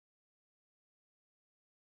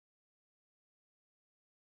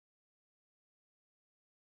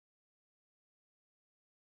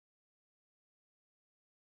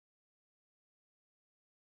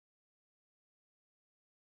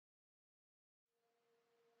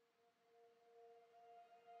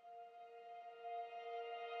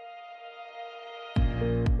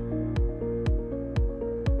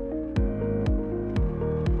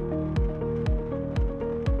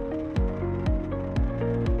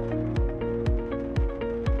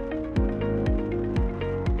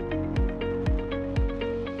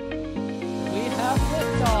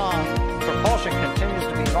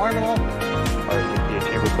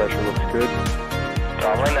pressure looks good.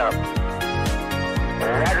 Doubling up.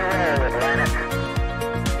 Roger, roll, Atlantic.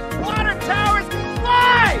 Water towers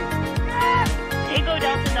fly! Tango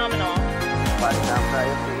Delta nominal. Flight down,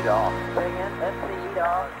 speed off. Bring in, speed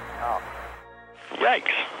off. Off. Yikes.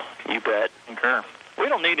 You bet. Okay. We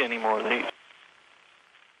don't need any more of these.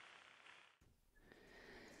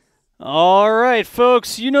 All right,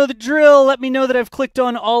 folks, you know the drill. Let me know that I've clicked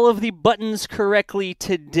on all of the buttons correctly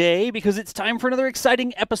today because it's time for another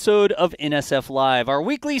exciting episode of NSF Live, our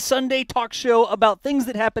weekly Sunday talk show about things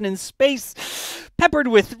that happen in space, peppered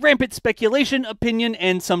with rampant speculation, opinion,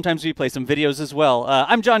 and sometimes we play some videos as well.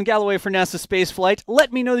 I'm John Galloway for NASA Spaceflight.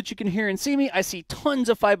 Let me know that you can hear and see me. I see tons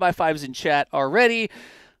of 5x5s in chat already.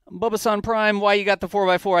 Bubba-san Prime, why you got the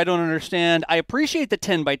 4x4, I don't understand. I appreciate the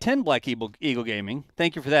 10x10 Black Eagle Gaming.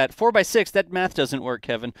 Thank you for that. 4x6, that math doesn't work,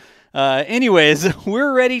 Kevin. Anyways,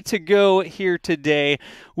 we're ready to go here today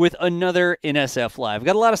with another NSF Live. We've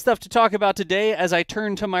got a lot of stuff to talk about today as I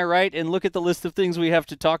turn to my right and look at the list of things we have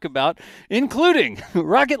to talk about, including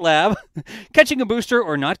Rocket Lab, catching a booster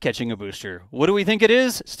or not catching a booster. What do we think it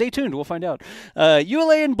is? Stay tuned, we'll find out.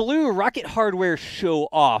 ULA and Blue rocket hardware show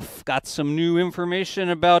off. Got some new information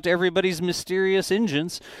about everybody's mysterious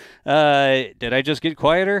engines. Did I just get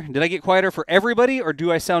quieter? Did I get quieter for everybody, or do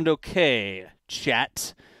I sound okay?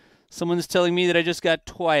 Chat. Someone's telling me that I just got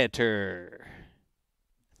quieter.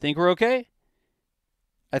 Think we're okay?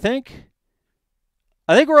 I think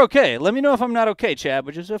we're okay. Let me know if I'm not okay, Chad,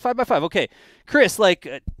 which is a 5x5. Okay. Chris, like,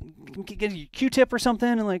 get a Q-tip or something?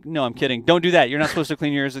 And like, no, I'm kidding. Don't do that. You're not supposed to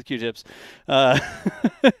clean your ears with Q-tips.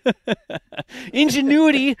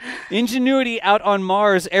 Ingenuity out on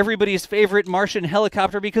Mars, everybody's favorite Martian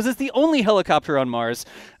helicopter because it's the only helicopter on Mars.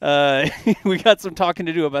 We got some talking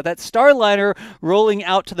to do about that. Starliner rolling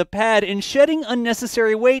out to the pad and shedding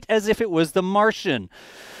unnecessary weight as if it was the Martian.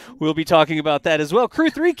 We'll be talking about that as well.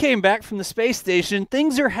 Crew 3 came back from the space station.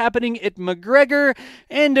 Things are happening at McGregor.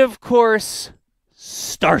 And, of course,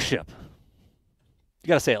 Starship. You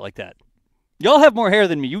got to say it like that. Y'all have more hair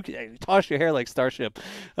than me. You toss your hair like Starship.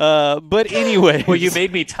 But anyway. Well, you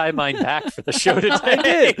made me tie mine back for the show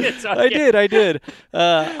today. I did.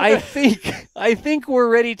 I think we're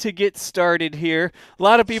ready to get started here. A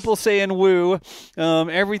lot of people saying woo.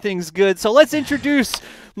 Everything's good. So let's introduce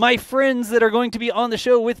my friends that are going to be on the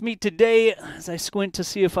show with me today. As I squint to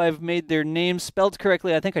see if I've made their names spelled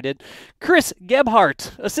correctly. I think I did. Chris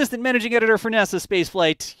Gebhardt, Assistant Managing Editor for NASA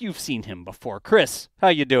Spaceflight. You've seen him before. Chris, how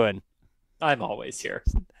you doing? I'm always here.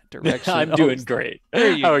 Direction. I'm doing great.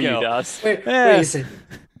 How are you, Das? Wait a second.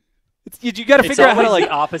 You got to figure out how to like the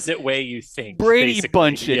opposite way you think. Brady basically.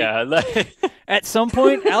 bunch it. Yeah. At some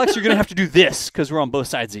point, Alex, you're gonna have to do this because we're on both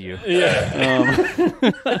sides of you. Yeah.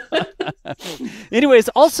 Anyways,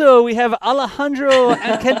 also we have Alejandro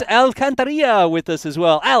Alcantarilla with us as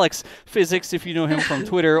well. Alex, physics, if you know him from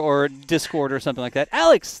Twitter or Discord or something like that.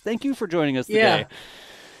 Alex, thank you for joining us today. Yeah.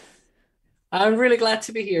 I'm really glad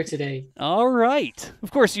to be here today. All right.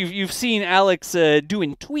 Of course, you've seen Alex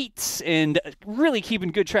doing tweets and really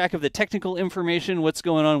keeping good track of the technical information, what's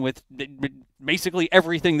going on with basically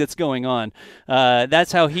everything that's going on.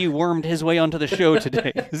 That's how he wormed his way onto the show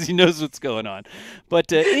today, because he knows what's going on.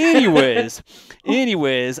 But anyways,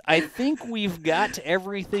 I think we've got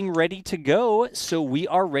everything ready to go, so we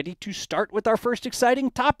are ready to start with our first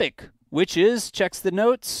exciting topic, which is, checks the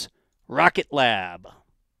notes, Rocket Lab.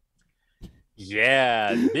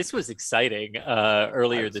 Yeah, this was exciting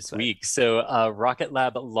earlier this week. So Rocket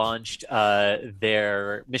Lab launched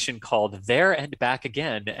their mission called There and Back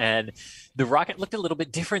Again. And the rocket looked a little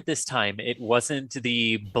bit different this time. It wasn't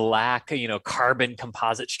the black, carbon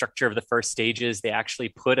composite structure of the first stages. They actually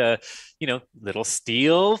put a, little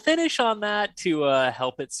steel finish on that to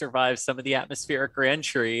help it survive some of the atmospheric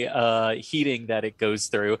reentry heating that it goes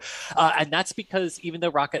through. And that's because even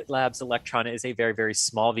though Rocket Lab's Electron is a very, very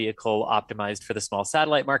small vehicle optimized for the small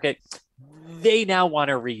satellite market, they now want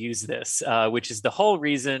to reuse this, which is the whole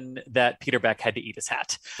reason that Peter Beck had to eat his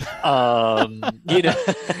hat. And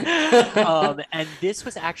this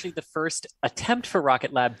was actually the first attempt for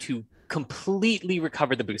Rocket Lab to completely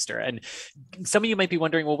recover the booster. And some of you might be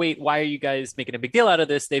wondering, well, wait, why are you guys making a big deal out of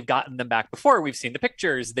this? They've gotten them back before. We've seen the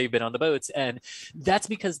pictures. They've been on the boats. And that's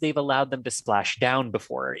because they've allowed them to splash down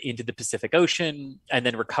before into the Pacific Ocean and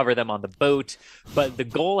then recover them on the boat. But the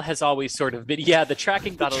goal has always sort of been, the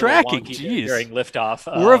tracking got a little wonky during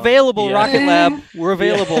liftoff. We're available, Rocket Lab. We're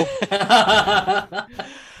available.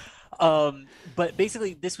 But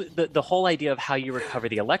basically, this was the whole idea of how you recover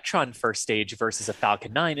the Electron first stage versus a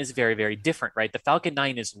Falcon 9 is very, very different, right? The Falcon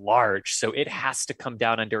 9 is large, so it has to come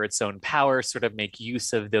down under its own power, sort of make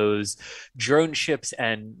use of those drone ships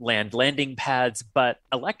and landing pads. But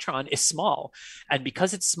Electron is small, and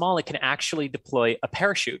because it's small, it can actually deploy a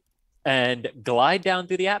parachute and glide down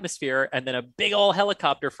through the atmosphere, and then a big old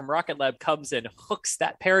helicopter from Rocket Lab comes and hooks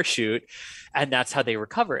that parachute, and that's how they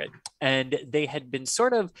recover it. And they had been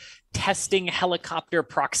sort of testing helicopter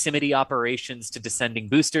proximity operations to descending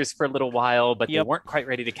boosters for a little while, but they weren't quite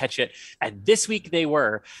ready to catch it. And this week they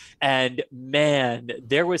were. And man,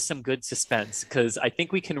 there was some good suspense, because I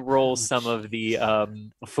think we can roll some of the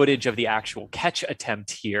footage of the actual catch attempt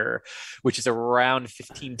here, which is around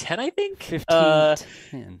 15:10, I think.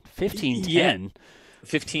 15:10. Yeah.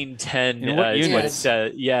 15:10 is what it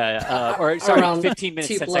says. Or sorry, 15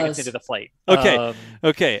 minutes, 10 seconds into the flight. Okay.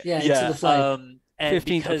 Into the flight. And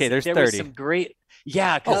 15. Okay, there's there 30. was some great,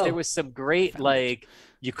 because there was some great, like,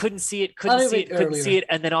 you couldn't see it,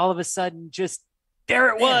 and then all of a sudden, just there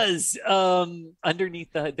it was,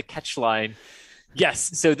 underneath the catch line.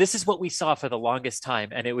 Yes. So this is what we saw for the longest time.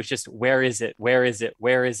 And it was just, where is it? Where is it?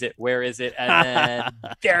 Where is it? Where is it? And then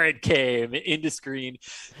there it came into screen,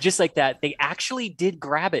 just like that. They actually did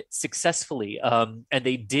grab it successfully. And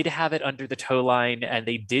they did have it under the tow line, and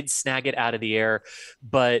they did snag it out of the air.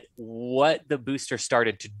 But what the booster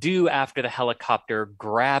started to do after the helicopter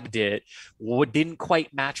grabbed it didn't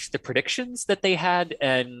quite match the predictions that they had.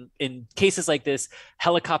 And in cases like this,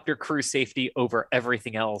 helicopter crew safety over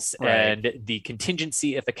everything else. Right. And the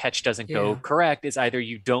contingency, if a catch doesn't go correct, is either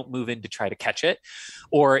you don't move in to try to catch it,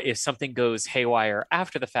 or if something goes haywire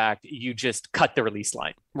after the fact, you just cut the release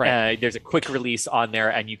line. Right. There's a quick release on there,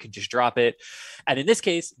 and you can just drop it. And in this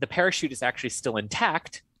case, the parachute is actually still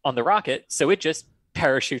intact on the rocket, so it just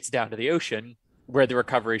parachutes down to the ocean, where the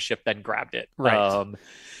recovery ship then grabbed it. Right.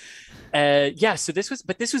 So this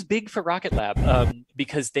was big for Rocket Lab,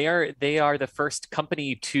 because they are the first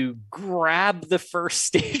company to grab the first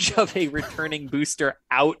stage of a returning booster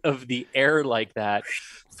out of the air like that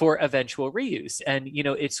for eventual reuse. And,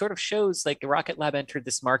 it sort of shows, like, Rocket Lab entered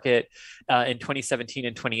this market in 2017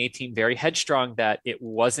 and 2018 very headstrong, that it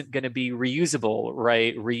wasn't going to be reusable,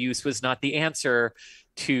 right? Reuse was not the answer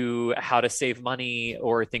to how to save money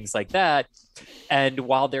or things like that. And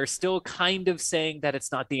while they're still kind of saying that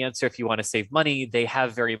it's not the answer if you want to save money, they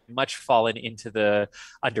have very much fallen into the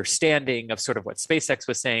understanding of sort of what SpaceX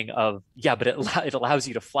was saying of, but it allows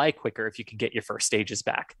you to fly quicker if you can get your first stages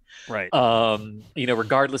back. Right.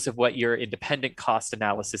 Regardless of what your independent cost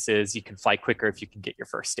analysis is, you can fly quicker if you can get your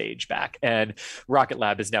first stage back. And Rocket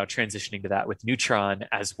Lab is now transitioning to that with Neutron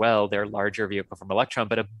as well, their larger vehicle from Electron,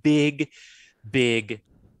 but a big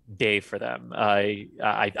day for them. I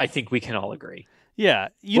think we can all agree. Yeah.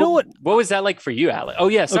 Know what was that like for you, Alec? Oh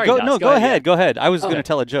yeah, sorry. Go ahead. Go ahead. I was going to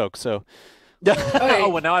tell a joke, so. Oh,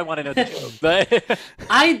 well, now I want to know the joke. But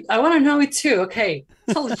I want to know it too. Okay,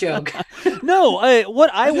 tell the joke. No,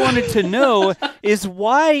 what I wanted to know is,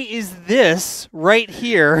 why is this right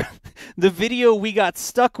here the video we got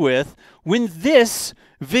stuck with when this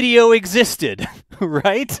video existed,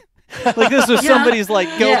 right? Like, this was somebody's like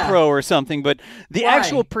GoPro or something, but the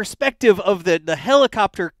actual perspective of the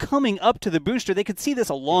helicopter coming up to the booster, they could see this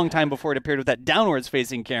a long time before it appeared with that downwards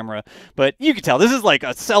facing camera. But you could tell this is like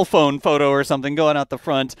a cell phone photo or something going out the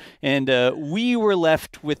front, and we were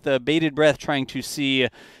left with bated breath trying to see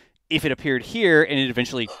if it appeared here, and it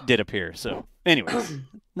eventually did appear. So anyways,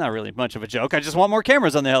 not really much of a joke. I just want more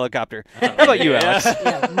cameras on the helicopter. How about you, Alex?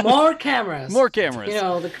 More cameras. More cameras.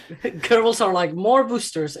 The girls are like, more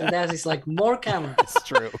boosters, and that is like, more cameras. It's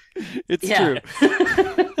true. It's true.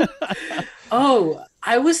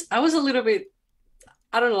 I was a little bit,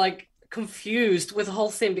 I don't know, like, confused with the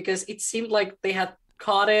whole thing, because it seemed like they had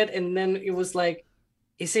caught it, and then it was like,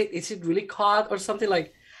 is it really caught or something?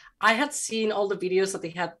 Like, I had seen all the videos that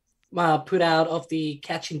they had put out of the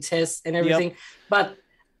catching tests and everything, but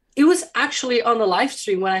it was actually on the live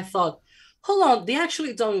stream when I thought, hold on, they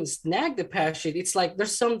actually don't snag the parachute. It's like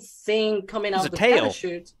there's something coming out of the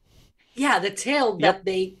parachute. Yeah, the tail that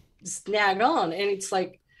they snag on, and it's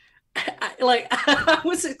like, I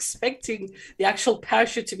was expecting the actual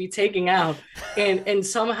parachute to be taken out, and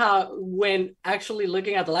somehow when actually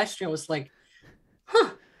looking at the live stream, I was like,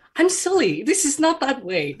 I'm silly. This is not that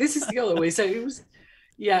way. This is the other way. So it was.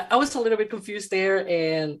 Yeah, I was a little bit confused there,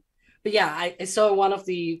 but I saw one of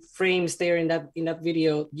the frames there in that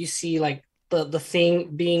video. You see like the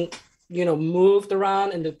thing being moved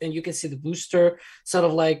around, and you can see the booster sort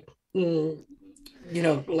of like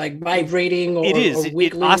like vibrating or it is. or It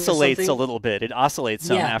wiggling oscillates or a something. little bit. It oscillates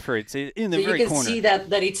some Yeah. after it's in the So very you can corner. see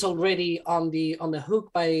that it's already on the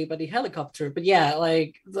hook by the helicopter. But yeah,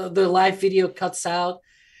 like the live video cuts out,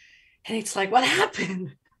 and it's like, what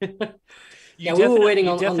happened? Yeah, we were waiting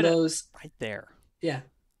on those. Right there. Yeah.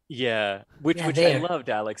 Yeah, which I there. loved,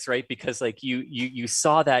 Alex, right? Because like you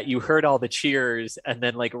saw that, you heard all the cheers, and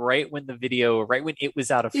then like right when it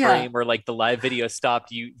was out of frame or like the live video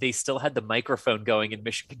stopped, they still had the microphone going in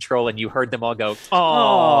mission control, and you heard them all go,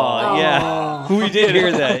 "Oh, yeah." We did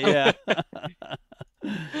hear that,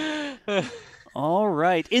 yeah. All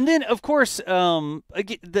right. And then, of course,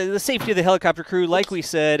 the safety of the helicopter crew, like we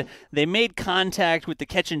said, they made contact with the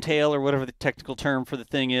catch and tail, or whatever the technical term for the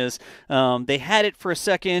thing is. They had it for a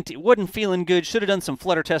second. It wasn't feeling good. Should have done some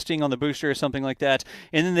flutter testing on the booster or something like that.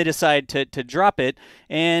 And then they decide to drop it.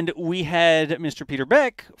 And we had Mr. Peter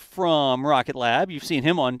Beck from Rocket Lab, you've seen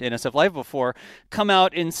him on NSF Live before, come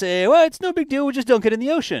out and say, well, it's no big deal. We'll just dunk it in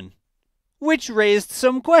the ocean. Which raised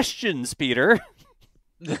some questions, Peter.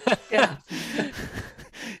 Yeah.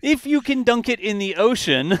 If you can dunk it in the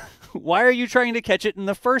ocean, why are you trying to catch it in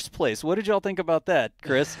the first place? What did y'all think about that,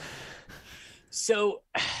 Chris? So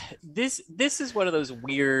this is one of those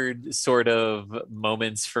weird sort of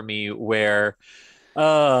moments for me where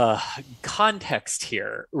context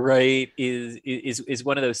here, right, is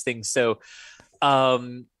one of those things. So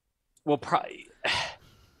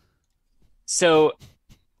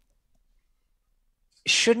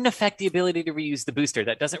shouldn't affect the ability to reuse the booster.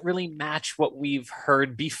 That doesn't really match what we've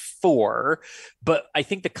heard before, but I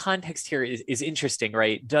think the context here is interesting,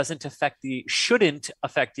 right? Shouldn't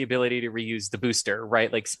affect the ability to reuse the booster,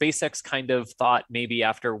 right? Like SpaceX kind of thought maybe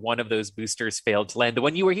after one of those boosters failed to land, the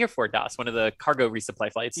one you were here for, Das, one of the cargo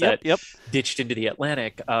resupply flights that ditched into the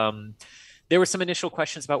Atlantic. There were some initial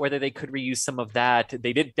questions about whether they could reuse some of that.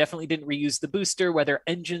 They definitely didn't reuse the booster. Whether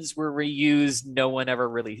engines were reused, no one ever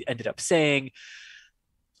really ended up saying.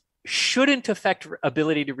 Shouldn't affect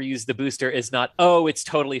ability to reuse the booster is not, oh, it's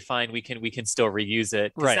totally fine, we can still reuse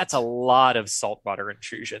it. Right. That's a lot of saltwater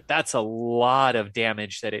intrusion. That's a lot of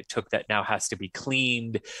damage that it took that now has to be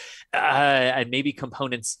cleaned, and maybe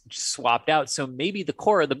components swapped out. So maybe the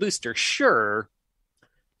core of the booster, sure.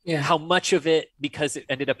 Yeah. How much of it, because it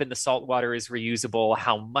ended up in the saltwater, is reusable?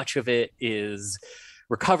 How much of it is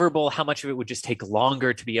recoverable? How much of it would just take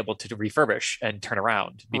longer to be able to refurbish and turn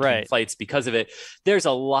around between flights because of it? There's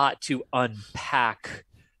a lot to unpack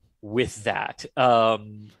with that.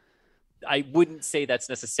 I wouldn't say that's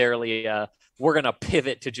necessarily we're going to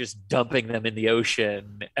pivot to just dumping them in the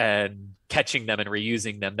ocean and catching them and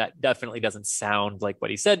reusing them. That definitely doesn't sound like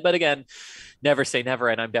what he said. But again, never say never.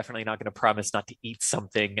 And I'm definitely not going to promise not to eat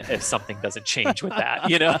something if something doesn't change with that,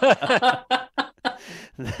 you know?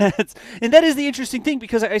 And that is the interesting thing,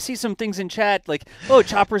 because I see some things in chat like, oh,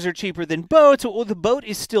 choppers are cheaper than boats. Well, the boat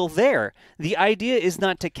is still there. The idea is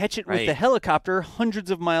not to catch it with the helicopter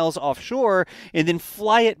hundreds of miles offshore and then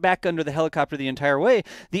fly it back under the helicopter the entire way.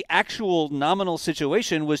 The actual nominal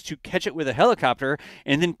situation was to catch it with a helicopter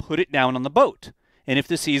and then put it down on the boat. And if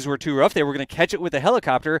the seas were too rough, they were going to catch it with a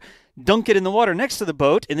helicopter, dunk it in the water next to the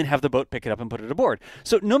boat, and then have the boat pick it up and put it aboard.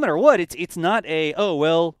 So no matter what, it's not a, oh,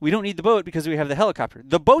 well, we don't need the boat because we have the helicopter.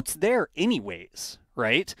 The boat's there anyways,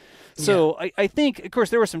 right? So I think, of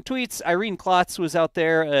course, there were some tweets. Irene Klotz was out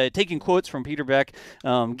there taking quotes from Peter Beck,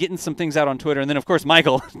 getting some things out on Twitter. And then, of course,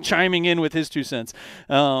 Michael chiming in with his 2 cents.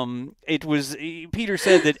 Peter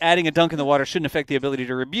said that adding a dunk in the water shouldn't affect the ability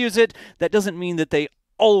to reuse it. That doesn't mean that they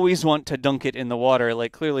always want to dunk it in the water.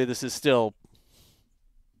 Like, clearly this is still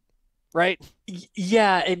right.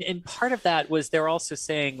 Yeah. And part of that was they're also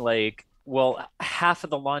saying, like, well, half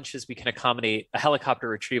of the launches we can accommodate a helicopter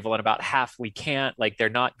retrieval and about half we can't. Like, they're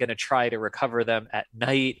not going to try to recover them at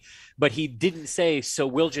night. But he didn't say, so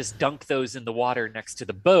we'll just dunk those in the water next to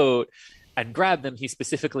the boat and grab them. He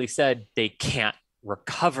specifically said they can't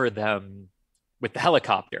recover them with the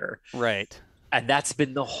helicopter. Right. And that's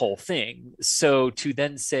been the whole thing. So to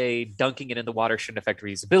then say dunking it in the water shouldn't affect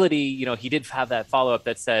reusability, you know, he did have that follow-up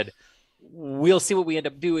that said, we'll see what we end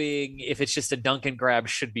up doing. If it's just a dunk and grab,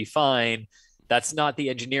 should be fine. That's not the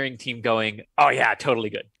engineering team going, oh yeah, totally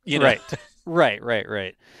good. You know?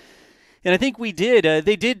 Right. And I think they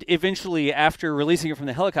did eventually, after releasing it from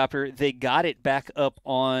the helicopter, they got it back up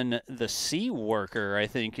on the Sea Worker, I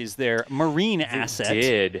think, is their marine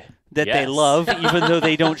asset. That they love, even though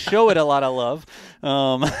they don't show it a lot of love.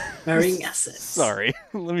 Marine assets. Sorry.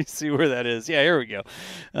 Let me see where that is. Yeah, here we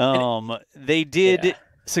go. They did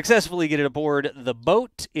successfully get it aboard the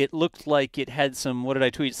boat. It looked like it had some, what did I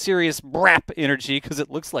tweet, serious brap energy, because it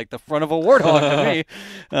looks like the front of a warthog to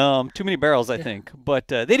me. Too many barrels, I think. But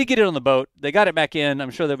they did get it on the boat. They got it back in.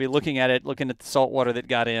 I'm sure they'll be looking at it, looking at the salt water that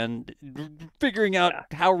got in, figuring out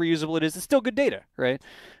how reusable it is. It's still good data, right?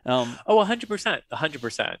 100%,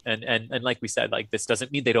 100%. And like we said, like, this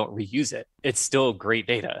doesn't mean they don't reuse it. It's still great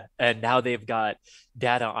data. And now they've got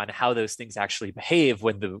data on how those things actually behave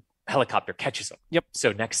when the helicopter catches them. Yep.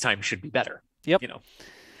 So next time should be better. Yep. You know.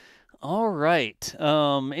 All right.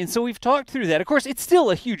 And so we've talked through that. Of course, it's still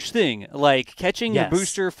a huge thing, like catching the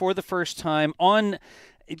booster for the first time on,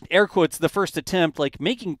 air quotes, the first attempt, like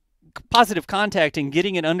making positive contact and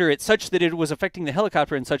getting it under it such that it was affecting the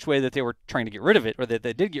helicopter in such a way that they were trying to get rid of it, or that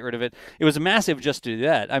they did get rid of it. It was massive just to do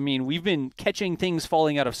that. I mean, we've been catching things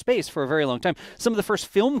falling out of space for a very long time. Some of the first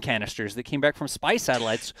film canisters that came back from spy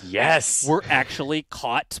satellites were actually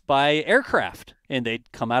caught by aircraft, and they'd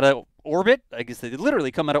come out of orbit. I guess they'd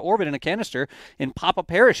literally come out of orbit in a canister and pop a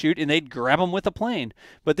parachute, and they'd grab them with a plane.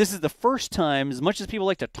 But this is the first time, as much as people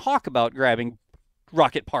like to talk about grabbing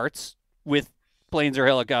rocket parts with planes or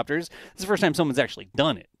helicopters, this is the first time someone's actually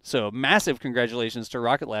done it. So massive congratulations to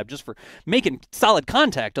Rocket Lab just for making solid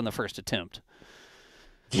contact on the first attempt.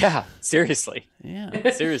 Yeah, seriously.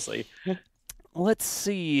 Yeah. Seriously. Let's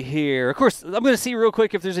see here. Of course, I'm going to see real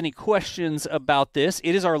quick if there's any questions about this.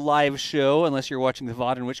 It is our live show, unless you're watching the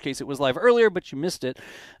VOD, in which case it was live earlier, but you missed it.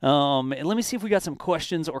 And let me see if we got some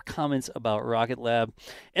questions or comments about Rocket Lab.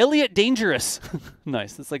 Elliot Dangerous.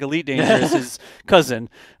 Nice. That's like Elite Dangerous' cousin.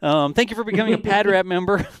 Thank you for becoming a PadRap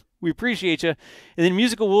member. We appreciate you. And then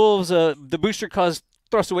Musical Wolves, the booster caused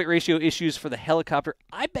thrust-to-weight ratio issues for the helicopter.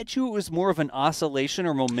 I bet you it was more of an oscillation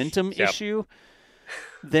or momentum issue.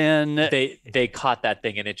 Then they caught that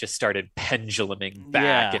thing and it just started penduluming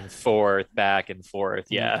back and forth.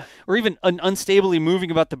 Yeah. Or even unstably moving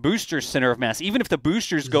about the booster's center of mass. Even if the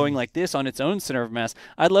booster's going like this on its own center of mass,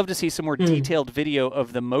 I'd love to see some more detailed video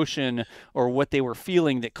of the motion or what they were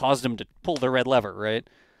feeling that caused them to pull the red lever, right?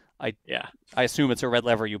 I assume it's a red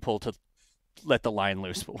lever you pull to let the line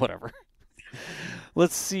loose, but whatever.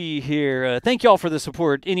 Let's see here. Thank you all for the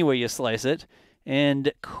support any way you slice it.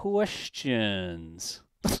 And questions.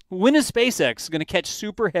 When is SpaceX going to catch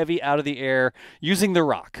super heavy out of the air using the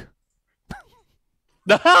rock?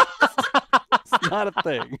 It's not a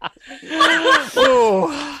thing.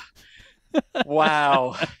 Oh,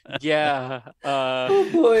 wow. Yeah. Oh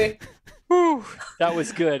boy. Whew, that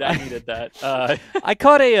was good. I needed that. I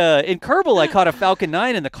caught in Kerbal, I caught a Falcon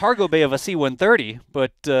 9 in the cargo bay of a C-130,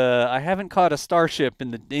 but I haven't caught a Starship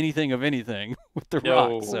in anything of anything with the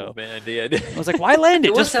rock. So man, I was like, why land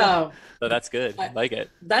it? So that's good. I like it.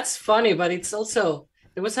 That's funny, but it's also,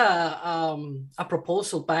 there was a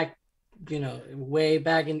proposal back, way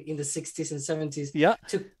back in the 60s and 70s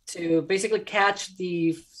to basically catch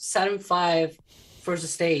the Saturn V first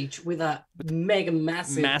stage with a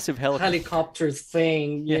massive helicopter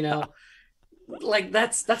thing, like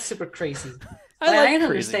that's super crazy. I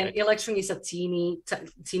understand Electron is a teeny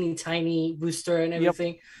tiny booster and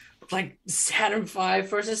everything. But like Saturn V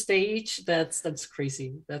first stage, that's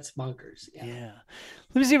crazy. That's bonkers. Yeah.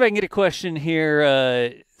 Let me see if I can get a question here.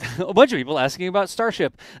 A bunch of people asking about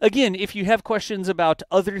Starship. Again, if you have questions about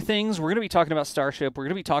other things, we're going to be talking about Starship. We're going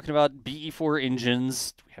to be talking about BE-4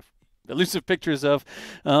 engines. We have elusive pictures of.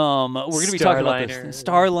 We're going to be talking about this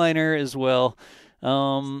Starliner as well.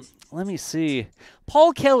 Let me see.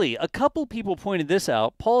 Paul Kelly, a couple people pointed this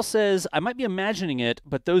out. Paul says, I might be imagining it,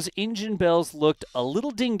 but those engine bells looked a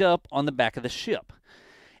little dinged up on the back of the ship.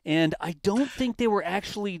 And I don't think they were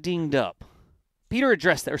actually dinged up. Peter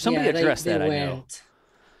addressed that, or somebody addressed that, I know.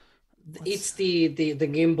 It's the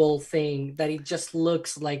gimbal thing that it just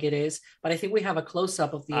looks like it is, but I think we have a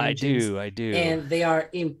close-up of the engines. I do. And they are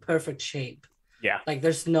in perfect shape. Yeah. Like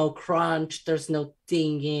there's no crunch, there's no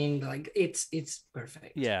dinging, like it's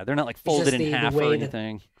perfect. Yeah, they're not like folded in half or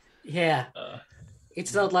anything.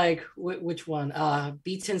 It's not like which one?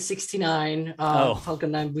 B-1069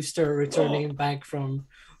 Falcon 9 booster returning back from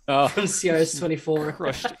CRS-24.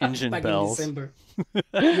 Crushed engine back bells. in December.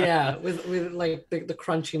 Yeah, with like the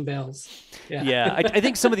crunching bells. Yeah, I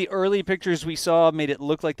think some of the early pictures we saw made it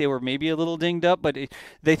look like they were maybe a little dinged up, but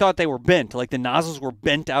they thought they were bent, like the nozzles were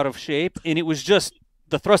bent out of shape, and it was just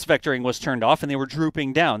the thrust vectoring was turned off and they were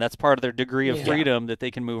drooping down. That's part of their degree of freedom that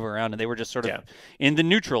they can move around, and they were just sort of in the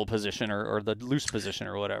neutral position or the loose position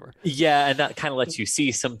or whatever. Yeah, and that kind of lets you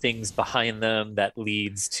see some things behind them that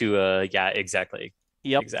leads to exactly.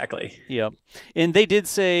 Yep. Exactly. Yep. And they did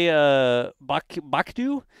say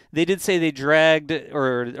Bakdu. They did say they dragged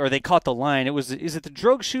or they caught the line. Is it the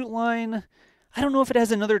drogue chute line? I don't know if it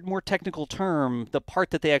has another more technical term, the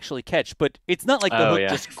part that they actually catch, but it's not like the hook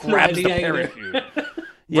just grabs the parachute.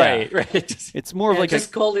 Yeah. Right. It's more of like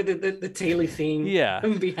just call it the taily thing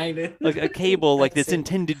behind it. Like a cable that's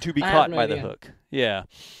intended to be caught by the hook. Yeah.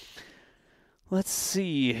 Let's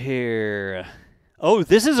see here. Oh,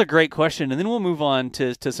 this is a great question, and then we'll move on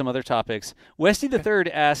to some other topics. Westy the Third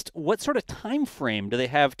asked, what sort of time frame do they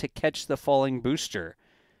have to catch the falling booster?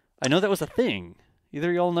 I know that was a thing.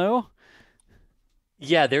 Either of y'all know?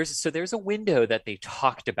 Yeah, there's a window that they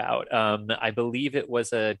talked about. I believe it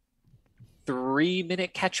was a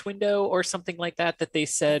 3-minute catch window or something like that they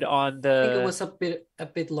said on the. I think it was a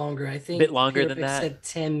bit longer. I think a bit longer than that. Said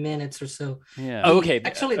 10 minutes or so. Yeah. Oh, okay.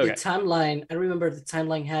 Actually, the timeline. I remember the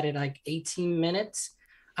timeline had it like 18 minutes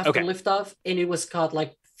after liftoff, and it was caught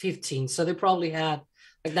like 15. So they probably had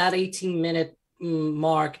like that 18-minute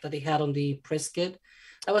mark that they had on the press kit.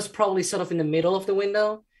 That was probably sort of in the middle of the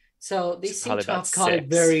window. So they seem to have caught it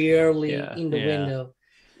very early in the window.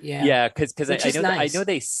 Yeah, because I know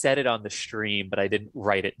they said it on the stream, but I didn't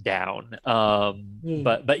write it down.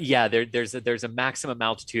 But yeah, there's a maximum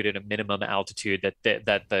altitude and a minimum altitude that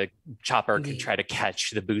the chopper can try to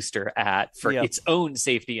catch the booster at for its own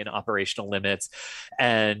safety and operational limits.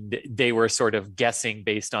 And they were sort of guessing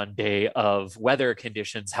based on day of weather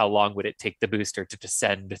conditions, how long would it take the booster to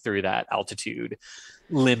descend through that altitude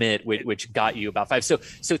limit, which got you about 5. So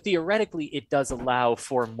theoretically, it does allow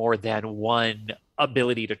for more than one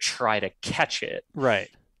ability to try to catch it, right?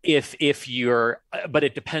 If you're, but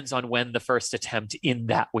it depends on when the first attempt in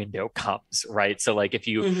that window comes, right? So like if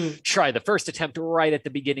you try the first attempt right at the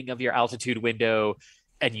beginning of your altitude window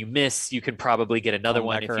and you miss, you can probably get another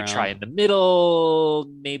one. If you try in the middle,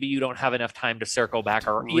 maybe you don't have enough time to circle back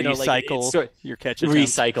or recycle your catch attempt.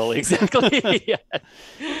 Recycle, exactly.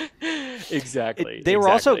 Exactly. They were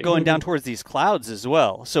also going down towards these clouds as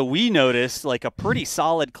well. So we noticed like a pretty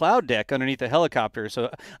solid cloud deck underneath the helicopter.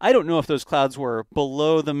 So I don't know if those clouds were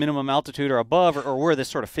below the minimum altitude or above or where this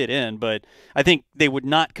sort of fit in, but I think they would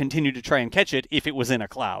not continue to try and catch it if it was in a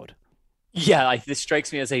cloud. Yeah, this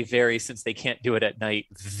strikes me as a very, since they can't do it at night,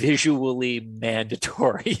 visually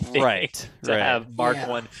mandatory thing to have Mark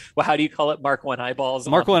 1. Well, how do you call it? Mark 1 eyeballs?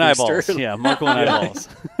 Mark 1 eyeballs. Yeah, Mark 1 eyeballs.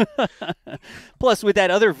 Plus, with that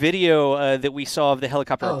other video that we saw of the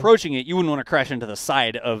helicopter approaching it, you wouldn't want to crash into the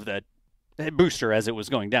side of the booster as it was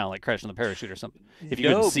going down, like crash on the parachute or something, if you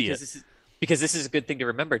couldn't see it. Because this is a good thing to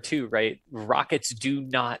remember, too, right? Rockets do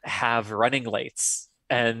not have running lights.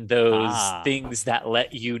 And those things that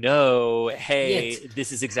let you know, hey,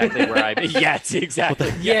 this is exactly where I'm. Yet,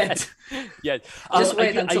 exactly. Yet. Just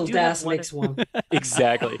wait until DAS makes one.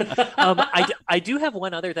 Exactly. I do have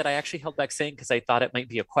one other that I actually held back saying because I thought it might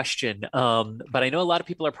be a question. But I know a lot of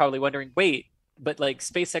people are probably wondering, wait, but like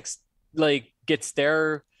SpaceX gets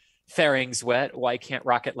their fairings wet. Why can't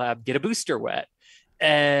Rocket Lab get a booster wet?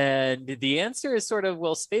 And the answer is sort of,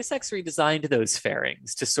 well, SpaceX redesigned those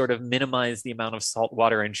fairings to sort of minimize the amount of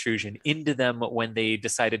saltwater intrusion into them when they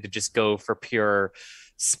decided to just go for pure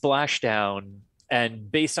splashdown.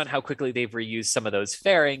 And based on how quickly they've reused some of those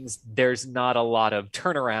fairings, there's not a lot of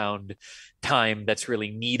turnaround time that's really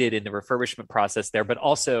needed in the refurbishment process there, but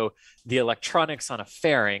also the electronics on a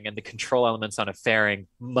fairing and the control elements on a fairing,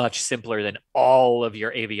 much simpler than all of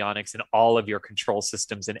your avionics and all of your control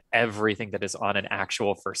systems and everything that is on an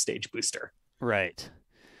actual first stage booster. Right.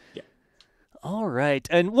 Yeah. All right.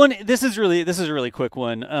 And this is a really quick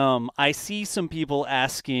one. I see some people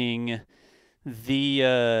asking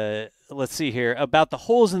let's see here, about the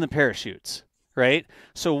holes in the parachutes. Right?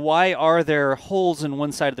 So why are there holes in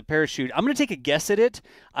one side of the parachute? I'm going to take a guess at it.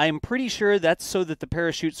 I'm pretty sure that's so that the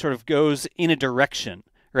parachute sort of goes in a direction,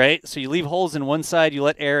 right? So you leave holes in one side, you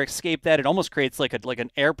let air escape that. It almost creates like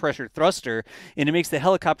an air pressure thruster, and it makes the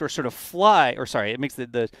helicopter sort of it makes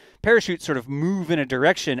the parachute sort of move in a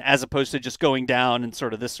direction as opposed to just going down and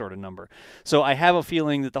sort of this sort of number. So I have a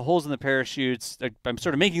feeling that the holes in the parachutes, I'm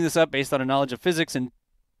sort of making this up based on a knowledge of physics and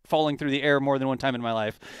falling through the air more than one time in my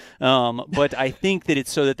life. But I think that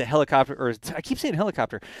it's so that the helicopter, or I keep saying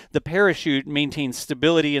helicopter, the parachute maintains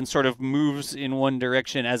stability and sort of moves in one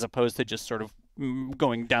direction as opposed to just sort of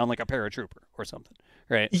going down like a paratrooper or something.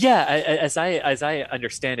 Right. Yeah, as I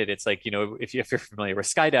understand it, it's like, if you're familiar with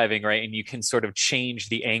skydiving, right, and you can sort of change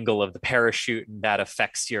the angle of the parachute, and that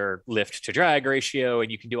affects your lift to drag ratio,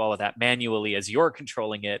 and you can do all of that manually as you're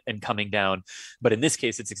controlling it and coming down. But in this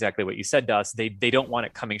case, it's exactly what you said, Das. They don't want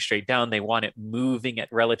it coming straight down. They want it moving at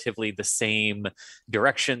relatively the same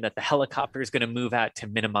direction that the helicopter is going to move at to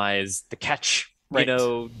minimize the catch,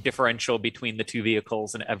 differential between the two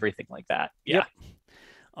vehicles and everything like that. Yeah. Yep.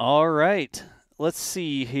 All right. let's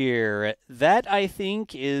see here. That, I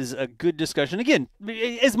think, is a good discussion. Again,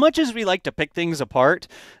 as much as we like to pick things apart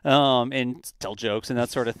and tell jokes and that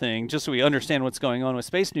sort of thing, just so we understand what's going on with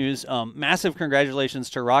space news, massive congratulations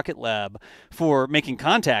to Rocket Lab for making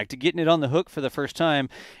contact, getting it on the hook for the first time.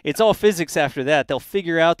 It's all physics after that. They'll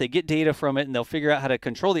figure out, they get data from it, and they'll figure out how to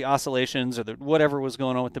control the oscillations or whatever was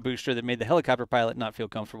going on with the booster that made the helicopter pilot not feel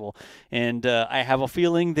comfortable. And I have a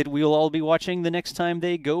feeling that we'll all be watching the next time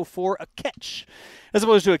they go for a catch, as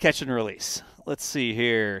opposed to a catch and release. Let's see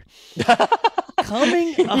here.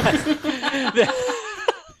 Coming up.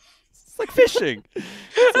 It's like fishing.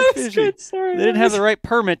 Good, sorry. They didn't have the right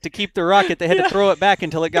permit to keep the rocket. They had to throw it back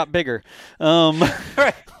until it got bigger.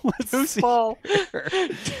 Right. Let's see.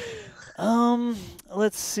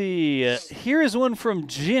 Let's see. Here is one from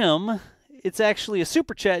Jim. It's actually a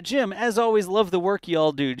super chat. Jim, as always, love the work you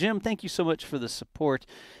all do. Jim, thank you so much for the support.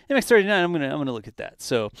 MX39, I'm gonna look at that.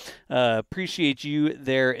 So appreciate you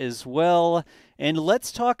there as well. And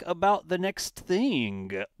let's talk about the next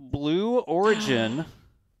thing: Blue Origin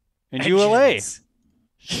and ULA.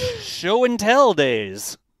 Show and tell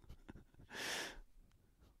days.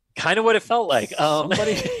 Kind of what it felt like.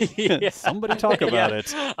 Somebody talk about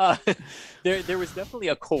it. There was definitely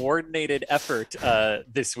a coordinated effort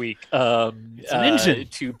this week it's an engine.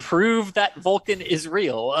 to prove that Vulcan is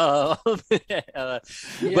real.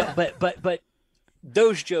 But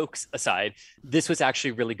those jokes aside, this was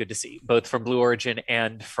actually really good to see, both from Blue Origin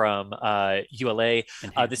and from ULA.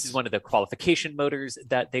 This is one of the qualification motors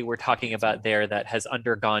that they were talking about there that has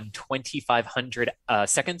undergone 2,500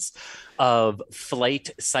 seconds of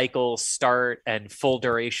flight cycle start and full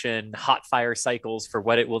duration hot fire cycles for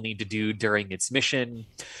what it will need to do during its mission.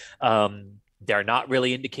 They're not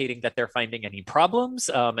really indicating that they're finding any problems.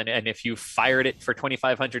 And if you fired it for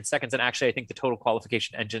 2,500 seconds, and actually I think the total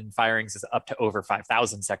qualification engine firings is up to over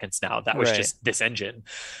 5,000 seconds now. That was just this engine.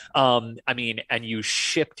 And you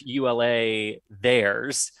shipped ULA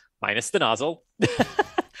theirs, minus the nozzle.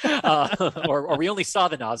 or we only saw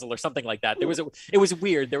the nozzle or something like that. It was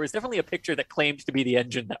weird. There was definitely a picture that claimed to be the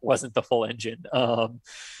engine that wasn't the full engine.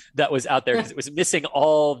 That was out there because it was missing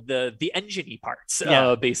all the engine-y parts,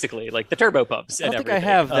 basically, like the turbo pumps and everything. I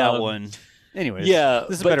have that one. Anyways,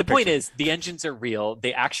 but the point is, the engines are real.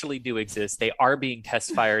 They actually do exist. They are being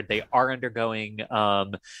test fired. They are undergoing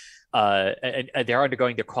and they're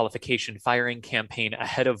undergoing their qualification firing campaign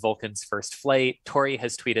ahead of Vulcan's first flight. Tori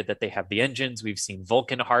has tweeted that they have the engines. We've seen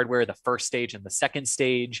Vulcan hardware, the first stage and the second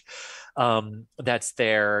stage that's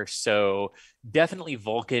there. So definitely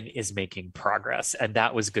Vulcan is making progress, and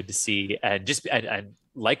that was good to see. And and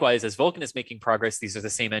likewise, as Vulcan is making progress, these are the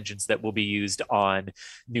same engines that will be used on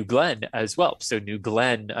New Glenn as well. So New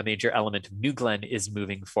Glenn, a major element of New Glenn, is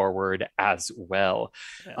moving forward as well.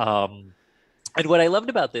 Yeah. And what I loved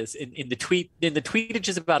about this in the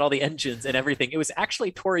tweetages about all the engines and everything, it was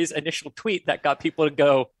actually Tori's initial tweet that got people to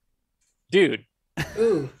go, dude,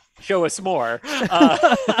 ooh, show us more.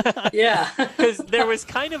 Yeah. Because there was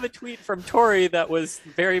kind of a tweet from Tori that was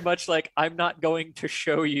very much like, I'm not going to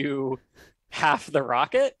show you half the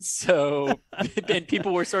rocket. So, and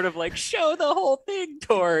people were sort of like, show the whole thing,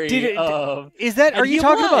 Tori. Is that, are you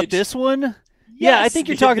talking about this one? Yeah, I think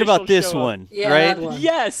you're talking about this one, right? That one.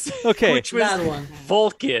 Yes. Okay. Which was that one.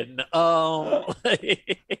 Vulcan. It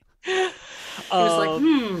was like,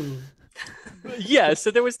 Yeah,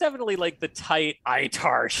 so there was definitely like the tight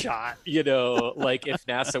ITAR shot, like if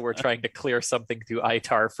NASA were trying to clear something through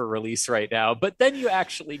ITAR for release right now. But then you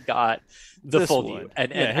actually got the full view.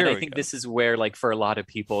 And I think this is where, like, for a lot of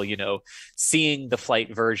people, seeing the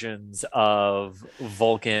flight versions of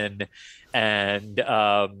Vulcan and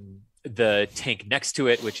the tank next to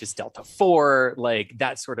it, which is Delta 4, like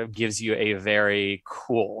that sort of gives you a very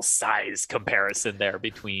cool size comparison there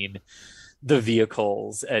between the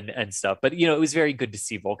vehicles and stuff. But it was very good to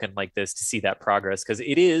see Vulcan like this, to see that progress, because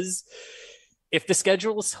it is, if the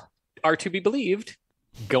schedules are to be believed,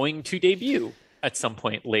 going to debut at some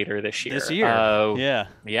point later this year.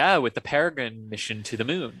 Yeah, with the Peregrine mission to the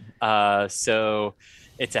moon. So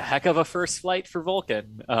it's a heck of a first flight for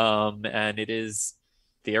Vulcan, and it is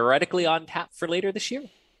theoretically on tap for later this year.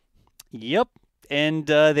 Yep, and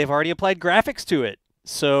they've already applied graphics to it,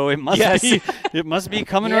 so it must be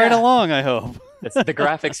coming right along, I hope. The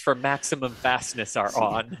graphics for maximum fastness are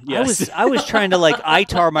on. Yes. I was trying to like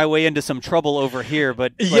ITAR my way into some trouble over here,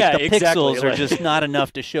 but the pixels are just not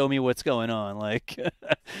enough to show me what's going on. Like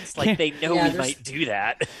it's like they know we might do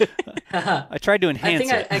that. I tried to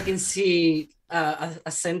enhance it. I can see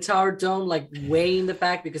a centaur dome like way in the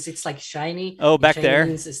back because it's like shiny. Oh, back there.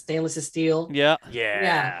 It's stainless steel. Yeah.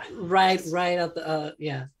 Yeah. Right at the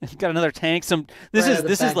yeah. Got another tank. This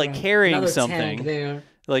is like carrying another something. Tank there.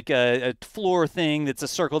 Like a floor thing that's a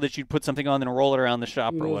circle that you'd put something on and roll it around the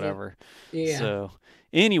shop or whatever. Yeah. So,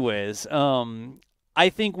 anyways, I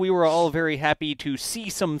think we were all very happy to see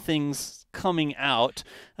some things coming out.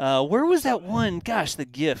 Where was that one? Gosh, the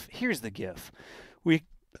GIF. Here's the GIF. We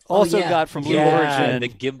also got from Blue Origin. The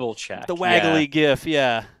gimbal check. The waggly GIF,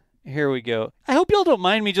 yeah. Here we go. I hope y'all don't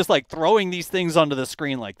mind me just like throwing these things onto the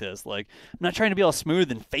screen like this. Like, I'm not trying to be all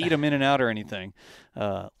smooth and fade them in and out or anything.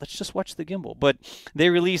 Let's just watch the gimbal. But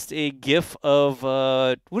they released a GIF of,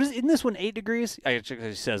 what is it? Isn't this one 8 degrees?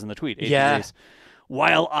 It says in the tweet, 8 degrees.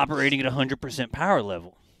 While operating at 100% power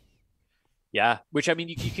level. Yeah, which I mean,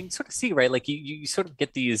 you can sort of see, right? Like you sort of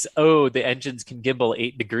get these, the engines can gimbal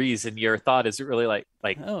 8 degrees, and your thought is really like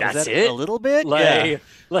that's it? A little bit?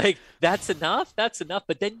 Like that's enough? That's enough.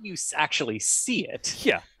 But then you actually see it.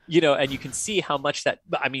 Yeah. And you can see how much that,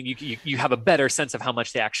 I mean, you have a better sense of how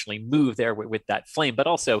much they actually move there with that flame, but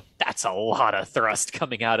also that's a lot of thrust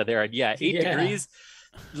coming out of there. And 8 degrees,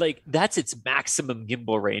 like that's its maximum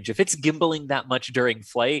gimbal range. If it's gimbaling that much during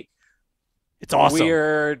flight, it's awesome.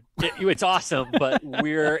 It's awesome, but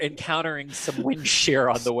we're encountering some wind shear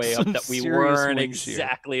on the way up that we weren't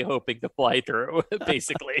exactly hoping to fly through,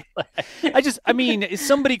 basically. I mean,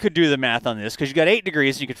 somebody could do the math on this because you got 8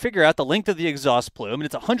 degrees, and you could figure out the length of the exhaust plume, and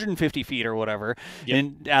it's 150 feet or whatever. Yep.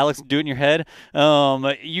 And Alex, do it in your head.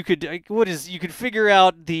 You could figure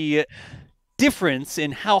out the difference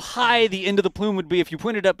in how high the end of the plume would be if you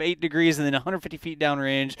pointed up 8 degrees and then 150 feet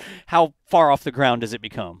downrange. How far off the ground does it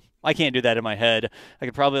become? I can't do that in my head. I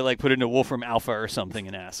could probably like put it into Wolfram Alpha or something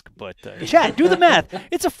and ask. But chat, do the math.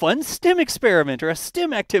 It's a fun STEM experiment or a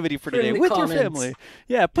STEM activity for today with your family.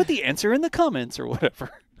 Yeah, put the answer in the comments or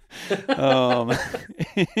whatever.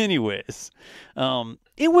 Anyways,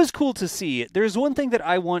 it was cool to see. There's one thing that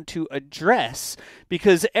I want to address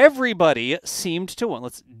because everybody seemed to want.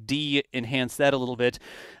 Let's de-enhance that a little bit.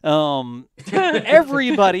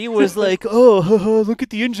 Everybody was like, "Oh, look at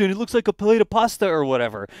the engine. It looks like a plate of pasta or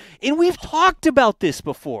whatever." And we've talked about this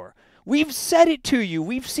before. We've said it to you.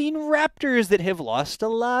 We've seen Raptors that have lost a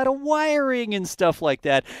lot of wiring and stuff like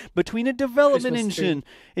that between a development engine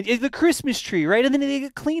and the Christmas tree, right? And then they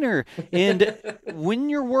get cleaner. And when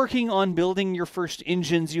you're working on building your first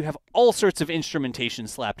engines, you have all sorts of instrumentation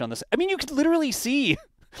slapped on this. I mean, you could literally see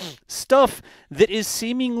stuff that is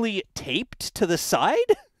seemingly taped to the side.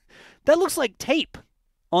 That looks like tape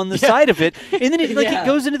on the side of it, and then it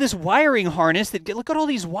goes into this wiring harness that look at all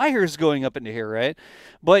these wires going up into here, right?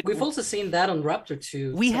 But we've also seen that on Raptor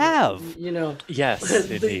 2. We have, yes,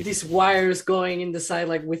 these wires going in the side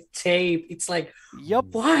like with tape. It's like,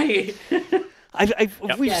 why?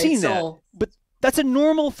 We've seen that, but that's a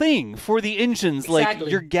normal thing for the engines. Exactly.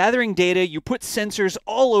 Like, you're gathering data, you put sensors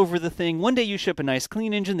all over the thing. One day you ship a nice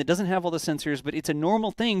clean engine that doesn't have all the sensors, but it's a normal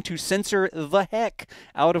thing to sensor the heck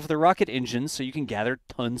out of the rocket engine so you can gather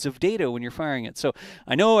tons of data when you're firing it. So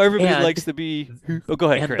I know everybody likes to be... Oh,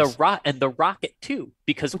 go ahead, Chris. And the rocket, too,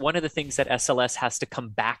 because one of the things that SLS has to come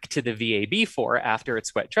back to the VAB for after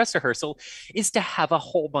its wet dress rehearsal is to have a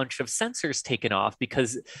whole bunch of sensors taken off,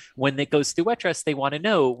 because when it goes through wet dress, they want to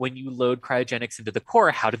know when you load cryogenics into the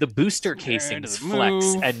core, how do the booster casings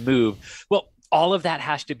flex and move? Well, all of that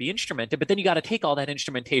has to be instrumented, but then you got to take all that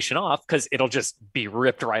instrumentation off because it'll just be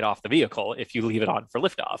ripped right off the vehicle if you leave it on for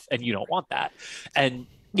liftoff, and you don't want that. And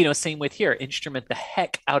same with here, instrument the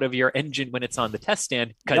heck out of your engine when it's on the test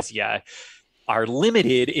stand, because are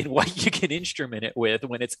limited in what you can instrument it with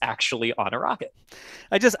when it's actually on a rocket.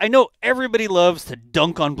 I know everybody loves to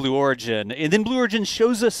dunk on Blue Origin, and then Blue Origin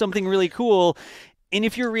shows us something really cool. And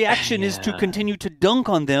if your reaction is to continue to dunk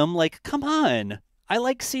on them, like, come on. I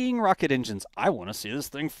like seeing rocket engines. I want to see this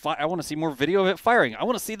thing I want to see more video of it firing. I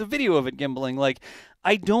want to see the video of it gimbaling. Like,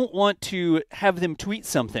 I don't want to have them tweet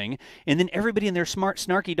something, and then everybody and their smart,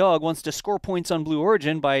 snarky dog wants to score points on Blue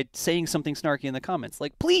Origin by saying something snarky in the comments.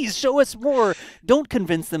 Like, please show us more. Don't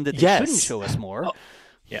convince them that they shouldn't show us more.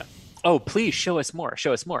 Oh, please show us more.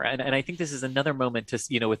 Show us more. And I think this is another moment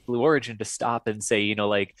to, with Blue Origin to stop and say,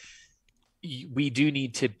 we do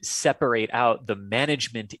need to separate out the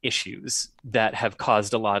management issues that have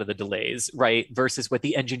caused a lot of the delays, right? Versus what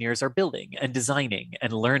the engineers are building and designing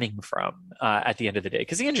and learning from at the end of the day.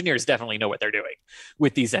 Because the engineers definitely know what they're doing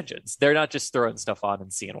with these engines. They're not just throwing stuff on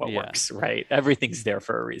and seeing what works, right? Everything's there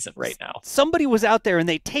for a reason right now. Somebody was out there and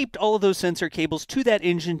they taped all of those sensor cables to that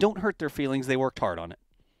engine. Don't hurt their feelings. They worked hard on it.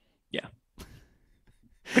 Yeah.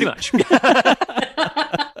 Pretty much.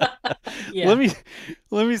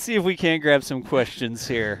 Let Let me see if we can't grab some questions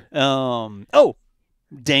here. Oh,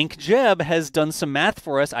 Dank Jeb has done some math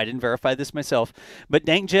for us. I didn't verify this myself, but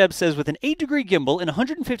Dank Jeb says with an 8-degree gimbal and a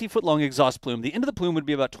 150-foot-long exhaust plume, the end of the plume would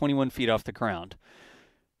be about 21 feet off the ground.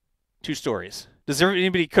 2 stories. Does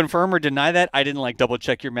anybody confirm or deny that? I didn't double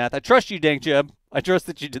check your math. I trust you, Dank Jeb. I trust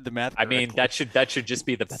that you did the math correctly. I mean, that should just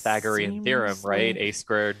be the Pythagorean theorem, right? A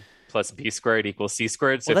squared plus b squared equals c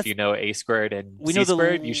squared. So if you know a squared and c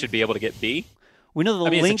squared, you should be able to get b. We know the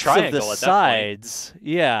lengths of the sides.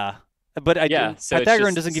 Yeah. But so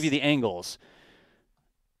Pythagorean doesn't give you the angles.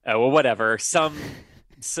 Well, whatever. Something.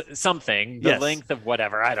 The length of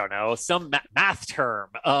whatever. I don't know. Some math term.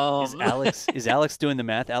 Is Alex doing the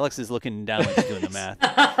math? Alex is looking down like he's doing the math.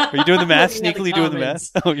 Are you doing the math? Sneakily doing the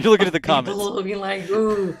math? Oh, you're looking at the comments. People looking like,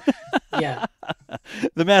 ooh. Yeah.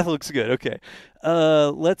 The math looks good. Okay.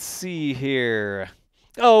 Let's see here.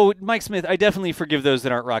 Oh, Mike Smith, I definitely forgive those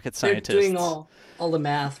that aren't rocket scientists. They're doing all the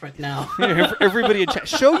math right now. Everybody in chat,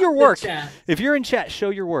 show your work. If you're in chat, show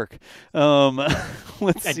your work.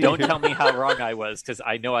 Let's see. Don't tell me how wrong I was, because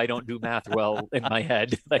I know I don't do math well in my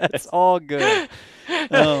head. That's all good.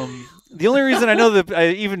 The only reason I know I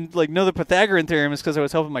even know the Pythagorean theorem is because I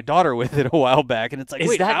was helping my daughter with it a while back, and it's like,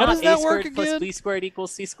 wait, how does that work again? Plus b squared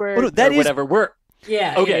equals c squared? Oh, no, that is whatever.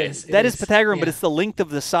 Yeah. Okay. That is Pythagorean, but it's the length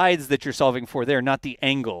of the sides that you're solving for there, not the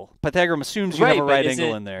angle. Pythagorean assumes you have a right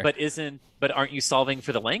angle in there. But aren't you solving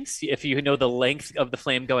for the lengths? If you know the length of the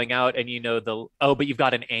flame going out, and you know but you've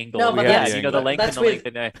got an angle. No, but you know the length and the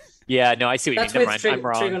length. Yeah, no, I see what you mean. I'm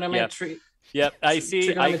wrong. Trigonometry. Yep, I see.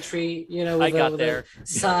 Trigonometry. With the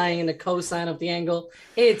sine, the cosine of the angle.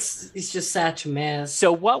 It's just such a mess.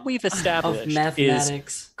 So what we've established of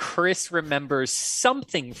mathematics. Is Chris remembers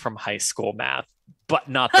something from high school math, but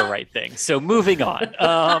not the right thing. So moving on.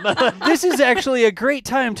 This is actually a great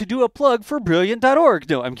time to do a plug for Brilliant.org.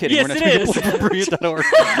 No, I'm kidding. Yes, We're not doing a plug for Brilliant.org.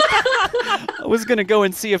 I was going to go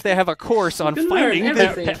and see if they have a course on finding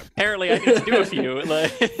apparently I get to do a few.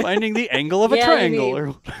 Finding the angle of a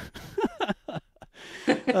triangle.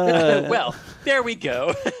 Well, there we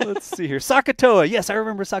go. Let's see here. Sakatoa. Yes, I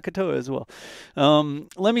remember Sakatoa as well.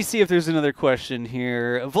 Let me see if there's another question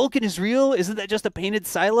here. Vulcan is real? Isn't that just a painted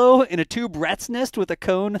silo in a tube rat's nest with a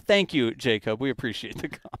cone? Thank you, Jacob. We appreciate the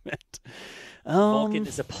comment. Vulcan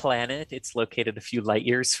is a planet. It's located a few light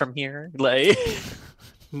years from here.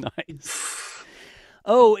 Nice.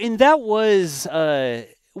 Oh, and that was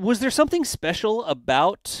there something special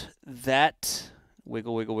about that?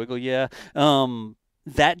 Wiggle, wiggle, wiggle, yeah.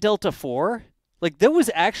 That Delta IV? There was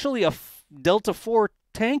actually a Delta IV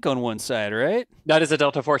tank on one side, right? That is a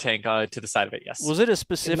Delta IV tank to the side of it, yes. Was it a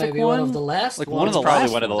specific one? One of the last ones. One of the probably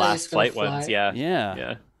last one of the last flight ones, yeah.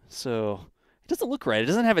 Yeah. So it doesn't look right. It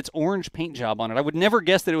doesn't have its orange paint job on it. I would never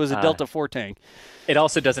guess that it was a Delta IV tank. It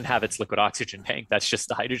also doesn't have its liquid oxygen tank. That's just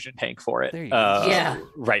the hydrogen tank for it. There you go.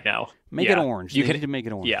 Right now. Make it orange. You need to make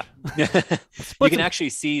it orange. Yeah. You can actually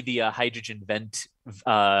see the hydrogen vent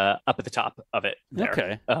up at the top of it there.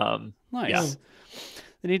 Okay. Nice. Yeah.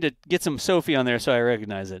 They need to get some Sophie on there so I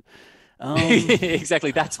recognize it.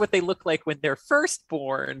 Exactly. That's what they look like when they're first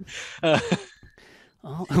born.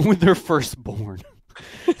 When they're first born.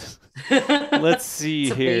 Let's see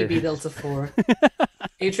it's a here. Baby Delta IV.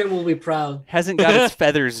 Adrian will be proud. Hasn't got its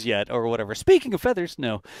feathers yet, or whatever. Speaking of feathers,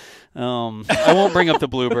 no. I won't bring up the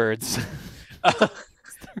bluebirds.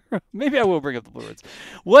 Maybe I will bring up the bluebirds.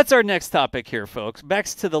 What's our next topic here, folks? Back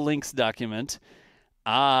to the links document.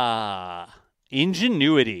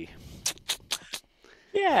 Ingenuity.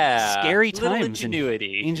 Yeah. Scary times.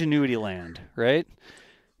 Ingenuity. Ingenuity land, right?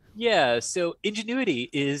 Yeah, so Ingenuity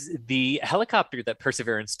is the helicopter that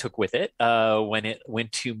Perseverance took with it when it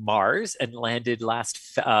went to Mars and landed last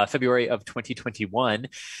February of 2021.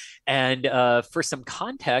 And for some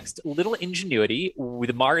context, little Ingenuity,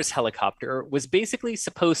 the Mars helicopter, was basically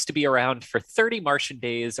supposed to be around for 30 Martian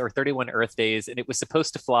days or 31 Earth days, and it was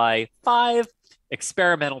supposed to fly 5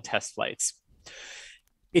 experimental test flights.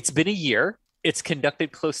 It's been a year. It's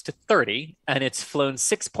conducted close to 30, and it's flown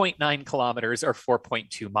 6.9 kilometers or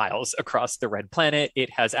 4.2 miles across the red planet.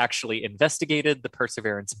 It has actually investigated the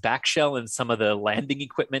Perseverance backshell and some of the landing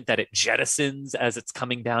equipment that it jettisons as it's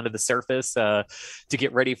coming down to the surface to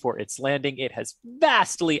get ready for its landing. It has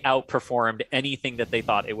vastly outperformed anything that they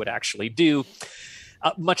thought it would actually do.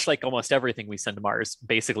 Much like almost everything we send to Mars,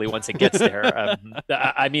 basically, once it gets there.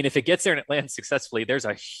 I mean, if it gets there and it lands successfully, there's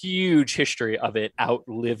a huge history of it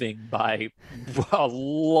outliving by a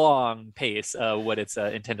long pace what its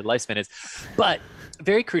intended lifespan is. But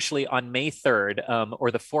very crucially, on May 3rd, or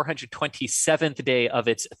the 427th day of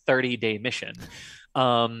its 30-day mission,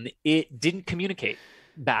 it didn't communicate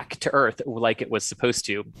back to Earth like it was supposed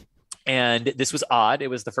to. And this was odd. It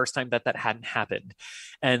was the first time that that hadn't happened.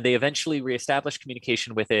 And they eventually reestablished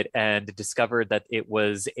communication with it and discovered that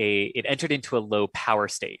it entered into a low power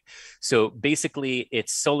state. So basically,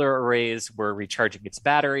 its solar arrays were recharging its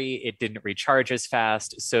battery. It didn't recharge as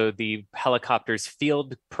fast. So the helicopter's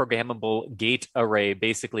field programmable gate array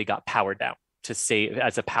basically got powered down to save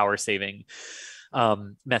as a power saving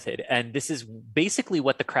method. And this is basically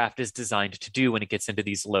what the craft is designed to do when it gets into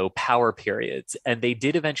these low power periods. And they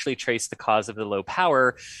did eventually trace the cause of the low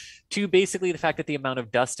power to basically the fact that the amount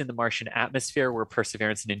of dust in the Martian atmosphere where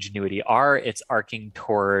Perseverance and Ingenuity are, it's arcing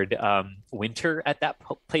toward winter at that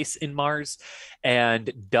place in Mars,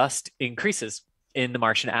 and dust increases in the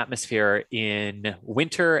Martian atmosphere in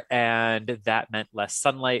winter, and that meant less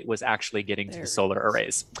sunlight was actually getting to the solar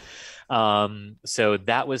arrays. So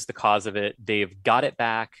that was the cause of it. They've got it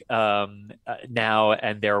back now,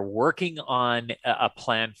 and they're working on a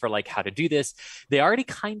plan for like how to do this. They already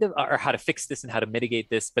kind of or how to fix this and how to mitigate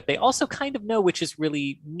this, but they also kind of know, which is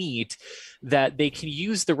really neat, that they can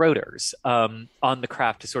use the rotors on the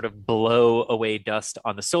craft to sort of blow away dust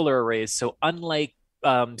on the solar arrays. So unlike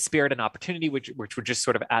Spirit and Opportunity, which were just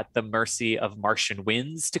sort of at the mercy of Martian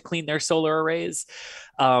winds to clean their solar arrays,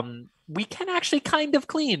 we can actually kind of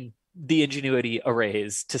clean the Ingenuity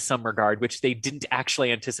arrays to some regard, which they didn't actually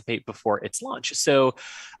anticipate before its launch. So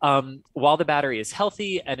while the battery is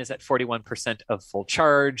healthy and is at 41% of full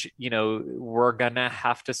charge, we're gonna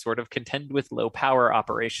have to sort of contend with low power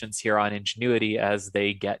operations here on Ingenuity as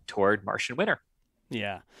they get toward Martian winter.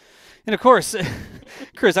 Yeah. And of course,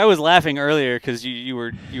 Chris, I was laughing earlier because you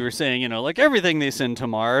were saying, like everything they send to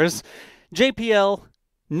Mars, JPL,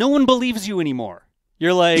 no one believes you anymore.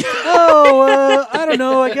 You're like, I don't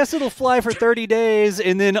know, I guess it'll fly for 30 days.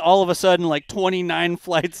 And then all of a sudden, like 29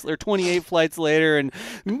 flights or 28 flights later, and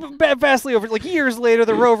vastly over, like years later,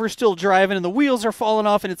 the rover's still driving and the wheels are falling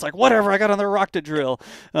off. And it's like, whatever, I got another rock to drill.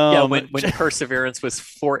 When Perseverance was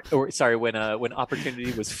when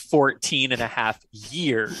Opportunity was 14 and a half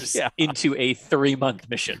years into a 3-month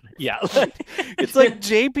mission. Yeah. It's like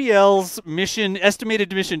JPL's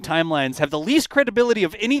estimated mission timelines have the least credibility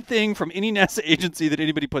of anything from any NASA agency that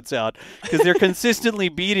anybody puts out, because they're consistently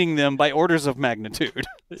beating them by orders of magnitude.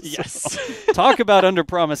 Yes. So, talk about under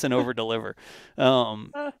promise and over deliver.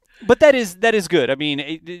 But that is good. I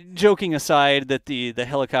mean, joking aside, that the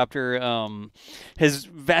helicopter has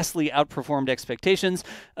vastly outperformed expectations.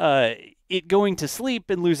 It going to sleep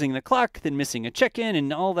and losing the clock, then missing a check-in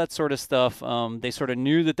and all that sort of stuff. They sort of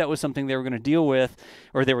knew that was something they were going to deal with,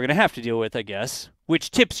 or they were going to have to deal with, I guess, which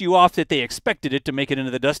tips you off that they expected it to make it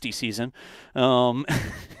into the dusty season.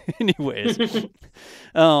 Anyways,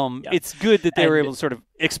 it's good that they were able to sort of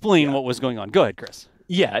explain what was going on. Go ahead, Chris.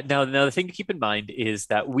 Yeah. Now, the thing to keep in mind is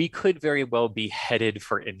that we could very well be headed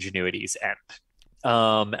for Ingenuity's end.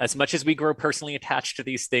 As much as we grow personally attached to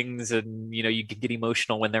these things, and you can get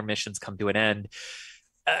emotional when their missions come to an end,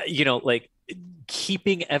 like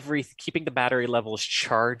keeping the battery levels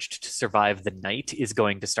charged to survive the night is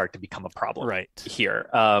going to start to become a problem here,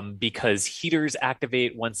 because heaters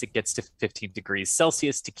activate once it gets to 15 degrees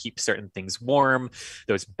Celsius to keep certain things warm.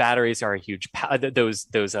 Those batteries are a huge those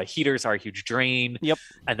heaters are a huge drain. Yep.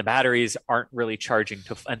 And the batteries aren't really charging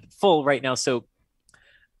to full right now. So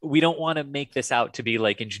we don't want to make this out to be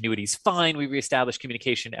like Ingenuity's fine, we reestablished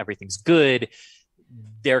communication, everything's good.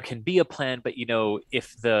 There can be a plan, but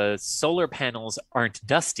if the solar panels aren't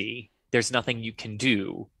dusty, there's nothing you can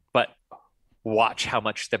do but watch how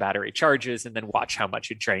much the battery charges and then watch how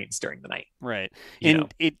much it drains during the night. Right.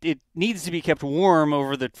 And it needs to be kept warm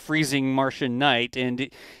over the freezing Martian night, and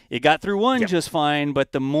it got through one just fine,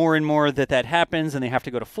 but the more and more that happens and they have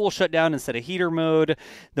to go to full shutdown instead of heater mode,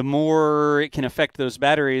 the more it can affect those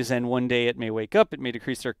batteries, and one day it may wake up, it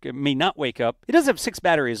may not wake up. It does have 6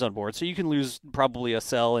 batteries on board, so you can lose probably a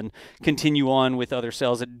cell and continue on with other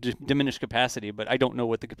cells at diminished capacity, but I don't know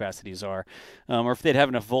what the capacities are, or if they'd have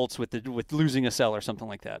enough volts with losing a cell or something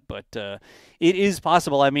like that. But it is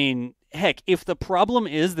possible. I mean, heck, if the problem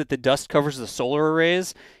is that the dust covers the solar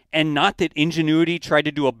arrays and not that Ingenuity tried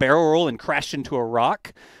to do a barrel roll and crashed into a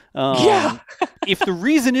rock, if the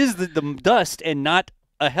reason is that the dust and not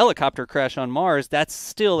a helicopter crash on Mars, that's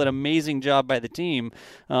still an amazing job by the team.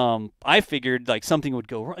 I figured like something would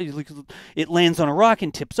go wrong. It lands on a rock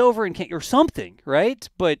and tips over and can't, or something, right?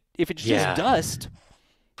 But if it's just dust,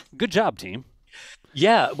 good job, team.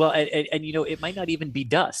 Yeah, well, and it might not even be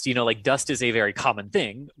dust. Like dust is a very common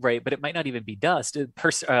thing, right? But it might not even be dust.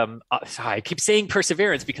 I keep saying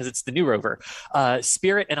Perseverance because it's the new rover.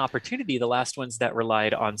 Spirit and Opportunity, the last ones that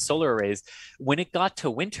relied on solar arrays, when it got to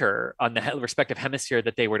winter on the respective hemisphere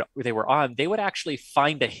that they were on, they would actually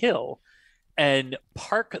find a hill and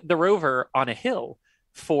park the rover on a hill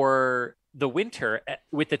for the winter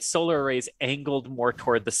with its solar arrays angled more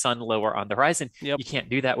toward the sun, lower on the horizon. Yep. You can't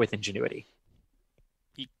do that with Ingenuity.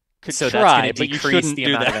 Could So try, that's going to but you decrease shouldn't the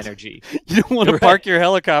do amount that. of energy. You don't want to park your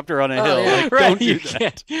helicopter on a hill. yeah. Like, Right, don't do you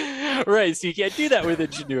that. can't. Right, so you can't do that with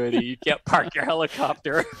Ingenuity. You can't park your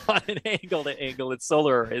helicopter on an angle to angle its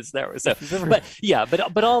solar arrays there. So,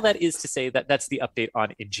 but all that is to say that that's the update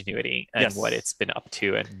on Ingenuity and Yes. what it's been up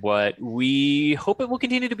to and what we hope it will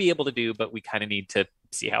continue to be able to do, but we kind of need to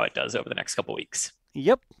see how it does over the next couple weeks.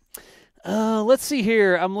 Yep. Let's see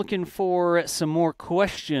here. I'm looking for some more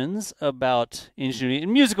questions about Ingenuity.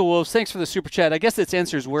 And Musical Wolves, thanks for the super chat. I guess its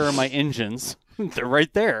answer is, where are my engines? They're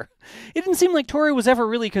right there. It didn't seem like Tori was ever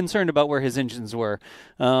really concerned about where his engines were,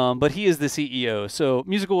 but he is the CEO. So,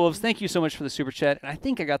 Musical Wolves, thank you so much for the super chat. And I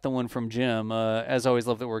think I got the one from Jim. As always,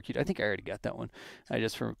 love the work you do. I think I already got that one. I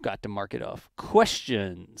just forgot to mark it off.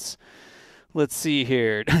 Questions. Let's see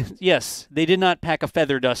here. Yes, they did not pack a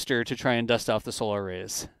feather duster to try and dust off the solar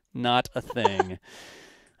arrays. Not a thing.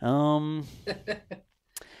 How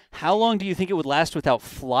long do you think it would last without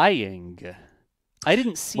flying? I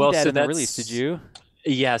didn't see that in the release, did you?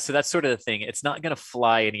 Yeah, so that's sort of the thing. It's not going to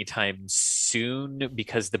fly anytime soon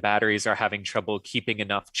because the batteries are having trouble keeping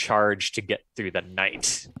enough charge to get through the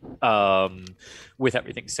night with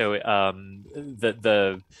everything. So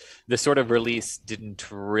the sort of release didn't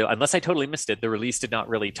really, unless I totally missed it, the release did not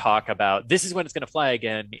really talk about this is when it's going to fly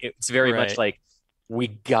again. It's very much like, we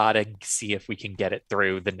gotta see if we can get it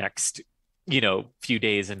through the next few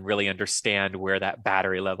days and really understand where that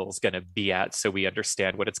battery level is going to be at, so we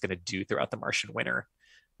understand what it's going to do throughout the Martian winter,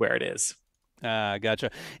 where it is. Gotcha.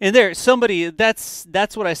 And there, somebody, that's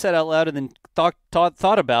what I said out loud and then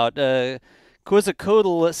thought about.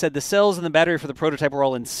 Quetzalcoatl said the cells and the battery for the prototype were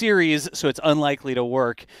all in series, so it's unlikely to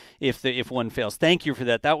work if one fails. Thank you for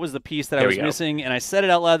that. That was the piece that I was missing, and I said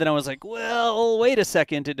it out loud, and I was like, well, wait a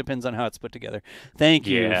second. It depends on how it's put together. Thank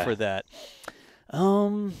you for that.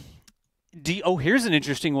 Here's an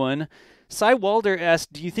interesting one. Cy Walder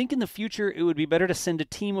asked, do you think in the future it would be better to send a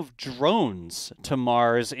team of drones to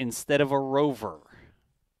Mars instead of a rover?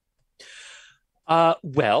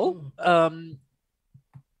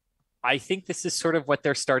 I think this is sort of what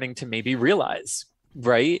they're starting to maybe realize,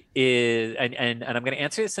 right? And I'm going to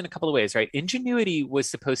answer this in a couple of ways, right? Ingenuity was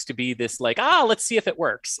supposed to be this like, let's see if it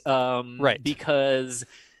works. Right. Because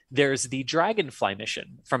there's the Dragonfly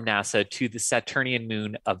mission from NASA to the Saturnian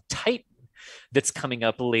moon of Titan that's coming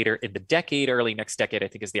up later in the decade, early next decade, I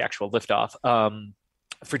think is the actual liftoff.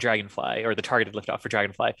 For Dragonfly, or the targeted liftoff for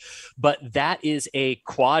Dragonfly. But that is a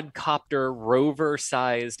quadcopter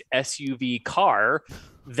rover-sized SUV car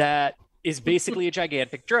that is basically a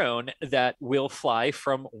gigantic drone that will fly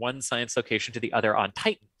from one science location to the other on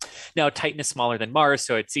Titan. Now, Titan is smaller than Mars,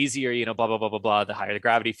 so it's easier, blah, blah, blah, blah, blah. The higher the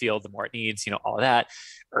gravity field, the more it needs, all of that.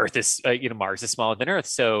 Earth is, Mars is smaller than Earth,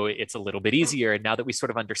 so it's a little bit easier. And now that we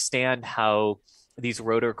sort of understand how these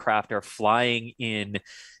rotorcraft are flying in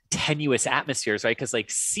tenuous atmospheres, right? Because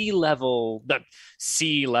like sea level,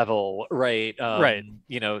 right?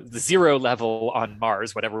 The zero level on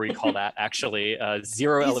Mars, whatever we call that, actually,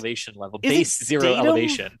 zero elevation level, base zero datum?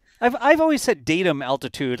 elevation. I've always said datum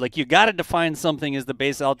altitude. Like you got to define something as the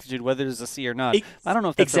base altitude, whether there's a sea or not. I don't know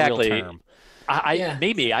if that's a real term.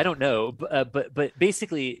 Maybe I don't know, but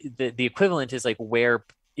basically the equivalent is like where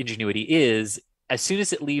Ingenuity is. As soon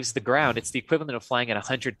as it leaves the ground, it's the equivalent of flying at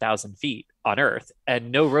 100,000 feet on Earth,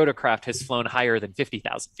 and no rotorcraft has flown higher than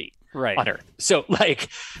 50,000 feet on Earth. So,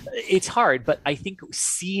 it's hard, but I think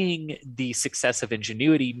seeing the success of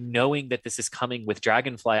Ingenuity, knowing that this is coming with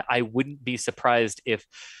Dragonfly, I wouldn't be surprised if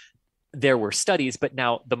there were studies, but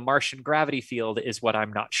now the Martian gravity field is what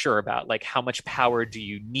I'm not sure about. Like, how much power do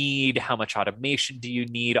you need? How much automation do you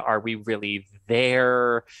need? Are we really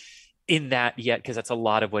there in that yet? Because that's a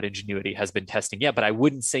lot of what Ingenuity has been testing yet, but I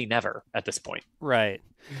wouldn't say never at this point. Right.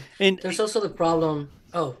 And there's also the problem.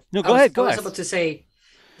 Oh, no, go ahead. I was about to say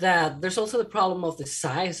that there's also the problem of the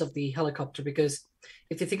size of the helicopter, because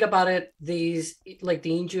if you think about it, these, like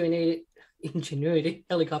the Ingenuity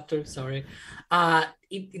helicopter,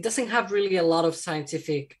 it doesn't have really a lot of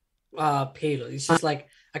scientific payload. It's just like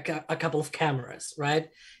a couple of cameras, right?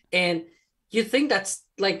 And you think that's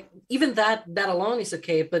like, even that alone is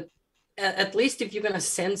okay, but at least if you're going to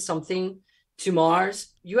send something to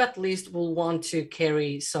Mars, you at least will want to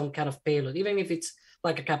carry some kind of payload, even if it's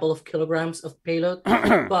like a couple of kilograms of payload.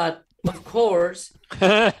 But of course,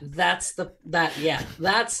 that's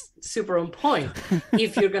super on point.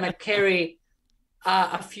 If you're going to carry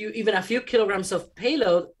a few kilograms of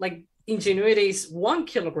payload, like Ingenuity is 1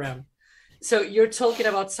 kilogram. So you're talking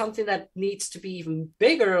about something that needs to be even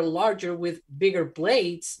bigger, larger, with bigger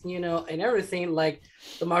blades, and everything, like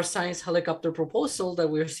the Mars Science helicopter proposal that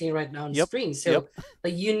we're seeing right now on screen. So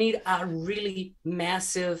like you need a really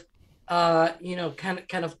massive,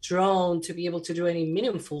 kind of drone to be able to do any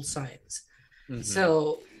meaningful science. Mm-hmm.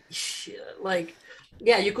 So like,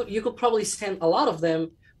 yeah, you could probably send a lot of them,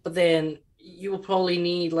 but then you will probably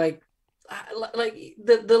need like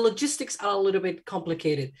the logistics are a little bit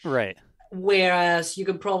complicated. Right. Whereas you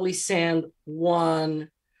could probably send one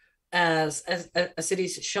as it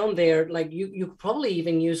is shown there, like you could probably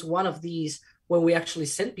even use one of these when we actually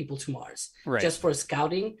send people to Mars, just for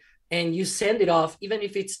scouting, and you send it off, even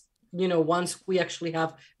if it's, once we actually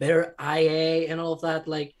have better IA and all of that,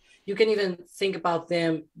 like you can even think about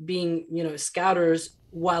them being, scouters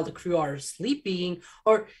while the crew are sleeping,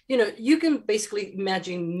 or, you can basically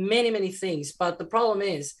imagine many things, but the problem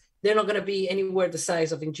is, they're not going to be anywhere the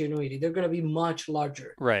size of Ingenuity. They're going to be much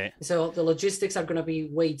larger. Right. So the logistics are going to be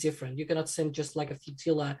way different. You cannot send just like a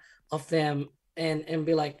flotilla of them and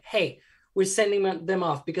be like, hey, we're sending them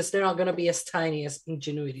off, because they're not going to be as tiny as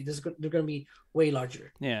Ingenuity. They're going to be way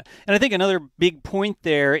larger. Yeah. And I think another big point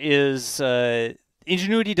there is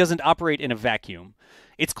Ingenuity doesn't operate in a vacuum.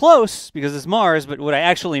 It's close because it's Mars, but what I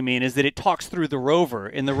actually mean is that it talks through the rover,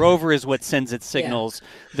 and the rover is what sends its signals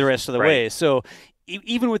the rest of the way. So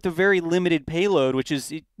even with the very limited payload, which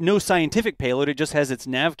is no scientific payload, it just has its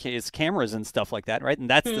its cameras and stuff like that, right? And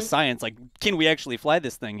that's the science. Like, can we actually fly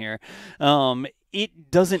this thing here?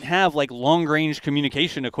 It doesn't have like long-range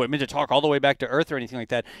communication equipment to talk all the way back to Earth or anything like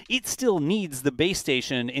that. It still needs the base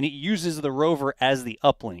station, and it uses the rover as the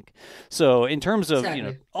uplink. So in terms of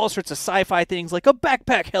all sorts of sci-fi things, like a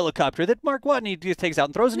backpack helicopter that Mark Watney just takes out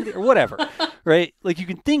and throws into or whatever, right? Like you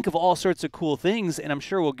can think of all sorts of cool things, and I'm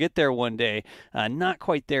sure we'll get there one day. Not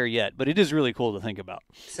quite there yet, but it is really cool to think about.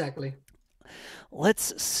 Exactly.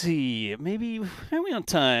 Let's see. Maybe are we on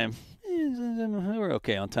time? We're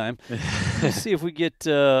okay on time. Let's see if we get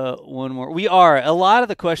one more. We are. A lot of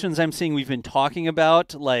the questions I'm seeing we've been talking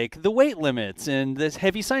about, like the weight limits and this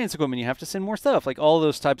heavy science equipment, you have to send more stuff, like all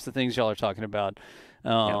those types of things y'all are talking about.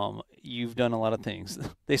 You've done a lot of things.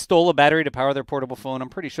 They stole a battery to power their portable phone. I'm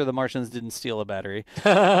pretty sure the Martians didn't steal a battery.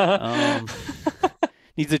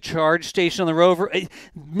 Needs a charge station on the rover.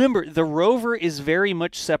 Remember, the rover is very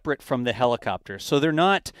much separate from the helicopter. So they're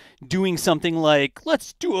not doing something like,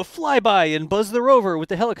 let's do a flyby and buzz the rover with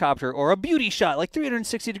the helicopter, or a beauty shot, like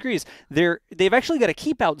 360 degrees. They've actually got a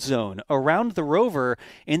keep-out zone around the rover,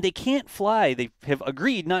 and they can't fly. They have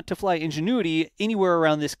agreed not to fly Ingenuity anywhere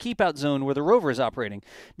around this keep-out zone where the rover is operating,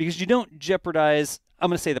 because you don't jeopardize, I'm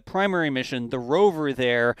going to say, the primary mission, the rover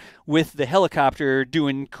there, with the helicopter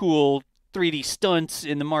doing cool 3D stunts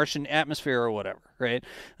in the Martian atmosphere or whatever, right?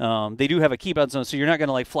 They do have a keep out zone, so you're not going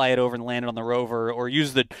to like fly it over and land it on the rover, or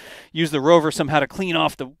use the rover somehow to clean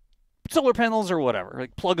off the solar panels or whatever,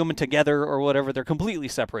 like plug them together or whatever. They're completely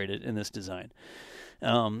separated in this design.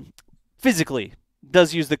 Physically,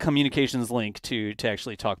 does use the communications link to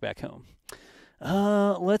actually talk back home.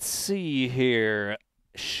 Let's see here.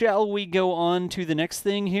 Shall we go on to the next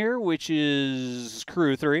thing here, which is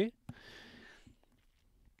Crew 3?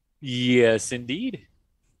 Yes, indeed.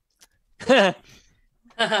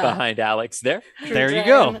 Behind Alex there. There you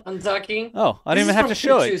go. Undocking. Oh, I didn't even have to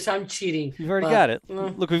show it. So I'm cheating. You've already got it.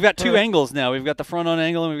 Look, we've got two angles now. We've got the front on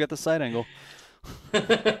angle and we've got the side angle.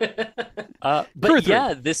 But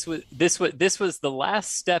yeah, this was the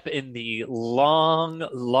last step in the long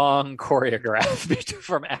choreograph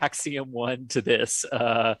from Axiom 1 to this.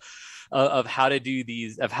 Of how to do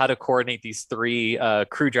these, of how to coordinate these three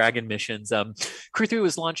Crew Dragon missions. Crew 3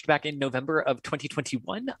 was launched back in November of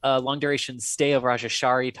 2021. Long duration stay of Raja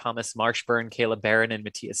Shari, Thomas Marshburn, Caleb Barron, and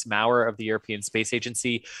Matthias Maurer of the European Space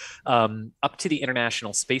Agency up to the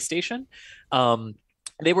International Space Station.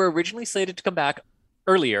 They were originally slated to come back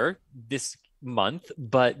earlier this month,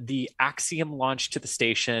 but the Axiom launch to the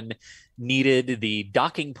station needed the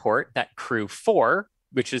docking port that Crew 4,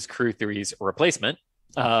 which is Crew 3's replacement,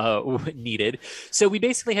 needed. So we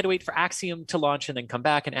basically had to wait for Axiom to launch and then come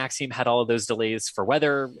back, and Axiom had all of those delays for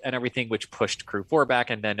weather and everything, which pushed Crew 4 back,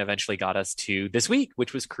 and then eventually got us to this week,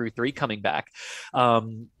 which was Crew 3 coming back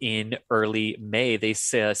in early May. They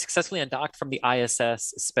successfully undocked from the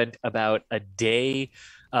ISS, spent about a day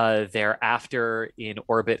thereafter in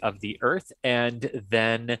orbit of the Earth, and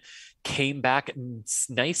then came back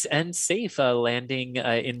nice and safe, landing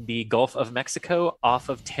in the Gulf of Mexico off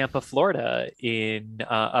of Tampa, Florida, in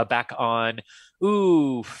back on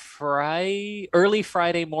Early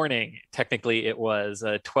Friday morning. Technically, it was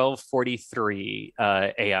 12:43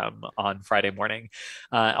 a.m. on Friday morning.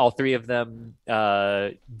 All three of them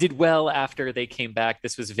did well after they came back.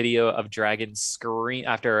 This was video of Dragon screen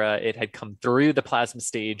after it had come through the plasma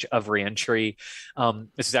stage of reentry.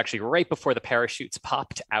 This was actually right before the parachutes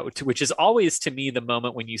popped out, which is always to me the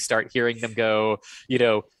moment when you start hearing them go,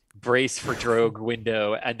 brace for drogue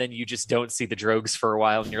window, and then you just don't see the drogues for a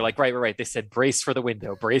while, and you're like, right, they said brace for the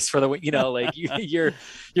window, like your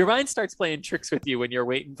mind starts playing tricks with you when you're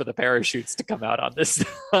waiting for the parachutes to come out on this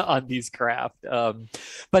on these craft.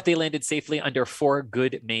 But they landed safely under 4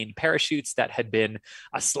 good main parachutes. That had been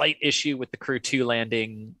a slight issue with the Crew 2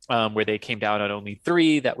 landing, where they came down on only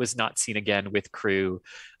 3. That was not seen again with Crew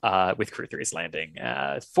 3's landing.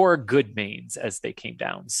 4 good mains as they came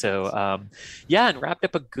down. So and wrapped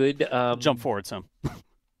up a good jump forward some.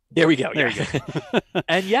 There we go. There you go.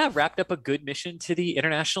 And wrapped up a good mission to the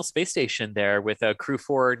International Space Station there, with Crew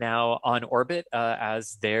 4 now on orbit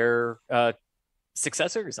as their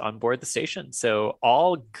successors on board the station. So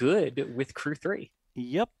all good with Crew 3.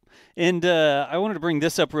 Yep. And I wanted to bring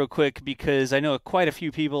this up real quick because I know quite a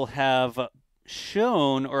few people have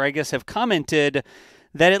shown, or I guess have commented,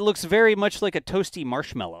 that it looks very much like a toasty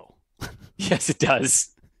marshmallow. Yes, it does.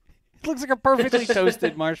 It looks like a perfectly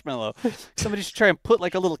toasted marshmallow. Somebody should try and put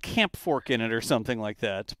like a little camp fork in it or something like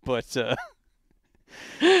that. But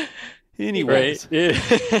anyways,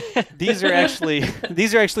 right. these are actually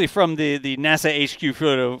from the NASA HQ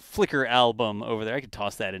photo Flickr album over there. I could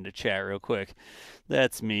toss that into chat real quick.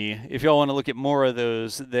 That's me. If y'all want to look at more of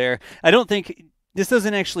those there. I don't think this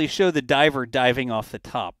doesn't actually show the diver diving off the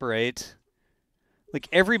top, right? Like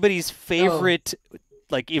everybody's favorite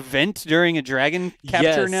like event during a Dragon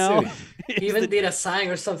capture now. He even did a sign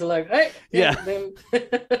or something like, hey, then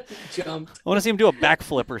jumped. I want to see him do a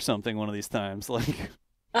backflip or something one of these times. Like,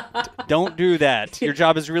 don't do that. Your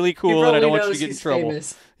job is really cool, and I don't want you to get in trouble.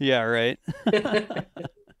 Famous. Yeah, right.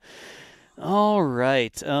 All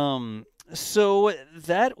right. So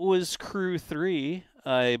that was Crew 3,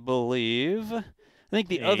 I believe. I think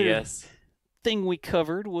the other thing we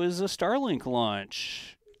covered was a Starlink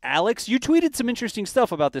launch. Alex, you tweeted some interesting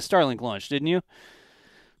stuff about this Starlink launch, didn't you?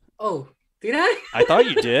 Oh, did I? I thought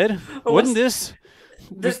you did. Wouldn't this?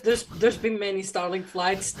 There's been many Starlink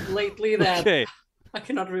flights lately that I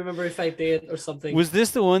cannot remember if I did or something. Was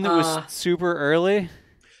this the one that was super early?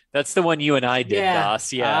 That's the one you and I did,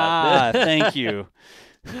 Das. Yeah. Thank you.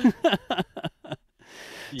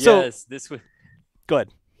 Yes, this was. Go ahead.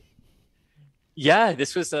 Yeah,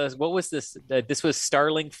 this was what was this? This was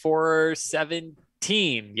Starlink 417.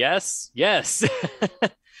 Yes. I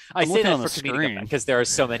say that for comedic because there are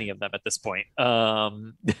so many of them at this point.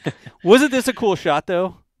 Wasn't this a cool shot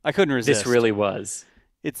though? I couldn't resist. This really was.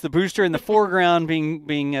 It's the booster in the foreground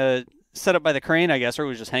being set up by the crane, I guess, or it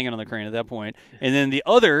was just hanging on the crane at that point, and then the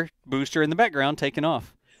other booster in the background taking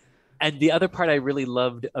off. And the other part I really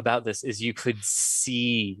loved about this is you could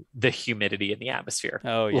see the humidity in the atmosphere.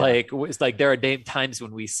 Oh, yeah. Like there are times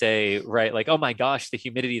when we say, right, like, oh my gosh, the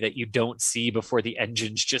humidity that you don't see before the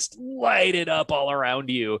engines just light it up all around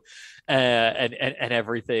you, and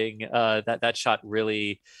everything. That shot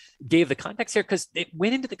really gave the context here because it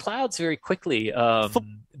went into the clouds very quickly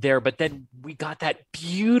there. But then we got that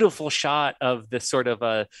beautiful shot of the sort of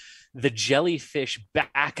the jellyfish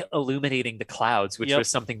back illuminating the clouds, which was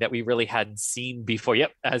something that we really hadn't seen before.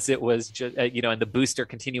 As it was just, and the booster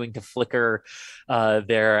continuing to flicker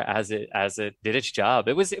there as it did its job.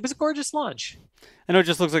 It was a gorgeous launch. I know it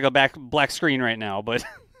just looks like a black screen right now, but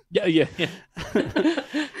yeah.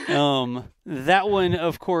 That one,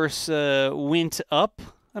 of course, went up.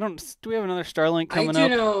 Do we have another Starlink coming up? I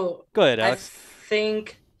do know. Go ahead, Alex. I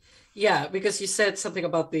think, because you said something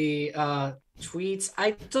about the tweets.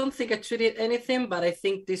 I don't think I tweeted anything, but I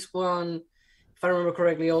think this one, if I remember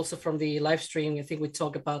correctly, also from the live stream, I think we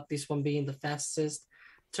talked about this one being the fastest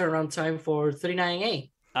turnaround time for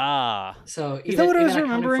 39A. So is that what I was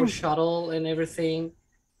accounting remembering? For shuttle and everything.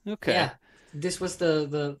 Okay. Yeah, this was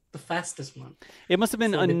the fastest one. It must have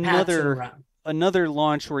been another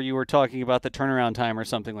launch where you were talking about the turnaround time or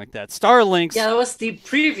something like that. Starlinks. Yeah, that was the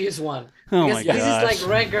previous one. Oh my gosh. This is like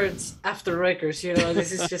records after records.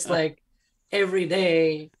 This is just like every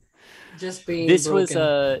day, just being. This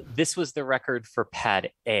broken. This was the record for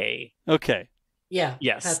Pad A. Okay. Yeah.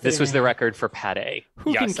 Yes, this was the record for Pad A.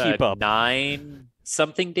 Who can keep up?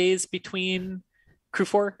 9-something days between Crew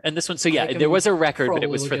 4 and this one. So yeah, there was a record, but it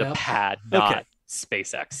was for the pad, not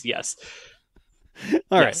SpaceX. Yes.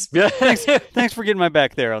 All right. Thanks for getting my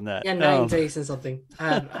back there on that. Yeah, 9 days and something.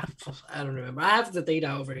 I don't remember. I have the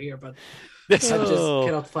data over here, but I just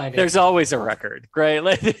cannot find it. There's always a record, right?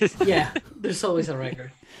 Yeah, there's always a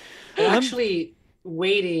record. I'm actually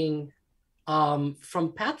waiting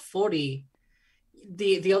from Pad 40,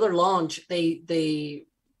 the other launch, they've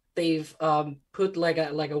put like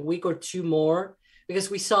a week or two more, because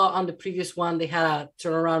we saw on the previous one they had a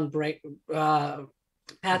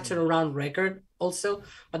pad turnaround record also,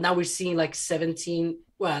 but now we're seeing like 17,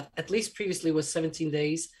 well, at least previously was 17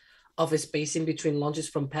 days of a spacing between launches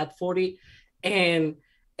from Pad 40, and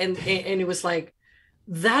it was like,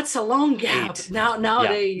 that's a long gap.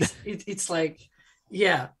 Nowadays it's like,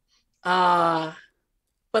 yeah.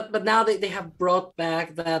 But now they have brought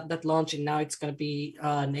back that launch, and now it's going to be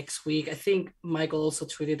next week. I think Michael also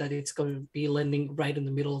tweeted that it's going to be landing right in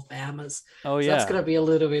the middle of Bahamas. Oh, so yeah. that's going to be a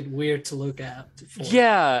little bit weird to look at.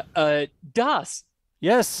 Yeah. Das.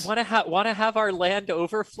 Yes. Want to have our land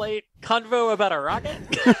overflight convo about a rocket?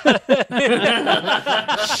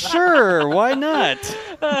 Sure. Why not?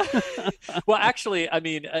 Well, actually, I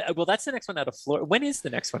mean, that's the next one out of Florida. When is the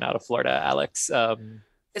next one out of Florida, Alex?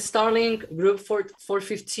 Starlink Group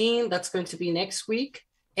 415, that's going to be next week.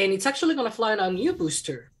 And it's actually going to fly on a new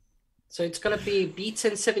booster. So it's going to be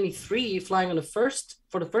B1073 flying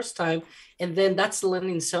for the first time. And then that's the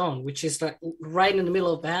landing zone, which is like right in the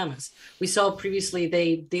middle of Bahamas. We saw previously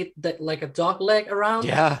they did that like a dog leg around.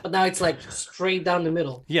 Yeah. But now it's like straight down the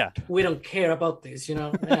middle. Yeah. We don't care about this, you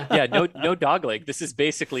know? Yeah, no dog leg. This is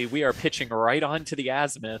basically, we are pitching right onto the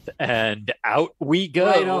azimuth and out we go.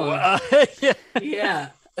 Right on. Yeah.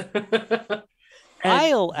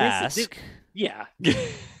 I'll ask. Yeah.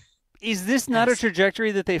 Is this not a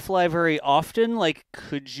trajectory that they fly very often? Like,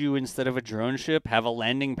 could you, instead of a drone ship, have a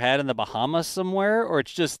landing pad in the Bahamas somewhere? Or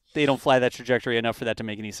it's just they don't fly that trajectory enough for that to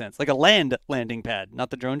make any sense? Like a landing pad, not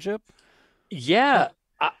the drone ship? Yeah.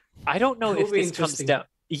 I don't know if this comes down.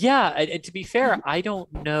 Yeah. And to be fair, I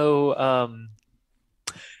don't know.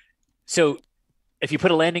 So if you put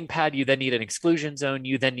a landing pad, you then need an exclusion zone.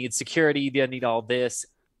 You then need security. You then need all this.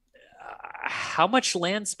 How much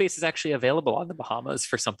land space is actually available on the Bahamas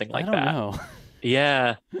for something like that? I don't know.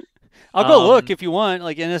 Yeah. I'll go look if you want.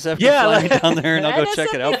 Like NSF can fly me down there and I'll go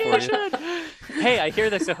check it out for you. Hey, I hear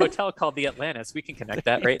there's a hotel called the Atlantis. We can connect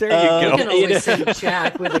that, right? There you go. You can always send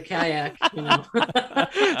Jack with a kayak, you know.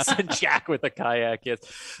 Send Jack with a kayak, yes.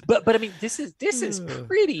 But I mean, this is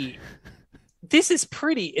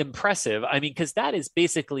pretty impressive. I mean, because that is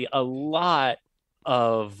basically a lot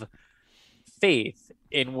of faith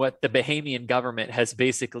in what the Bahamian government has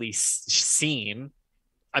basically seen.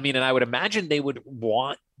 I mean, and I would imagine they would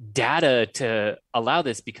want data to allow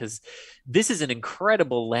this, because this is an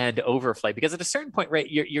incredible land overflight, because at a certain point, right,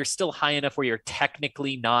 you're still high enough where you're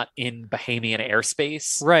technically not in Bahamian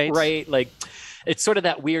airspace. Right. Like, it's sort of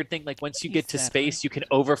that weird thing. Like, once you get to space, you can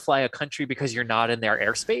overfly a country because you're not in their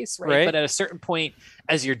airspace. Right. But at a certain point,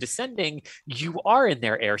 as you're descending, you are in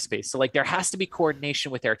their airspace. So like, there has to be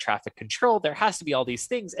coordination with air traffic control. There has to be all these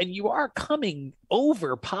things, and you are coming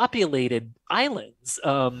over populated islands.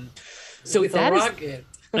 So with that a rocket.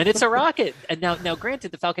 And it's a rocket. And now,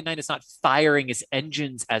 granted, the Falcon 9 is not firing its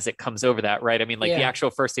engines as it comes over that, right? I mean, like the actual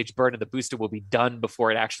first stage burn of the booster will be done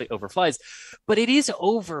before it actually overflies, but it is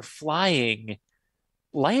overflying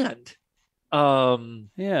land.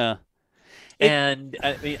 Yeah. And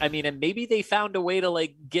I mean, and maybe they found a way to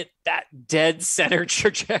like get that dead center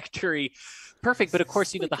trajectory perfect. But of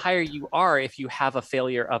course, you know, the higher you are, if you have a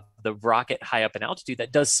failure of the rocket high up in altitude,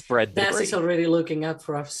 that does spread the DAS is already looking up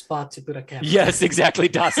for a spot to put a camera. Yes, exactly.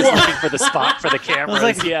 DAS is looking for the spot for the cameras.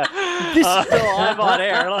 Like, yeah. I'm on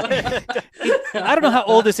air. I don't know how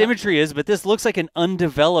old this imagery is, but this looks like an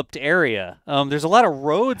undeveloped area. There's a lot of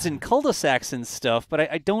roads and cul-de-sacs and stuff, but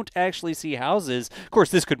I don't actually see houses. Of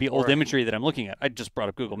course, this could be old imagery that I'm looking at. I just brought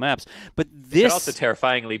up Google Maps. But this could also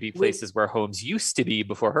terrifyingly be places where homes used to be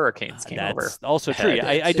before hurricanes came over. That's also true.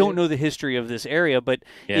 I don't know the history of this area, but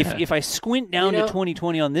if I squint down to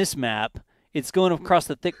 2020 on this map, it's going across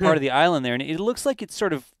the thick part of the island there, and it looks like it's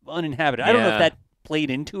sort of uninhabited. I don't know if that played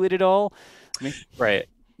into it at all. I mean, right.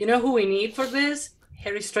 You know who we need for this?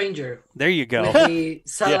 Harry Stranger. There you go. With the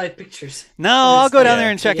satellite pictures. No, I'll go down there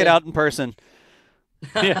and check it out in person.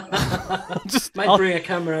 Might bring a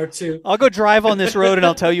camera or two. I'll go drive on this road and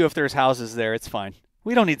I'll tell you if there's houses there. It's fine.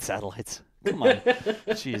 We don't need satellites. Come on.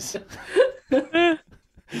 Jeez.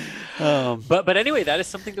 But anyway, that is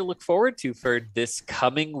something to look forward to for this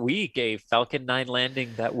coming week, a Falcon 9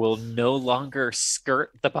 landing that will no longer skirt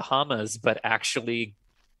the Bahamas, but actually,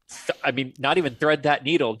 not even thread that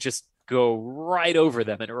needle, just go right over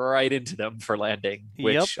them and right into them for landing,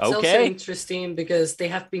 which, Yep. It's also okay. interesting because they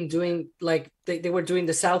have been doing like they were doing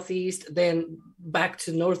the southeast, then back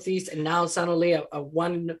to northeast, and now suddenly a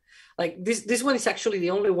one like this one is actually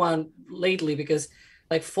the only one lately because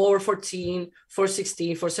like 414,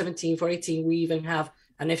 416, 417, 418, we even have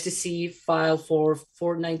an FCC file for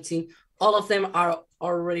 419. All of them are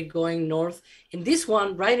already going north. And this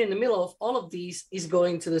one right in the middle of all of these is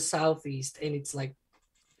going to the southeast. And it's like,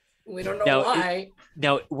 we don't know why.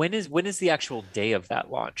 Now, when is the actual day of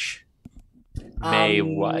that launch? May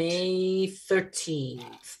what? May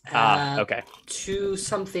 13th. Okay. 2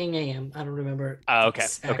 something a.m. I don't remember. Okay.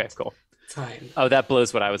 exact Okay, cool. Time. Oh, that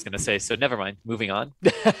blows what I was going to say. So never mind. Moving on.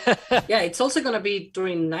 Yeah, it's also going to be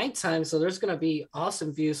during nighttime. So there's going to be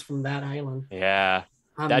awesome views from that island. Yeah.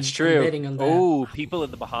 I'm That's true. betting on that. Oh, people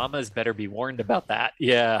in the Bahamas better be warned about that.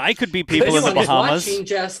 Yeah. I could be people in the Anyone is Bahamas. watching,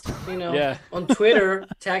 just Yeah. on Twitter,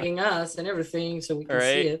 tagging us and everything, so we can see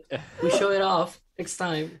Right. it. We show it off next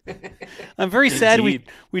time. I'm very sad Indeed.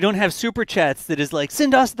 we don't have super chats that is like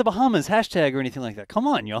send us to the Bahamas hashtag or anything like that. Come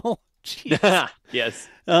on, y'all. Jeez. Yes.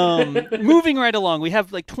 Moving right along, we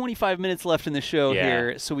have like 25 minutes left in the show Yeah.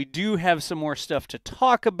 here, so we do have some more stuff to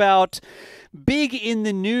talk about. Big in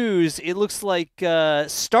the news, it looks like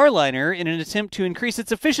Starliner, in an attempt to increase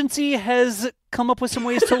its efficiency, has come up with some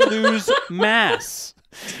ways to lose mass.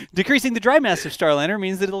 Decreasing the dry mass of Starliner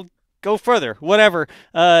means that it'll go further. Whatever.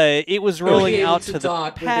 It was We'll be rolling able out to to the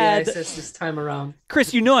dock with pad. the ISS this time around.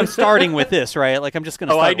 Chris, you know I'm starting with this, right? Like I'm just going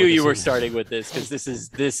to. Oh, I knew you were starting with this because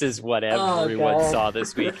this is what Oh, everyone God. saw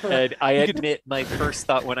this week. And I admit my first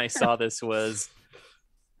thought when I saw this was,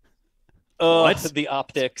 What? the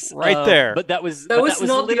optics Right there. But that was That was not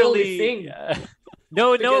the only literally thing.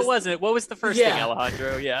 No, Because- it wasn't. What was the first thing, Yeah.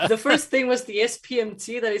 Alejandro? Yeah. The first thing was the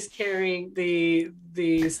SPMT that is carrying the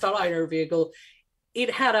Starliner vehicle. It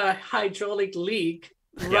had a hydraulic leak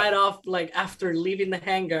right off, like after leaving the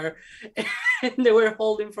hangar, and they were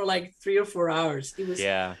holding for like 3 or 4 hours. It was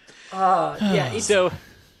Yeah. It's, So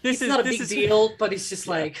it's not a big deal, but it's just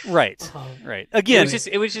like Right. oh. Right. It Again,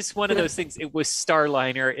 was just one of those things. It was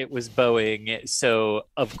Starliner, it was Boeing, so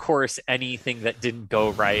of course anything that didn't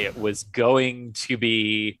go right was going to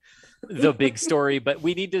be the big story. But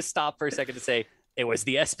we need to stop for a second to say it was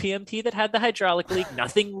the SPMT that had the hydraulic leak.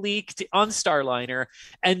 Nothing leaked on Starliner,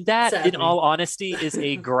 and that, Sadly. in all honesty, is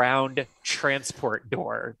a ground transport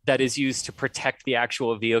door that is used to protect the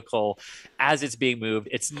actual vehicle as it's being moved.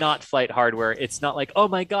 It's not flight hardware. It's not like, oh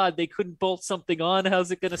my God, they couldn't bolt something on.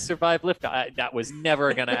 How's it going to survive liftoff? That was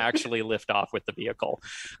never going to actually lift off with the vehicle.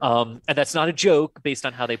 And that's not a joke based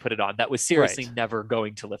on how they put it on. That was seriously Right. never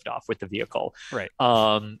going to lift off with the vehicle. right.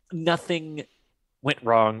 Nothing went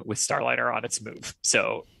wrong with Starliner on its move.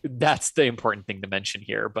 So that's the important thing to mention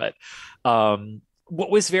here. But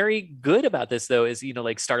what was very good about this, though, is,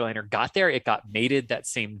 like Starliner got there, it got mated that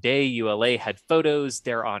same day. ULA had photos.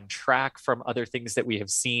 They're on track from other things that we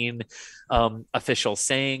have seen officials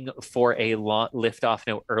saying for a liftoff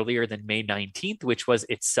no earlier than May 19th, which was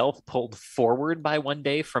itself pulled forward by 1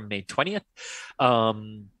 day from May 20th.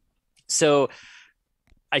 So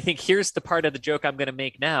I think here's the part of the joke I'm going to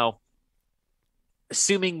make now.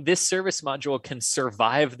 Assuming this service module can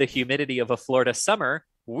survive the humidity of a Florida summer,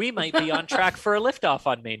 we might be on track for a liftoff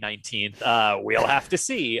on May 19th. We'll have to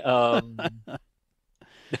see.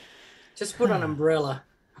 Just put an umbrella.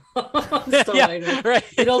 Yeah, right.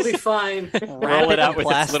 It'll be fine. Roll it out with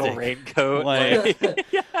its plastic. little raincoat. Like-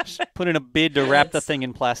 Put in a bid to wrap the thing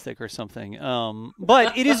in plastic or something.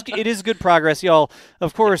 But it is good progress, y'all.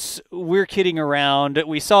 Of course, we're kidding around.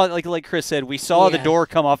 We saw, like Chris said, we saw the Yeah. door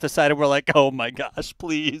come off the side, and we're like, oh my gosh,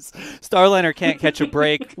 please. Starliner can't catch a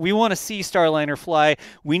break. We want to see Starliner fly.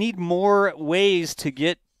 We need more ways to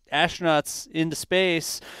get astronauts into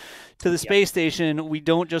space. To the space station. We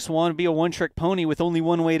don't just want to be a one-trick pony with only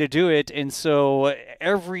one way to do it, and so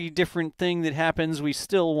every different thing that happens, we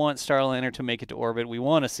still want Starliner to make it to orbit. We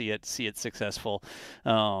want to see it successful.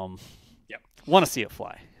 Want to see it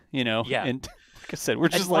fly, Yeah. And like I said, we're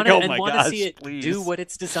just want like, oh my to gosh, see it please. do what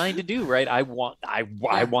it's designed to do, right? I want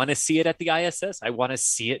to see it at the ISS. I want to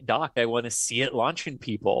see it dock. I want to see it launching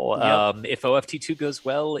people. Yep. If OFT2 goes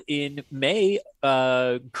well in May,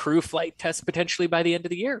 crew flight test potentially by the end of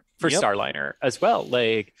the year for Yep. Starliner as well.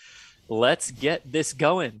 Like, let's get this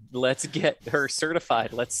going. Let's get her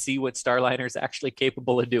certified. Let's see what Starliner is actually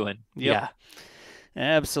capable of doing. Yep. Yeah.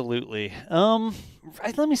 Absolutely.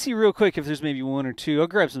 Let me see real quick if there's maybe one or two. I'll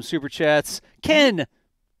grab some super chats. Ken,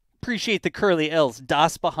 appreciate the curly L's.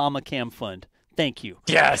 Das Bahama Cam Fund. Thank you.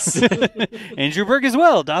 Yes. Andrew Berg as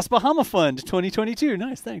well. Das Bahama Fund 2022.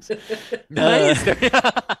 Nice, thanks. Nice.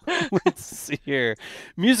 Let's see here.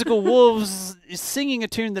 Musical Wolves is singing a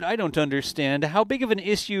tune that I don't understand. How big of an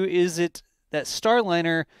issue is it that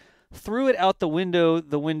Starliner threw it out the window,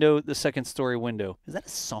 the second story window? Is that a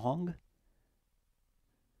song?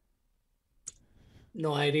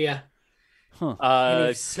 No idea. Huh. And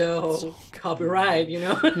if so, copyright, you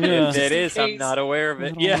know? Yeah. If it is, I'm not aware of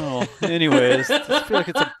it. Yeah. Anyways, I feel like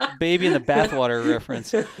it's a baby in the bathwater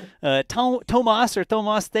reference.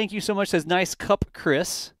 Tomas, thank you so much. Says, nice cup,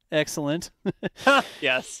 Chris. Excellent.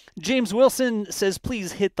 Yes. James Wilson says,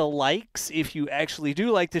 please hit the likes if you actually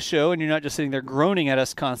do like the show and you're not just sitting there groaning at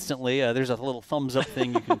us constantly. There's a little thumbs up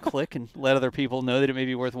thing you can click and let other people know that it may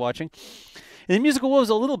be worth watching. And the Musical Wolves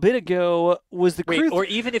a little bit ago was the crew. Or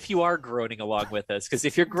even if you are groaning along with us, because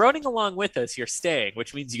if you're groaning along with us, you're staying,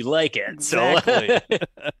 which means you like it. Exactly.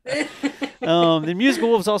 The Musical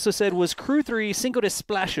Wolves also said, was Crew 3 Cinco de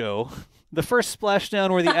Splasho the first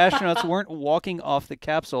splashdown where the astronauts weren't walking off the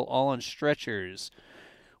capsule all on stretchers?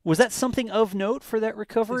 Was that something of note for that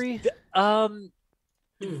recovery?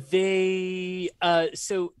 They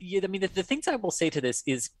so yeah, I mean the things I will say to this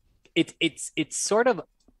is it's sort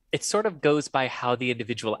of goes by how the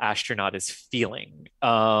individual astronaut is feeling,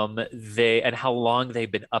 and how long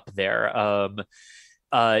they've been up there.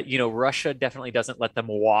 Russia definitely doesn't let them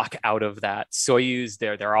walk out of that Soyuz.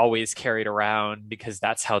 They're always carried around because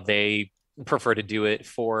that's how they prefer to do it.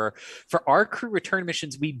 For our crew return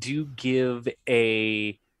missions, we do give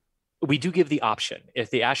the option. If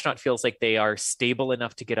the astronaut feels like they are stable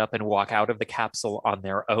enough to get up and walk out of the capsule on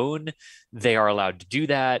their own, they are allowed to do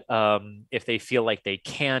that. If they feel like they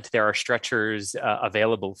can't, there are stretchers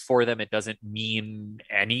available for them. It doesn't mean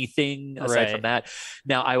anything aside from that.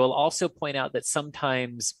 Now, I will also point out that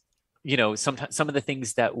sometimes, some of the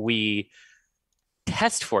things that we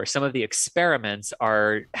test for, some of the experiments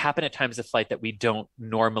happen at times of flight that we don't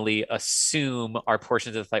normally assume are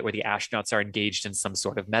portions of the flight where the astronauts are engaged in some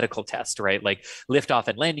sort of medical test, right? Like liftoff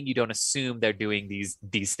and landing, you don't assume they're doing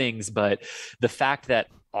these things, but the fact that,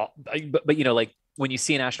 like when you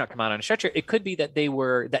see an astronaut come out on a stretcher, it could be that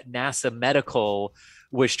that NASA medical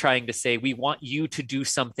was trying to say, we want you to do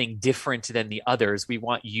something different than the others. We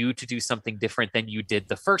want you to do something different than you did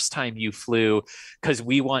the first time you flew, because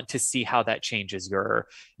we want to see how that changes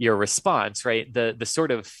your response, right? The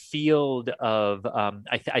sort of field of,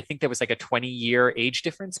 I think there was like a 20-year age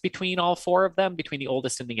difference between all four of them, between the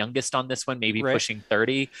oldest and the youngest on this one, maybe pushing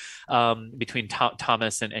 30, between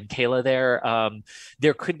Thomas and Kayla there.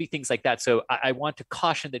 There could be things like that. So I want to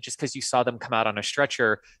caution that just because you saw them come out on a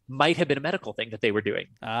stretcher might have been a medical thing that they were doing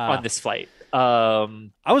on this flight. I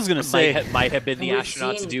was going to say might have been the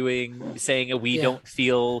astronauts saying we don't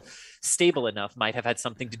feel stable enough, might have had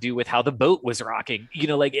something to do with how the boat was rocking.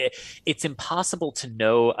 It's impossible to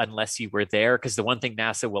know unless you were there, because the one thing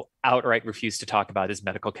NASA will outright refuse to talk about is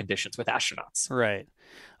medical conditions with astronauts. Right.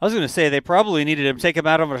 I was going to say they probably needed to take him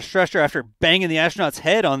out of a stretcher after banging the astronaut's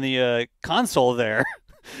head on the console there.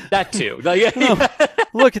 That too.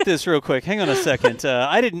 Look at this real quick. Hang on a second.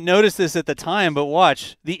 I didn't notice this at the time, but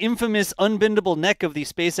watch. The infamous unbendable neck of the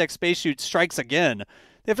SpaceX spacesuit strikes again.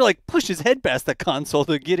 They have to push his head past the console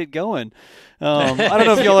to get it going. I don't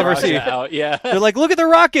know if you'll ever see. Yeah. They're like, look at the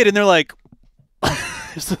rocket, and they're like,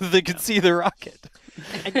 so they can see the rocket.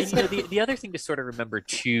 And the other thing to sort of remember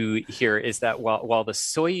too here is that while the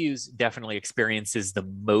Soyuz definitely experiences the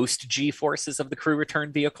most G-forces of the crew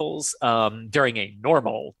return vehicles during a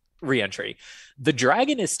normal reentry, the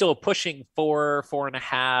Dragon is still pushing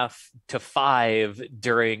 4.5 to 5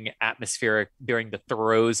 during the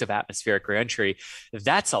throes of atmospheric reentry.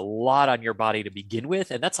 That's a lot on your body to begin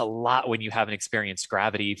with, and that's a lot when you haven't experienced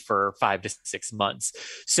gravity for 5 to 6 months.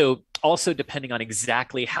 So also depending on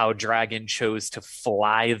exactly how Dragon chose to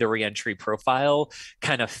fly the reentry profile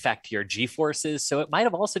can affect your G-forces. So it might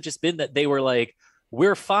have also just been that they were like,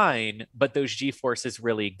 we're fine, but those G-forces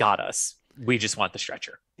really got us. We just want the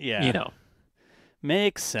stretcher. Yeah.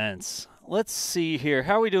 Makes sense. Let's see here.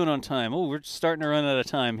 How are we doing on time? Oh, we're starting to run out of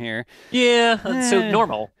time here. Yeah, so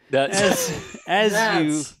normal. As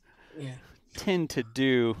you tend to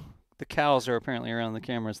do. The cows are apparently around the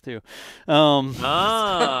cameras, too.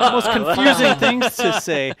 Most confusing things to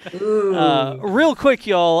say. Real quick,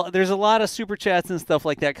 y'all, there's a lot of super chats and stuff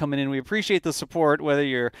like that coming in. We appreciate the support, whether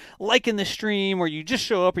you're liking the stream or you just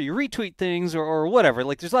show up or you retweet things or whatever.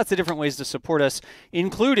 There's lots of different ways to support us,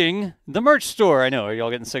 including the merch store. I know. Are y'all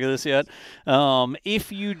getting sick of this yet?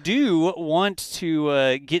 If you do want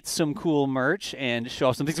to get some cool merch and show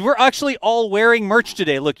off some things, we're actually all wearing merch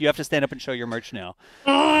today. Look, you have to stand up and show your merch now.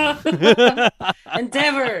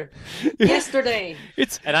 Endeavor. Yesterday.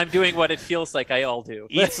 And I'm doing what it feels like I all do.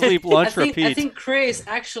 Eat, sleep, launch, repeat. I think Chris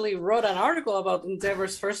actually wrote an article about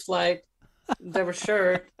Endeavor's first flight. Endeavor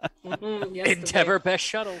shirt. Endeavor best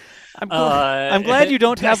shuttle. I'm glad you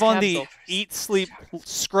don't have on capsule. the eat, sleep,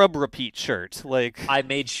 scrub, repeat shirt. Like, I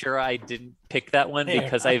made sure I didn't pick that one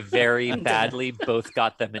because I very badly both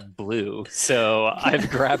got them in blue. So I've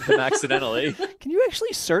grabbed them accidentally. can you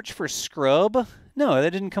actually search for scrub? No,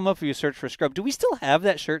 that didn't come up if you search for scrub. Do we still have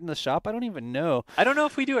that shirt in the shop? I don't even know. I don't know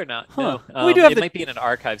if we do or not. Huh. No. We do have it might be in an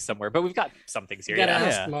archive somewhere, but we've got some things here. You gotta Yeah.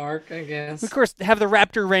 ask Mark, I guess. We, of course, have the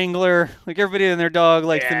Raptor Wrangler. Like, everybody and their dog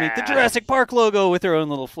likes to make the Jurassic Park logo with their own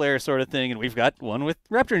little flair sort of thing, and we've got one with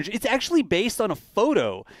Raptor. It's actually based on a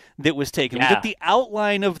photo that was taken. Yeah. We took the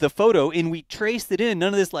outline of the photo, and we traced it in.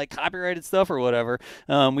 None of this, like, copyrighted stuff or whatever.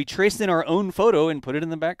 We traced in our own photo and put it in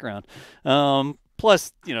the background.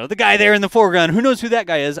 Plus, the guy there in the foreground, who knows who that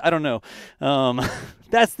guy is? I don't know.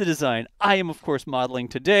 That's the design. I am, of course, modeling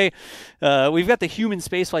today. We've got the human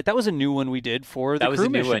spaceflight. That was a new one we did for the crew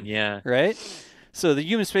mission. That was a new one, yeah. Right? So the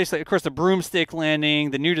human spaceflight, of course, the broomstick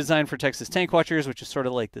landing, the new design for Texas Tank Watchers, which is sort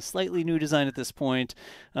of like the slightly new design at this point.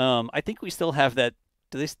 I think we still have that.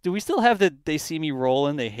 Do we still have the "They see me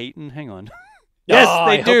rolling, they hatin'"? Hang on. Yes,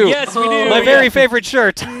 they do. Yes, we do. My very favorite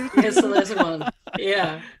shirt. It's the last one.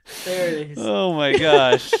 Yeah, there it is. Oh my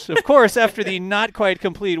gosh. Of course, after the not quite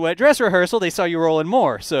complete wet dress rehearsal, they saw you rolling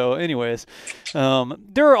more. So anyways,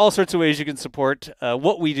 there are all sorts of ways you can support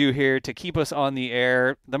what we do here to keep us on the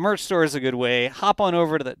air. The merch store is a good way. Pop on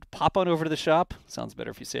over to the shop. Sounds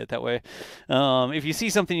better if you say it that way. If you see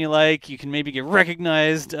something you like, you can maybe get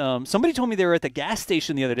recognized. Somebody told me they were at the gas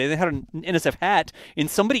station the other day. They had an NSF hat, and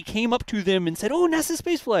somebody came up to them and said, "Oh, NASA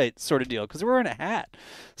spaceflight," sort of deal, because they were wearing a hat.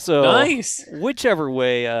 So nice. Whichever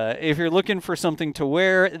way, if you're looking for something to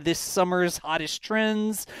wear this summer's hottest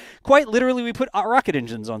trends, quite literally, we put rocket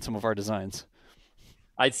engines on some of our designs.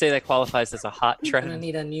 I'd say that qualifies as a hot I'm trend. gonna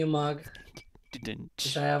need a new mug.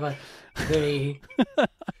 'Cause I have a very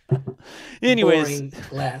Anyways, boring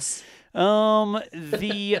glass.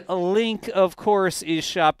 the link, of course, is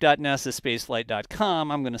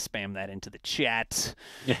shop.nasaspaceflight.com. I'm going to spam that into the chat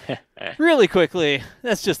really quickly.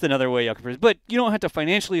 That's just another way y'all can. But you don't have to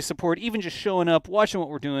financially support, even just showing up, watching what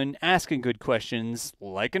we're doing, asking good questions,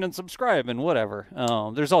 liking and subscribing, whatever.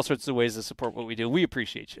 There's all sorts of ways to support what we do. We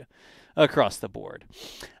appreciate you across the board.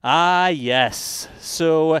 Yes.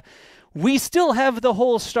 So we still have the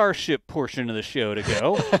whole Starship portion of the show to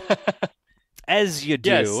go. As you do.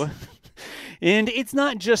 Yes. And it's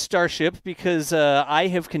not just Starship, because I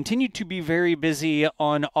have continued to be very busy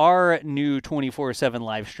on our new 24/7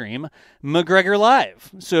 live stream, McGregor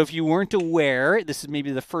Live. So if you weren't aware, this is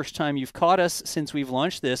maybe the first time you've caught us since we've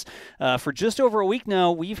launched this. For just over a week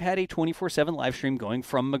now, we've had a 24/7 live stream going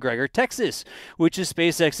from McGregor, Texas, which is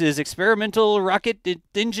SpaceX's experimental rocket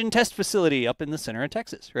engine test facility up in the center of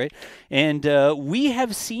Texas, right? And we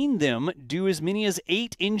have seen them do as many as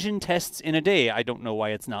 8 engine tests in a day. I don't know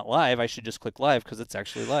why it's not live. I should just click live because it's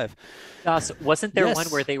actually live. Wasn't there Yes. one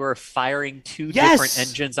where they were firing 2 Yes. different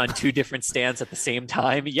engines on 2 different stands at the same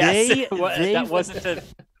time? Yes,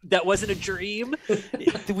 that wasn't a dream.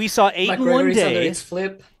 We saw 8 in McGregor one is under day. its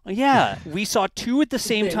flip. Yeah, we saw 2 at the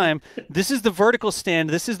same time. This is the vertical stand.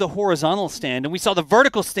 This is the horizontal stand. And we saw the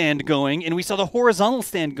vertical stand going, and we saw the horizontal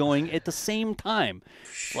stand going at the same time.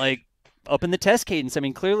 Like, up in the test cadence. I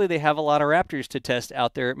mean, clearly they have a lot of Raptors to test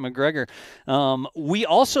out there at McGregor. We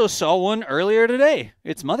also saw one earlier today.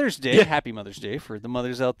 It's Mother's Day. Yeah. Happy Mother's Day for the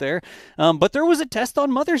mothers out there. But there was a test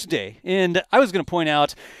on Mother's Day. And I was going to point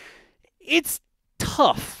out, it's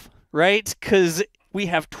tough, right? Because we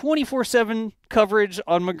have 24/7 coverage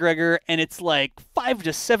on McGregor, and it's like 5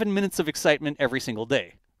 to 7 minutes of excitement every single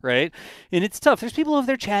day. Right? And it's tough. There's people over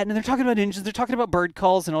there chatting, and they're talking about engines, they're talking about bird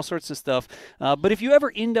calls and all sorts of stuff. But if you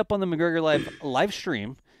ever end up on the McGregor live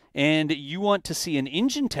stream and you want to see an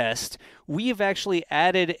engine test, we have actually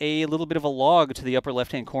added a little bit of a log to the upper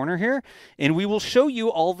left-hand corner here, and we will show you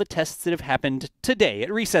all the tests that have happened today. It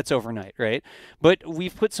resets overnight, right? But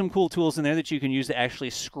we've put some cool tools in there that you can use to actually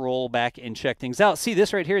scroll back and check things out. See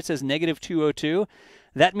this right here? It says -202.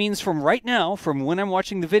 That means from right now, from when I'm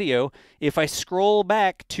watching the video, if I scroll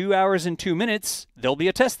back 2 hours and 2 minutes, there'll be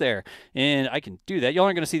a test there. And I can do that. Y'all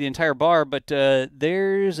aren't going to see the entire bar, but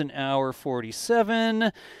there's an hour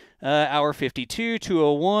 47, hour 52,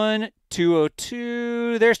 201,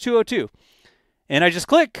 202. There's 202. And I just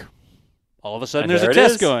click. All of a sudden, there's a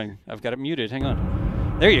test going. I've got it muted. Hang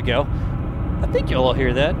on. There you go. I think y'all all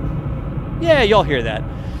hear that. Yeah, y'all hear that.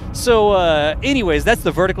 So anyways, that's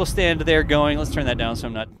the vertical stand there going. Let's turn that down so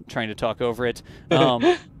I'm not trying to talk over it.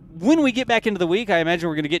 when we get back into the week, I imagine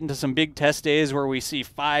we're going to get into some big test days where we see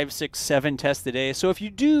 5, 6, 7 tests a day. So if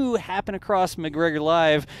you do happen across McGregor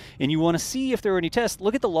Live and you want to see if there are any tests,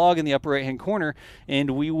 look at the log in the upper right-hand corner,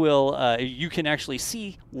 and we will. You can actually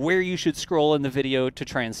see where you should scroll in the video to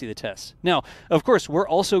try and see the tests. Now, of course, we're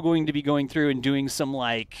also going to be going through and doing some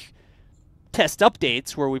test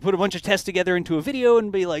updates where we put a bunch of tests together into a video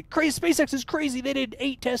and be like, crazy, SpaceX is crazy. They did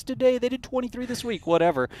 8 tests today. They did 23 this week,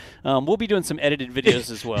 whatever. We'll be doing some edited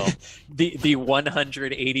videos as well. The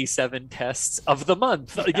 187 tests of the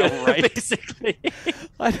month, right? Basically.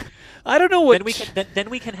 I don't know what. Then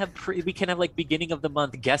we can have like beginning of the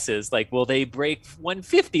month guesses. Like, will they break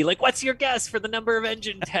 150? Like, what's your guess for the number of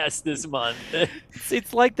engine tests this month?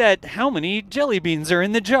 It's like that. How many jelly beans are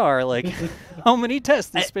in the jar? Like, how many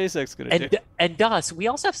tests is SpaceX going to do? And Das, we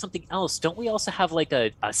also have something else. Don't we also have like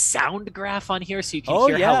a sound graph on here so you can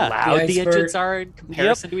hear how loud the engines are in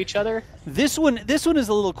comparison to each other? This one is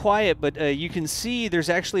a little quiet, but you can see there's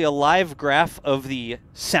actually a live graph of the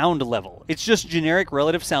sound level. It's just generic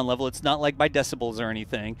relative sound level. It's not like by decibels or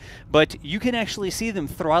anything, but you can actually see them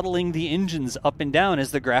throttling the engines up and down as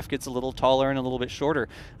the graph gets a little taller and a little bit shorter.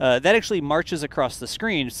 That actually marches across the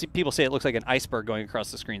screen. People say it looks like an iceberg going across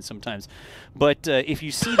the screen sometimes, but if you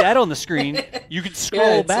see that on the screen, you can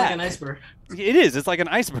scroll back. Like an iceberg. It is. It's like an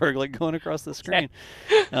iceberg, like going across the screen.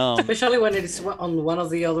 Especially when it's on one of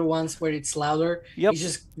the other ones where it's louder. Yep. It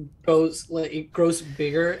just goes it grows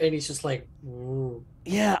bigger, and it's just like. Whoa.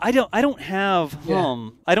 Yeah, I don't have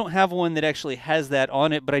I don't have one that actually has that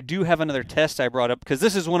on it, but I do have another test I brought up because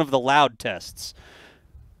this is one of the loud tests.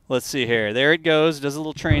 Let's see here. There it goes. Does a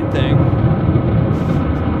little train thing.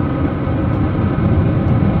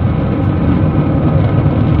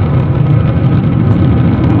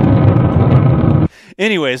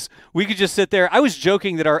 Anyways, we could just sit there. I was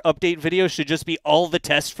joking that our update video should just be all the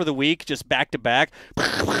tests for the week, just back to back.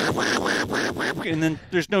 And then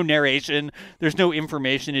there's no narration. There's no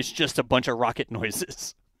information. It's just a bunch of rocket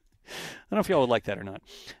noises. I don't know if y'all would like that or not.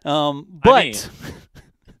 But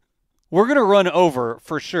we're going to run over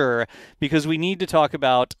for sure because we need to talk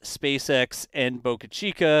about SpaceX and Boca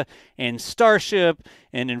Chica and Starship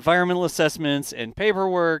and environmental assessments and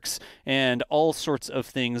paperworks and all sorts of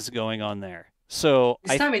things going on there. So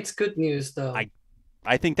this time it's good news, though.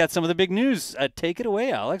 I think that's some of the big news. Take it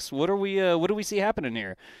away, Alex. What do we see happening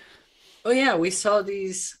here? Oh yeah, we saw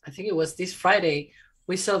these. I think it was this Friday.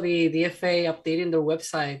 We saw the FAA updating their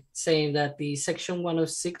website saying that the Section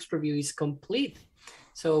 106 review is complete.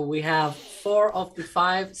 So we have 4 of the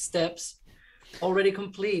 5 steps already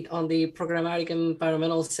complete on the programmatic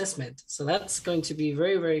environmental assessment. So that's going to be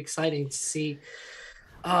very, very exciting to see.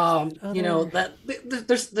 That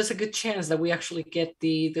there's a good chance that we actually get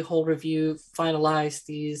the whole review finalized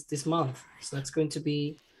this month. So that's going to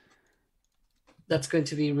be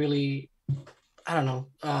really, I don't know.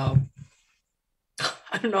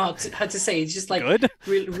 I don't know how to say. It's just like good?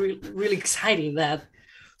 really exciting that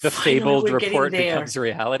the fabled report becomes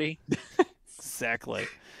reality. Exactly.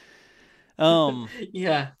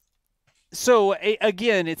 Yeah. So,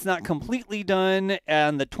 again, it's not completely done.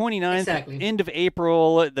 On the 29th, end of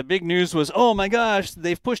April, the big news was, oh, my gosh,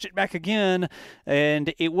 they've pushed it back again.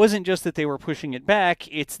 And it wasn't just that they were pushing it back.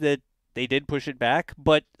 It's that they did push it back.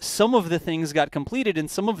 But some of the things got completed, and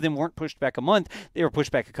some of them weren't pushed back a month. They were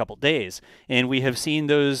pushed back a couple days. And we have seen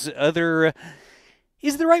those other...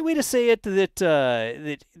 Is the right way to say it that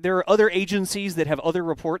there are other agencies that have other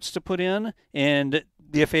reports to put in, and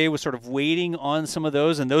the FAA was sort of waiting on some of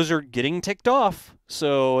those, and those are getting ticked off.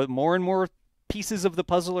 So more and more pieces of the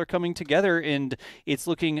puzzle are coming together, and it's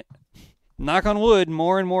looking, knock on wood,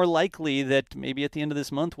 more and more likely that maybe at the end of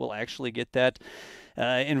this month we'll actually get that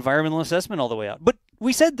environmental assessment all the way out. But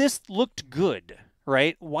we said this looked good,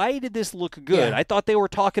 right? Why did this look good? Yeah. I thought they were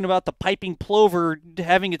talking about the piping plover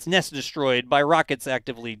having its nest destroyed by rockets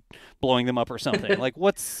actively blowing them up or something. Like,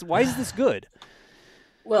 why is this good?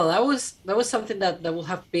 Well, that was something that will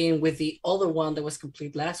have been with the other one that was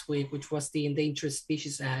complete last week, which was the Endangered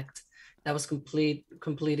Species Act. That was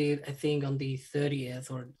completed, I think, on the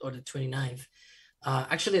 30th or the 29th.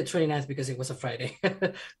 Actually, the 29th because it was a Friday.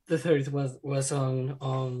 The 30th was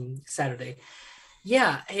on Saturday.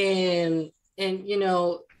 Yeah, and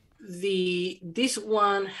this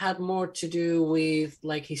one had more to do with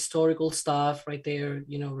like historical stuff right there,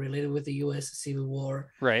 related with the U.S. Civil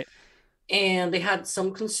War. Right. And they had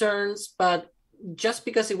some concerns, but just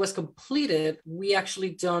because it was completed, we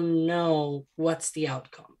actually don't know what's the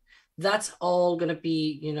outcome. That's all going to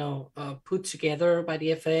be, put together by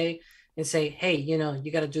the FAA and say, hey, you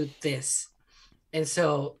got to do this. And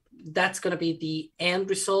so that's going to be the end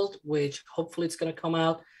result, which hopefully it's going to come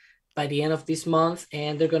out by the end of this month,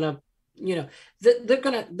 and they're gonna, they're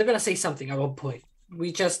gonna say something at one point.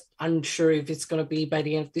 We just unsure if it's gonna be by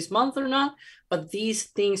the end of this month or not. But these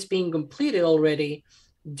things being completed already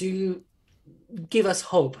do give us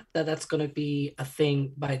hope that that's gonna be a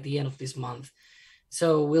thing by the end of this month.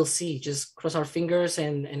 So we'll see. Just cross our fingers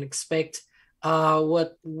and expect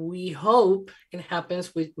what we hope can happen,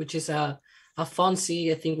 which is a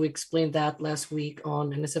FONSI. I think we explained that last week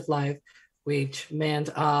on NSF Live, which meant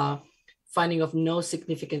finding of no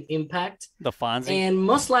significant impact. The FONSI. And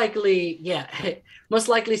most likely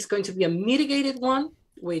it's going to be a mitigated one,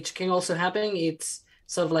 which can also happen. It's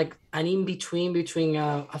sort of like an in-between between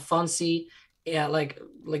a FONSI, like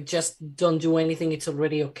just don't do anything, it's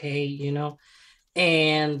already okay,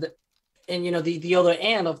 and the other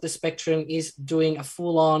end of the spectrum is doing a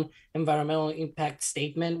full-on environmental impact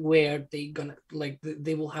statement where they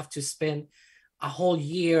will have to spend a whole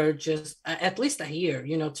year, just at least a year,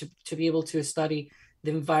 to be able to study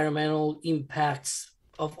the environmental impacts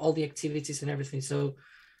of all the activities and everything. So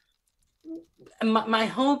my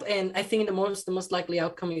hope, and I think the most likely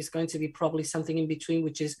outcome is going to be probably something in between,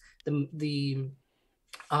 which is I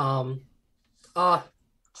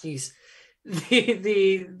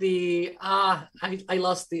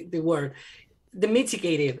lost the word. The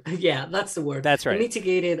mitigated, yeah, that's the word. That's right. The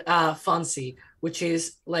mitigated FONSI, which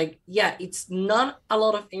is it's not a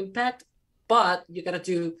lot of impact, but you gotta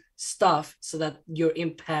do stuff so that your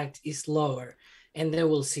impact is lower, and then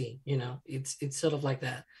we'll see. It's sort of like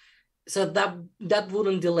that. So that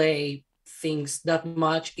wouldn't delay things that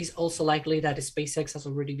much. It's also likely that SpaceX has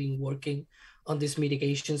already been working on these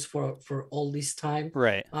mitigations for all this time.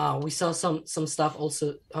 Right. We saw some stuff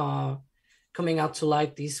also coming out to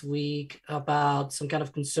light this week about some kind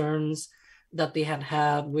of concerns that they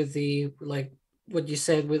had with the, like what you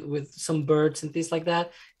said, with some birds and things like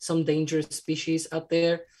that, some dangerous species out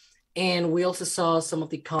there. And we also saw some of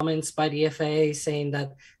the comments by the FAA saying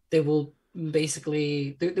that they were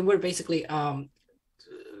basically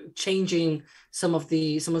changing some of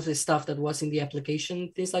the stuff that was in the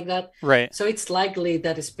application, things like that. Right. So it's likely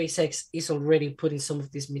that SpaceX is already putting some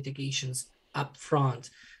of these mitigations up front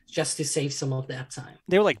just to save some of that time.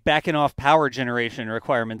 They were like backing off power generation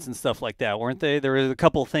requirements and stuff like that, weren't they? There were a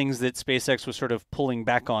couple things that SpaceX was sort of pulling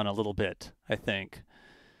back on a little bit, I think.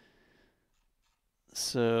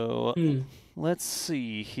 So let's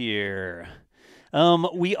see here.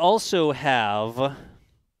 We also have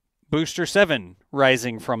Booster 7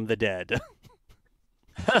 rising from the dead.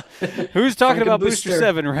 Who's talking about Booster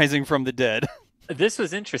 7 rising from the dead? This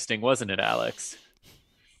was interesting, wasn't it, Alex?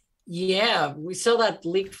 Yeah, we saw that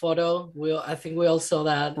leaked photo. I think we all saw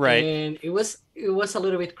that, right? And it was a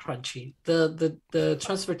little bit crunchy. The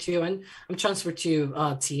transfer to, and I'm transfer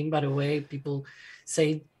to team, by the way. People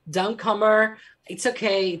say downcomer. It's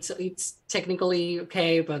okay. It's technically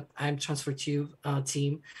okay, but I'm transfer to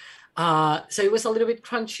team. So it was a little bit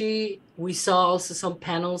crunchy. We saw also some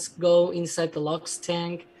panels go inside the LOX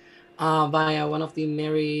tank via one of the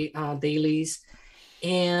Mary dailies.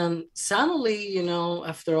 And suddenly,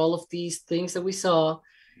 after all of these things that we saw,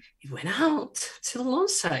 it went out to the launch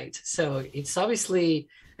site. So it's obviously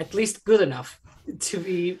at least good enough to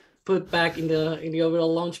be put back in the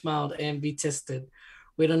overall launch mount and be tested.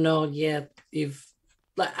 We don't know yet if,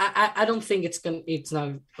 I don't think it's gonna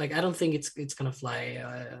fly.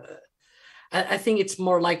 I think it's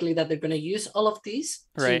more likely that they're gonna use all of these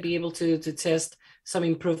to be able to test some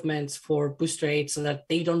improvements for Booster 8 so that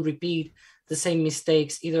they don't repeat the same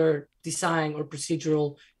mistakes, either design or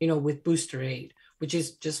procedural, with Booster 8, which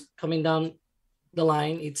is just coming down the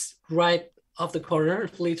line. It's right off the corner,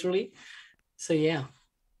 literally. So, yeah.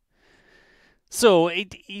 So,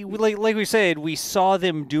 like we said, we saw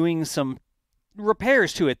them doing some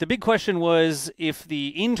repairs to it. The big question was, if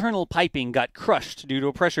the internal piping got crushed due to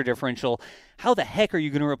a pressure differential, how the heck are you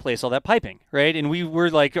going to replace all that piping, right? And we were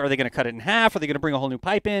like, are they going to cut it in half? Are they going to bring a whole new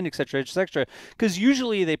pipe in, et cetera, et cetera? Because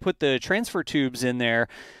usually they put the transfer tubes in there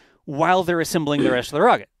while they're assembling the rest of the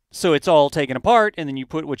rocket. So it's all taken apart, and then you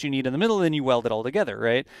put what you need in the middle, and then you weld it all together,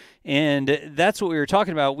 right? And that's what we were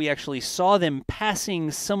talking about. We actually saw them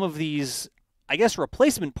passing some of these, I guess,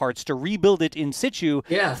 replacement parts to rebuild it in situ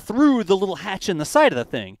through the little hatch in the side of the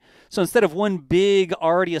thing. So instead of one big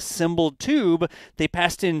already assembled tube, they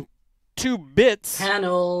passed in two bits.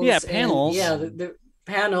 Panels. Yeah, panels. The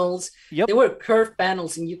panels. Yep. They were curved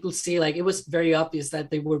panels, and you could see, it was very obvious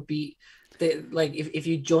that they would be, if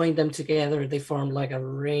you join them together, they form like a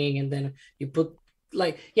ring, and then you put,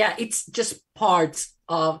 it's just parts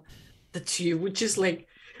of the tube, which is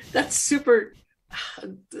that's super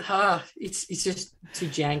It's just too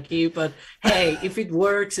janky. But hey, if it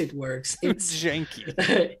works, it works. It's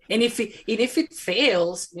janky. And if it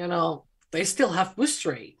fails, they still have boost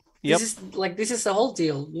rate. Yep. This is the whole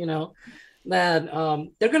deal, that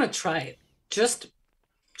they're gonna try it. Just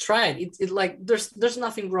try it. It like there's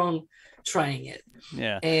nothing wrong trying it.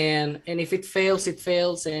 Yeah. And if it fails, it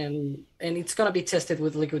fails, and it's gonna be tested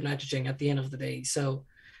with liquid nitrogen at the end of the day. So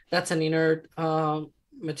that's an inert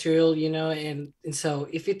material, and so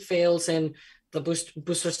if it fails and the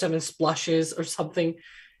booster 7 splashes or something,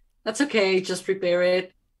 that's okay. Just prepare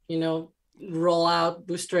it, roll out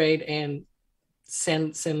boost rate and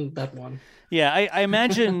send that one. Yeah, I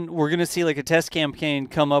imagine we're going to see like a test campaign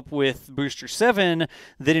come up with Booster 7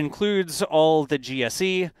 that includes all the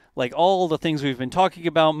GSE, like all the things we've been talking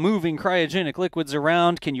about, moving cryogenic liquids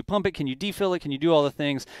around. Can you pump it? Can you defill it? Can you do all the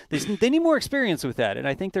things? They need more experience with that, and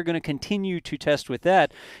I think they're going to continue to test with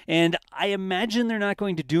that. And I imagine they're not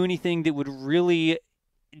going to do anything that would really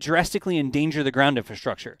drastically endanger the ground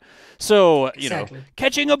infrastructure. So, Exactly.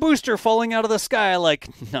 Catching a booster falling out of the sky, like,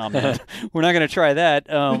 no, man, we're not going to try that.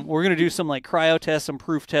 We're going to do some like cryo tests, some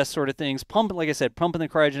proof tests sort of things. Like I said, pumping the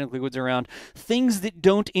cryogenic liquids around, things that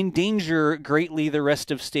don't endanger greatly the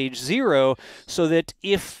rest of stage 0, so that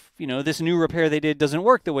if this new repair they did doesn't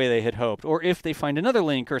work the way they had hoped, or if they find another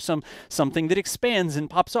link or something that expands and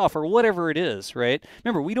pops off or whatever it is, right?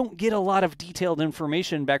 Remember, we don't get a lot of detailed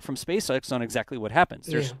information back from SpaceX on exactly what happens.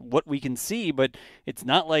 There's what we can see, but it's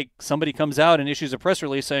not like somebody comes out and issues a press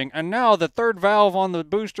release saying, and now the third valve on the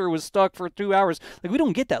booster was stuck for 2 hours. Like, we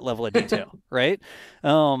don't get that level of detail, right?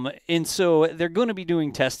 And so they're going to be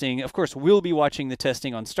doing testing. Of course, we'll be watching the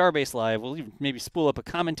testing on Starbase Live. We'll even maybe spool up a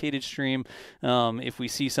commentated stream if we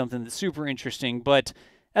see something that's super interesting, but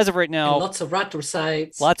as of right now, and lots of raptor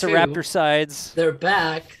sites. Lots of raptor sides. They're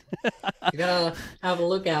back. You gotta have a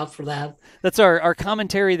look out for that. That's our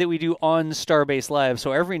commentary that we do on Starbase Live.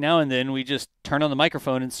 So every now and then we just turn on the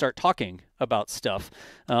microphone and start talking about stuff,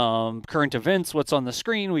 current events, what's on the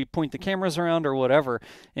screen. We point the cameras around or whatever,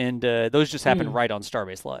 and those just happen right on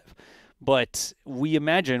Starbase Live. But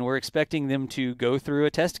we're expecting them to go through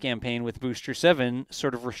a test campaign with Booster 7,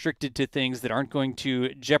 sort of restricted to things that aren't going to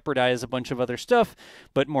jeopardize a bunch of other stuff,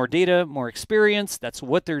 but more data, more experience. That's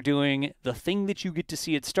what they're doing. The thing that you get to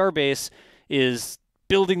see at Starbase is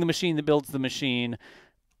building the machine that builds the machine.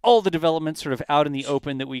 All the development sort of out in the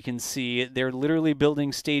open that we can see. They're literally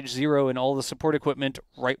building stage 0 and all the support equipment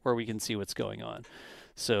right where we can see what's going on.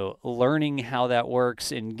 So learning how that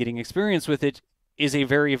works and getting experience with it is a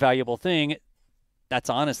very valuable thing. That's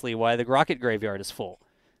honestly why the rocket graveyard is full.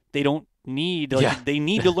 They don't need, they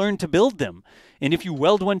need to learn to build them. And if you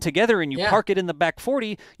weld one together and you park it in the back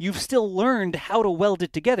 40, you've still learned how to weld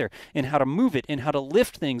it together and how to move it and how to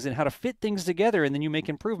lift things and how to fit things together, and then you make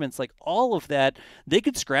improvements. Like all of that, they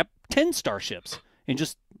could scrap 10 starships and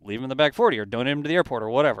just leave them in the back 40 or donate them to the airport or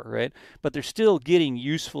whatever, right? But they're still getting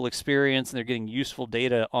useful experience and they're getting useful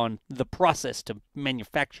data on the process to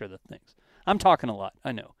manufacture the things. I'm talking a lot,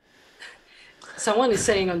 I know. Someone is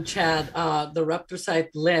saying on chat, the Raptor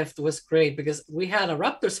site lift was great because we had a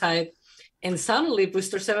Raptor site and suddenly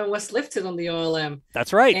Booster 7 was lifted on the OLM.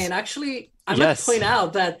 That's right. And actually, I must point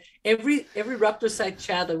out that every Raptor site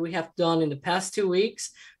chat that we have done in the past 2 weeks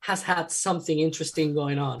has had something interesting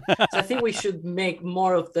going on. So I think we should make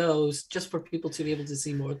more of those just for people to be able to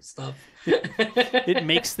see more stuff. It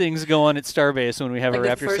makes things go on at Starbase when we have a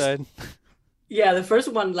Raptor side. Yeah, the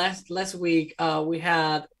first one last week, we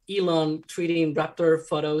had Elon tweeting Raptor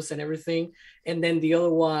photos and everything. And then the other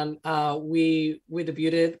one, we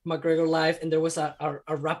debuted McGregor Live, and there was a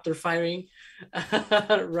Raptor firing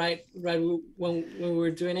right when we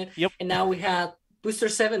were doing it. Yep. And now we had Booster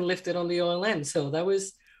 7 lifted on the OLM. So that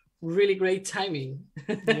was really great timing.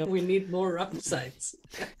 Yep. We need more Raptor sites.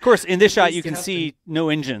 Of course, in this shot, you can see no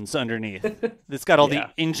engines underneath. It's got all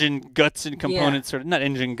the engine guts and components, sort of not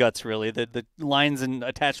engine guts really, the lines and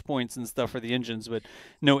attach points and stuff for the engines, but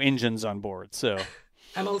no engines on board. So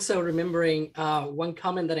I'm also remembering one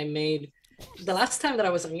comment that I made the last time that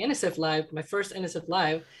I was on NSF Live, my first NSF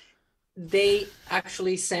Live. They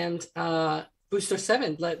actually sent Booster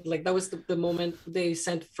 7. Like that was the moment they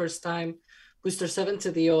sent first time Booster 7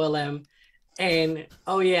 to the OLM, and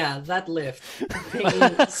that lift,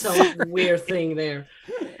 some weird thing there.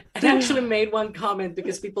 And I actually made one comment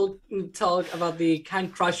because people talk about the can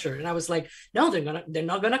crusher, and I was like, no, they're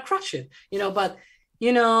not gonna crush it, but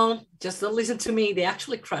just don't listen to me. They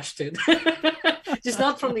actually crushed it, just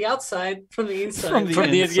not from the outside, from the inside.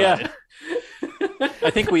 From the inside. I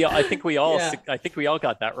think we all Yeah.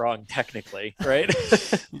 got that wrong technically, right?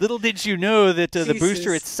 Little did you know that the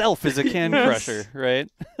booster Jesus. itself is a can crusher, right?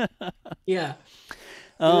 Yeah.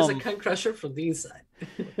 It was a Um, can crusher from the inside.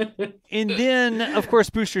 And then, of course,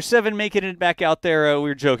 Booster 7 making it back out there. We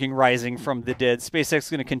were joking, rising from the dead. SpaceX is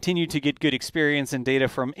going to continue to get good experience and data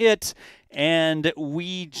from it. And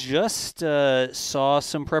we just saw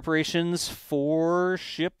some preparations for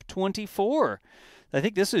Ship 24. I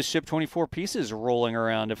think this is Ship 24 pieces rolling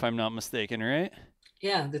around, if I'm not mistaken, right?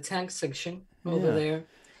 Yeah, the tank section over there.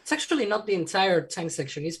 It's actually not the entire tank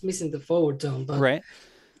section. It's missing the forward dome, but Right.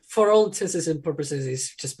 for all intents and purposes,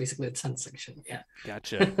 it's just basically the tank section. Yeah.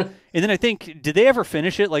 Gotcha. And then I think, did they ever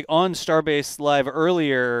finish it? Like on Starbase Live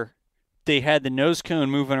earlier, they had the nose cone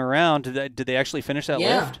moving around. Did they actually finish that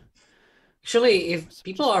lift? Actually, if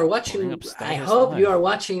people are watching, up Starbase I hope you Live. are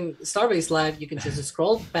watching Starbase Live, you can just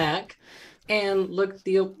scroll back and look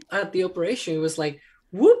at the operation. It was like,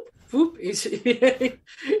 whoop, whoop. It's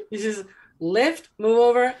just lift, move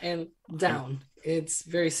over, and down. It's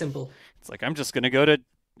very simple. It's like, I'm just going to go to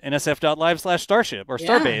nsf.live/starship or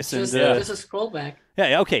Starbase. Just, and just a scroll back.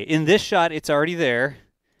 yeah, okay. In this shot, it's already there.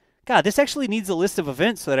 God, this actually needs a list of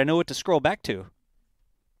events so that I know what to scroll back to.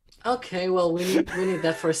 Okay, well, we need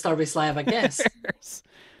that for Starbase Live, I guess.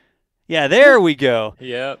 Yeah, there we go.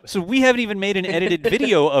 Yep. So we haven't even made an edited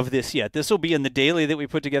video of this yet. This will be in the daily that we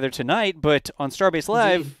put together tonight, but on Starbase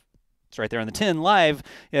Live, Indeed. it's right there on the tin live.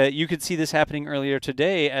 You could see this happening earlier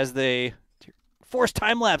today as they force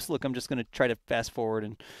time lapse. Look, I'm just going to try to fast forward,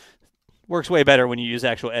 and works way better when you use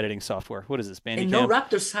actual editing software. What is this, Bandicam? And no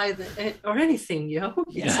raptor side or anything, yo.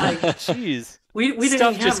 It's Yeah, like jeez. we didn't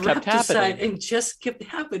Stuff have just kept raptor side happening. and just kept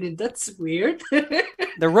happening. That's weird.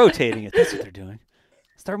 They're rotating it. That's what they're doing.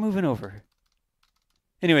 Start moving over.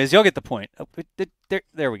 Anyways, y'all get the point. Oh,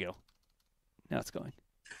 there we go. Now it's going.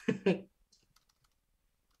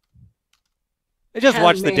 Just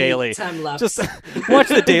watch the Handmade time-lapse. time lapse. Just watch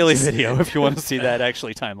the daily video if you want to see that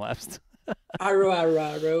actually time-lapsed.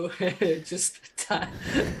 Arrow. Just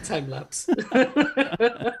time lapse.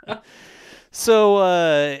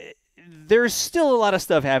 So there's still a lot of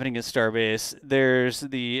stuff happening at Starbase. There's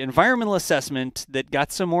the environmental assessment that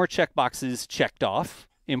got some more checkboxes checked off.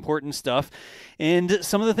 Important stuff. And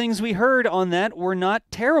some of the things we heard on that were not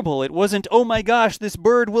terrible. It wasn't, oh my gosh, this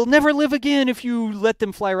bird will never live again if you let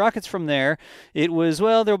them fly rockets from there. It was,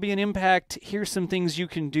 well, there'll be an impact. Here's some things you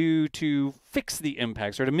can do to fix the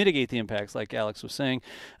impacts or to mitigate the impacts, like Alex was saying.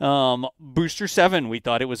 Booster 7, we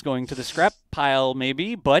thought it was going to the scrap pile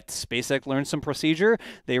maybe, but SpaceX learned some procedure.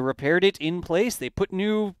 They repaired it in place. They put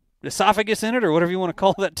new esophagus in it, or whatever you want to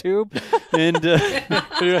call that tube. And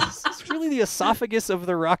it's really the esophagus of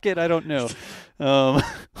the rocket. I don't know.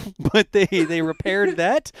 But they repaired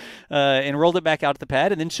that and rolled it back out to the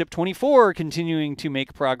pad. And then Ship 24 continuing to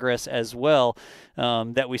make progress as well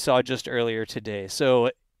that we saw just earlier today.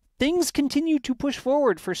 So things continue to push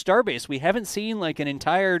forward for Starbase. We haven't seen like an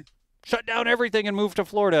entire shut down everything and move to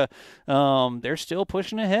Florida. They're still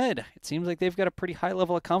pushing ahead. It seems like they've got a pretty high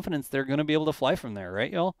level of confidence they're going to be able to fly from there,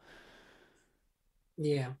 right, y'all?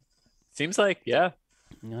 Yeah. Seems like, yeah.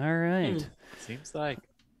 All right. Seems like.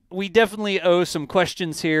 We definitely owe some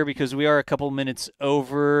questions here because we are a couple minutes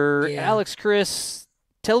over. Yeah. Alex, Chris,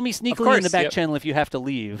 tell me sneakily course, in the back yep. channel if you have to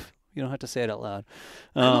leave. You don't have to say it out loud.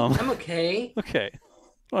 I'm okay. Okay.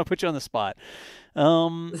 I want to put you on the spot.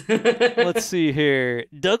 Let's see here.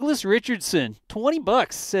 Douglas Richardson,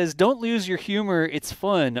 $20, says, "Don't lose your humor. It's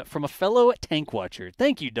fun." From a fellow tank watcher.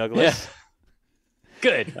 Thank you, Douglas.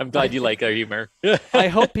 Good. I'm glad you like our humor. I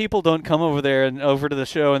hope people don't come over there and over to the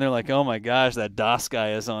show and they're like, "Oh my gosh, that DOS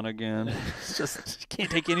guy is on again." It's just can't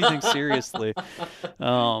take anything seriously.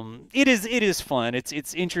 It is fun.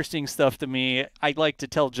 It's interesting stuff to me. I like to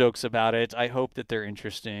tell jokes about it. I hope that they're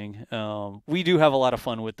interesting. We do have a lot of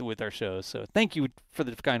fun with our shows. So thank you for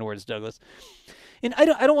the kind words, Douglas. And I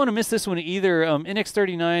don't want to miss this one either.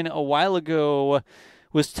 NX39 a while ago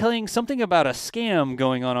was telling something about a scam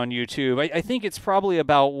going on YouTube. I think it's probably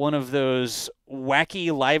about one of those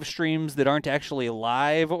wacky live streams that aren't actually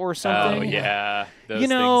live or something. Oh, yeah. Those You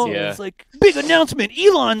know, things, yeah. it's like, big announcement.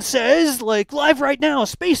 Elon says, like, live right now,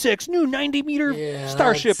 SpaceX new 90-meter Yeah,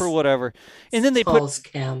 Starship or whatever. And then they put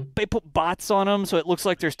scam. bots on them, so it looks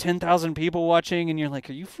like there's 10,000 people watching, and you're like,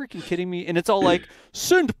 are you freaking kidding me? And it's all like,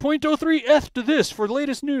 send 0.03 to this for the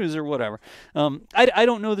latest news or whatever. I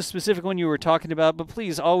don't know the specific one you were talking about, but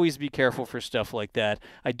please always be careful for stuff like that.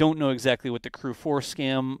 I don't know exactly what the Crew 4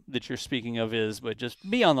 scam that you're speaking of is, but just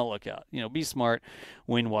be on the lookout. You know, be smart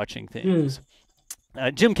when watching things.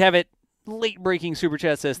 Jim Cavett, late-breaking super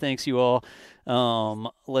chat, says, "Thanks, you all."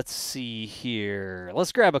 Let's see here.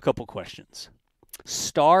 Let's grab a couple questions.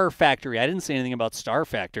 Star Factory. I didn't say anything about Star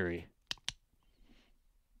Factory.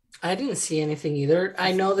 I didn't see anything either.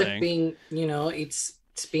 I know that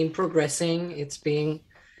it's been progressing. It's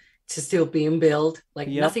still being built. Like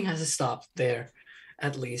nothing has stopped there,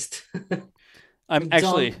 at least. I'm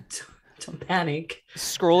actually don't panic.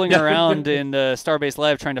 Scrolling around in Starbase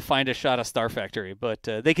Live trying to find a shot of Star Factory, but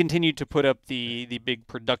they continued to put up the big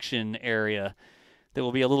production area that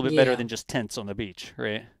will be a little bit better than just tents on the beach,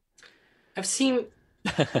 right? I've seen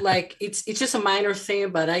like it's just a minor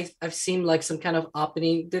thing, but I've seen like some kind of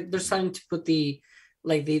opening. They're starting to put the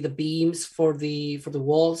beams for the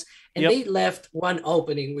walls, and they left one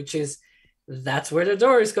opening, which is that's where the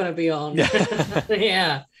door is going to be on.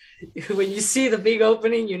 Yeah. When you see the big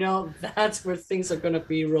opening, that's where things are going to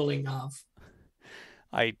be rolling off.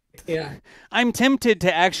 I'm tempted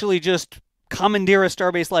to actually just commandeer a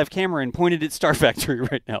Starbase Live camera and point it at Star Factory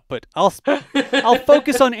right now, but I'll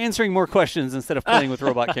focus on answering more questions instead of playing with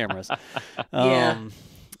robot cameras.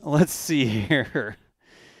 Let's see here.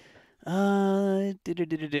 Oh,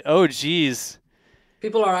 geez.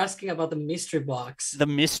 People are asking about the mystery box. The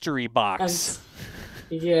mystery box.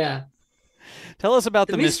 Yeah. Tell us about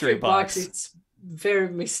the mystery box. It's very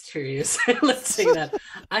mysterious. Let's say that.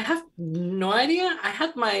 I have no idea. I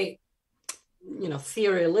had my,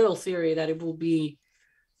 theory, a little theory that it will be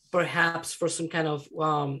perhaps for some kind of,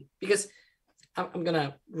 because I'm going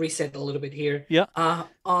to reset a little bit here. Yeah.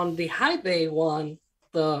 On the high bay one,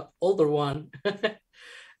 the older one,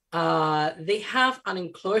 they have an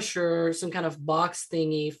enclosure, some kind of box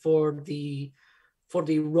thingy for the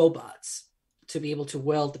robots to be able to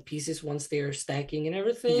weld the pieces once they're stacking and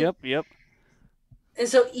everything. Yep. And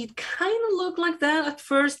so it kind of looked like that at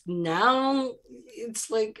first. Now it's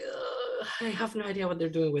like, I have no idea what they're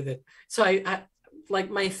doing with it. So I like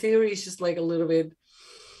my theory is just like a little bit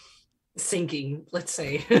sinking, let's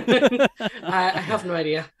say. I have no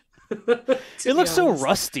idea. It looks so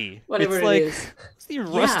rusty. Whatever it's like, it is. It's these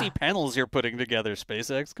rusty panels you're putting together,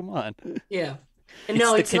 SpaceX. Come on. Yeah. And it's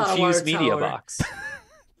no, the confused media box.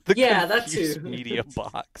 That too. Media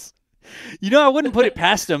box. I wouldn't put it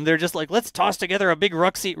past them. They're just like, let's toss together a big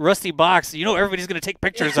rusty box. Everybody's going to take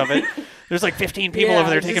pictures of it. There's like 15 people over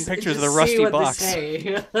there taking pictures of the rusty box.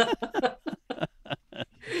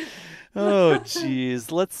 Oh,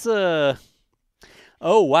 geez. Let's, oh,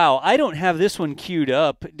 wow. I don't have this one queued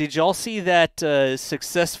up. Did y'all see that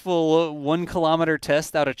successful 1 kilometer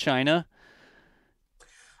test out of China?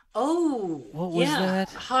 Oh, what was that?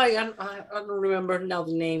 Hi, I don't remember now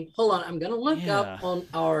the name. Hold on, I'm gonna look up on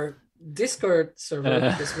our Discord server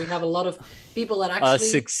because we have a lot of people that actually a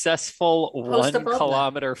successful 1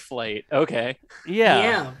 kilometer flight. Okay.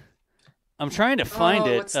 Yeah. I'm trying to find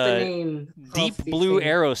it. What's the name? Deep Blue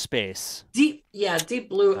Aerospace. Deep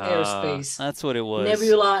Blue Aerospace. That's what it was.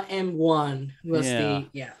 Nebula M1 was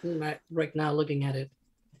right now looking at it.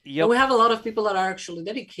 Yep. We have a lot of people that are actually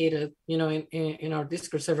dedicated, in our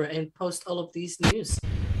Discord server and post all of these news,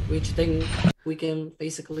 which then we can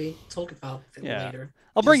basically talk about later.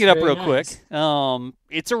 I'll bring it up real quick.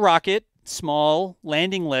 It's a rocket, small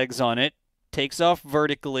landing legs on it, takes off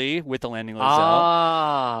vertically with the landing legs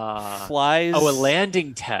out, flies. Oh, a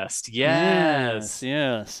landing test. Yes.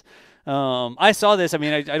 I saw this. I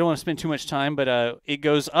mean, I don't want to spend too much time, but it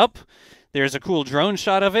goes up. There's a cool drone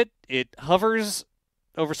shot of it. It hovers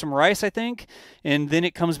over some rice, I think, and then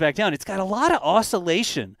it comes back down. It's got a lot of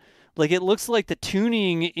oscillation. Like, it looks like the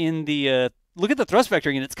tuning in the look at the thrust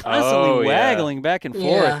vectoring, and it's constantly waggling back and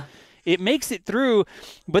forth. It makes it through,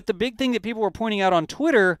 but the big thing that people were pointing out on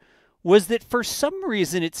Twitter was that for some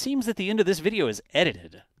reason it seems that the end of this video is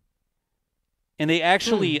edited. And they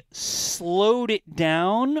actually slowed it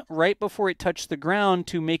down right before it touched the ground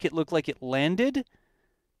to make it look like it landed.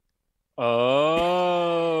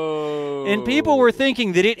 Oh. And people were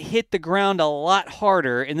thinking that it hit the ground a lot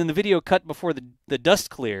harder, and then the video cut before the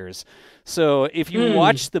dust clears. So if you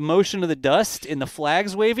watch the motion of the dust and the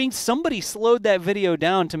flags waving, somebody slowed that video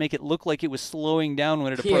down to make it look like it was slowing down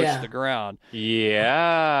when it approached the ground.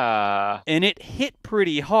 Yeah. And it hit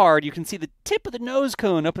pretty hard. You can see the tip of the nose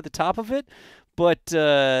cone up at the top of it, but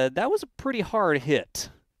that was a pretty hard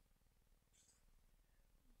hit.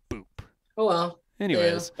 Boop. Oh, well.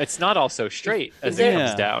 Anyways. It's not all so straight as it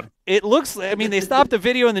comes down. It looks, I mean, they stopped the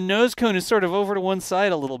video and the nose cone is sort of over to one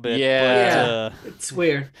side a little bit. Yeah. But, it's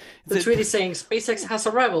weird. The tweet is saying SpaceX has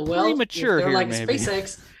a rival. Well, premature if they're here, like maybe.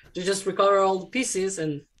 SpaceX, you just recover all the pieces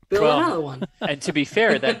and build another one. And to be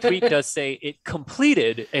fair, that tweet does say it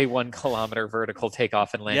completed a 1 kilometer vertical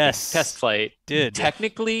takeoff and landing test flight. Did.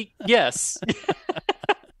 Technically, yes.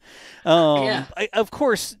 Of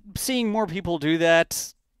course, seeing more people do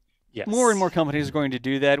that, Yes. More and more companies are going to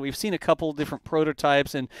do that. We've seen a couple different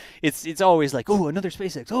prototypes, and it's always like, oh, another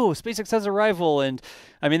SpaceX. Oh, SpaceX has a rival. And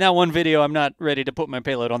I mean, that one video, I'm not ready to put my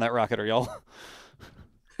payload on that rocket, are y'all?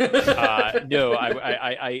 No,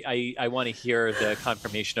 I want to hear the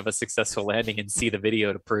confirmation of a successful landing and see the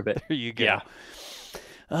video to prove it. There you go. Yeah.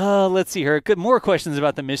 Let's see here. Good. More questions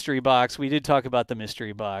about the mystery box. We did talk about the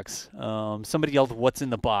mystery box. Somebody yelled, "What's in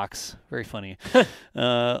the box?" Very funny.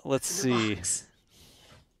 Let's see.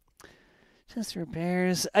 Just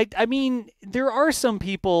repairs. I mean, there are some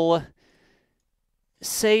people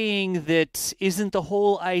saying that isn't the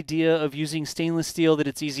whole idea of using stainless steel that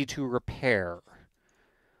it's easy to repair.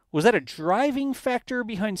 Was that a driving factor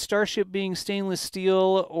behind Starship being stainless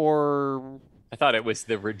steel, or? I thought it was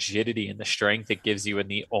the rigidity and the strength it gives you and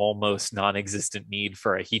the almost non-existent need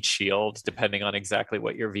for a heat shield, depending on exactly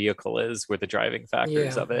what your vehicle is, were the driving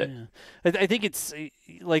factors of it. Yeah. I think it's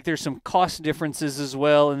like there's some cost differences as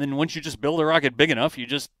well. And then once you just build a rocket big enough, you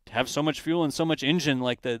just have so much fuel and so much engine,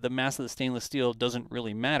 like the mass of the stainless steel doesn't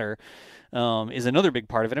really matter, is another big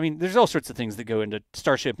part of it. I mean, there's all sorts of things that go into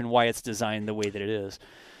Starship and why it's designed the way that it is.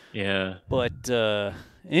 Yeah. But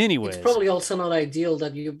anyways. It's probably also not ideal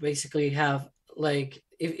that you basically have, like,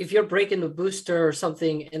 if you're breaking the booster or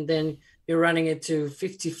something and then you're running it to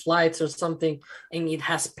 50 flights or something and it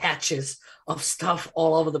has patches of stuff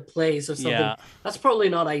all over the place or something, that's probably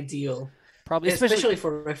not ideal. Probably, especially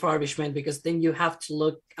for refurbishment, because then you have to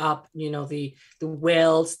look up, the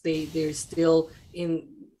welds, they're still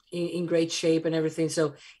in great shape and everything.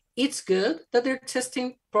 So it's good that they're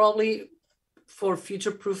testing probably for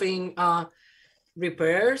future-proofing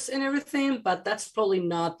repairs and everything, but that's probably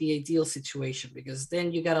not the ideal situation, because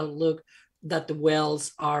then you gotta look that the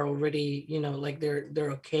welds are already, like they're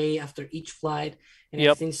okay after each flight and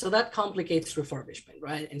everything. So that complicates refurbishment,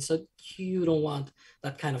 right? And so you don't want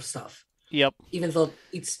that kind of stuff. Yep. Even though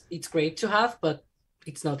it's great to have, but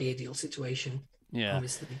it's not the ideal situation. Yeah.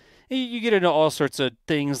 Obviously. You get into all sorts of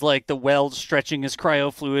things like the welds stretching as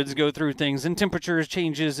cryofluids go through things, and temperature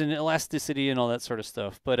changes and elasticity and all that sort of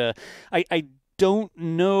stuff. But I don't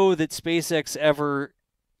know that SpaceX ever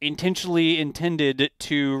intentionally intended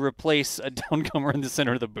to replace a downcomer in the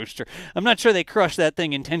center of the booster. I'm not sure they crushed that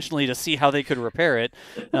thing intentionally to see how they could repair it.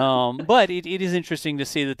 But it is interesting to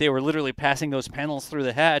see that they were literally passing those panels through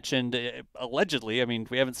the hatch, and allegedly, I mean,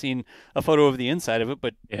 we haven't seen a photo of the inside of it,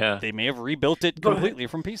 but they may have rebuilt it completely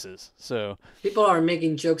from pieces. So people are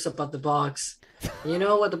making jokes about the box. You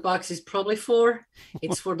know what the box is probably for?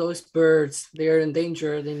 It's for those birds. They're in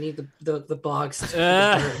danger. They need the box.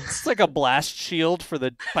 It's like a blast shield for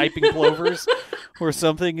the piping plovers or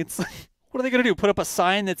something. It's like, what are they going to do? Put up a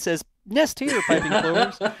sign that says "Nest here, piping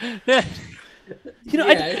plovers"?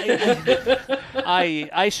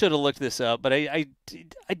 I should have looked this up, but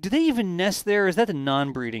do they even nest there? Or is that the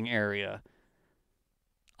non-breeding area?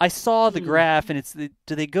 I saw the graph, and it's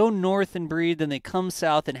do they go north and breed, then they come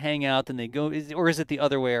south and hang out, then they go, or is it the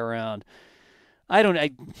other way around? I don't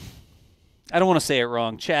want to say it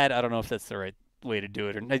wrong, Chad. I don't know if that's the right way to do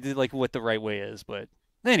it, or like what the right way is. But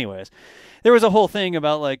anyways, there was a whole thing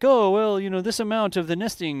about like, oh well, this amount of the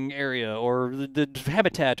nesting area or the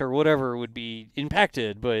habitat or whatever would be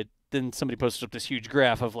impacted, but then somebody posted up this huge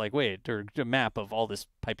graph of like, wait, or a map of all this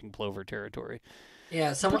piping plover territory.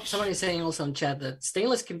 Yeah, someone is saying also in chat that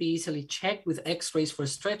stainless can be easily checked with X-rays for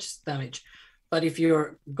stretch damage. But if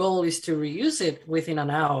your goal is to reuse it within an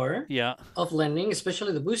hour of landing,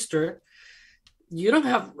 especially the booster, you don't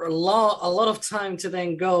have a lot of time to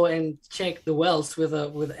then go and check the welds with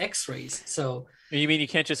X-rays. So you mean you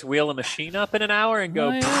can't just wheel a machine up in an hour and go?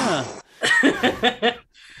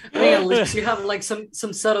 I mean, at least you have like some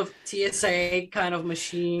sort of TSA kind of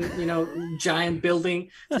machine, giant building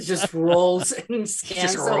that just rolls and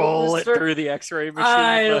scans. Just roll it through the X-ray machine.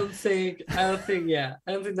 I don't think that's going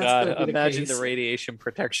to be imagine the case. The radiation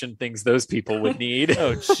protection things those people would need.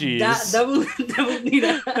 Oh, jeez. that would need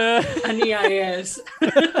an EIS.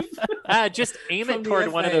 Just aim it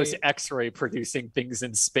toward one of those X-ray producing things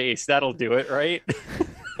in space. That'll do it, right?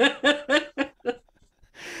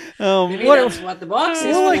 Maybe that's what the box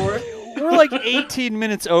is for. We're like 18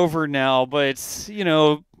 minutes over now, but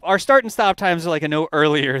our start and stop times are like a no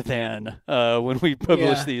earlier than when we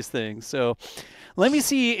publish these things. So let me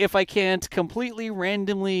see if I can't completely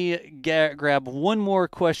randomly grab one more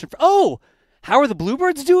question. How are the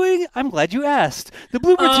bluebirds doing? I'm glad you asked. The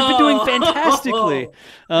bluebirds have been doing fantastically.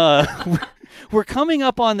 We're coming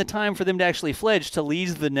up on the time for them to actually fledge to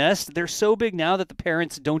leave the nest. They're so big now that the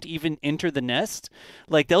parents don't even enter the nest.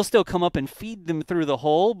 Like, they'll still come up and feed them through the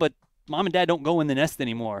hole, but Mom and Dad don't go in the nest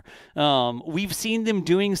anymore. We've seen them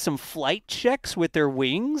doing some flight checks with their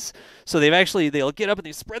wings. So they'll get up and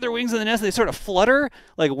they spread their wings in the nest. And they sort of flutter,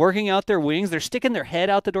 like working out their wings. They're sticking their head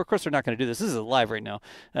out the door. Of course, they're not going to do this. This is live right now.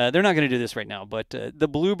 They're not going to do this right now. But the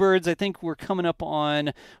bluebirds, I think we're coming up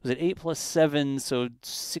on, was it 8 plus 7? So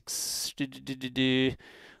 6,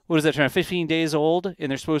 what is that, 15 days old? And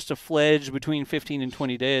they're supposed to fledge between 15 and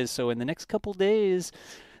 20 days. So in the next couple days,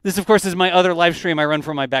 this, of course, is my other live stream I run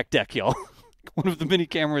from my back deck, y'all. One of the many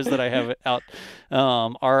cameras that I have out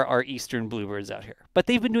are our eastern bluebirds out here. But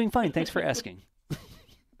they've been doing fine. Thanks for asking.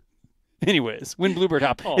 Anyways, when bluebird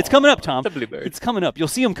hop. It's coming up, Tom. The bluebird. It's coming up. You'll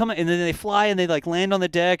see them coming, and then they fly, and they like land on the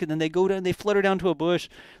deck, and then they go down, they flutter down to a bush.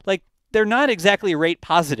 Like, they're not exactly rate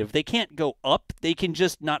positive. They can't go up. They can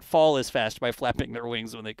just not fall as fast by flapping their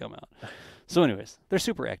wings when they come out. So anyways, they're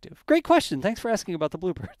super active. Great question. Thanks for asking about the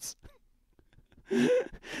bluebirds.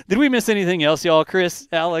 Did we miss anything else, y'all? Chris,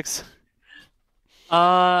 Alex?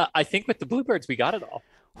 I think with the bluebirds, we got it all.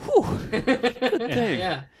 Whew. Good thing.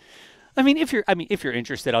 Yeah. I mean, if you're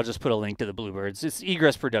interested, I'll just put a link to the bluebirds. It's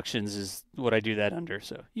Egress Productions is what I do that under,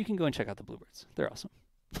 so you can go and check out the bluebirds. They're awesome.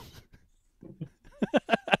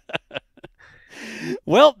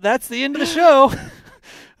 Well, that's the end of the show.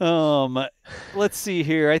 Let's see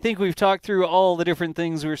here. I think we've talked through all the different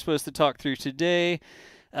things we were supposed to talk through today.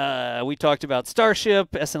 We talked about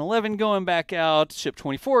Starship, SN11 going back out, Ship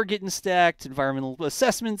 24 getting stacked, environmental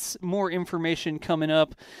assessments, more information coming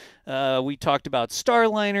up. We talked about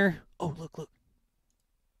Starliner. Oh, look.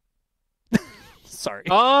 Sorry.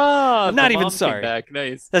 Oh, I'm not even sorry. Back.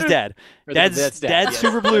 Nice. That's Dad. Dad's Dad.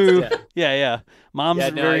 super blue. Yeah. Mom's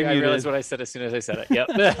very I muted. realized what I said as soon as I said it.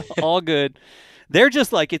 Yep. All good. They're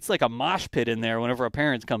just like, it's like a mosh pit in there whenever a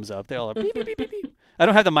parent comes up. They all are beep, beep, beep, beep, beep. I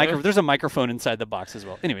don't have the microphone. There's a microphone inside the box as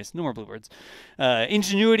well. Anyways, no more bluebirds.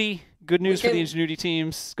 Ingenuity. Good news for the Ingenuity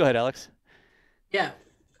teams. Go ahead, Alex. Yeah.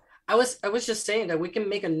 I was just saying that we can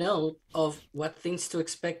make a note of what things to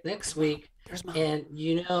expect next week. And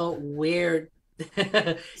you know where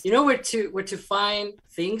to find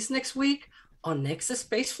things next week on Nexus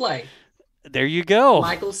Spaceflight. There you go.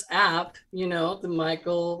 Michael's app, the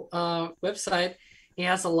Michael website. He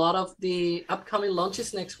has a lot of the upcoming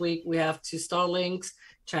launches next week. We have 2 Starlinks,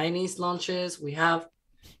 Chinese launches. We have,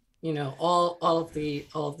 all of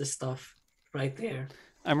the stuff right there.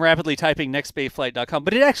 I'm rapidly typing nextspaceflight.com,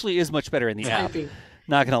 but it actually is much better in the app.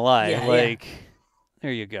 Not gonna lie.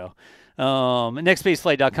 There you go.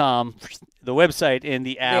 Nextspaceflight.com, the website and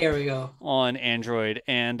the app. There we go. On Android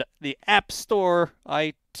and the App Store,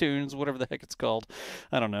 iTunes, whatever the heck it's called.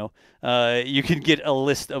 I don't know. You can get a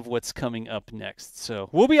list of what's coming up next. So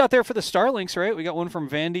we'll be out there for the Starlinks, right? We got one from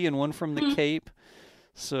Vandy and one from the Cape.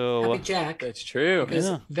 So Happy Jack. That's true.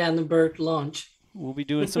 Because Vandenberg launch. We'll be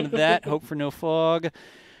doing some of that. Hope for no fog.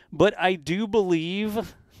 But I do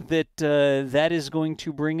believe that that is going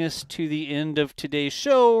to bring us to the end of today's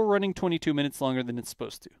show, running 22 minutes longer than it's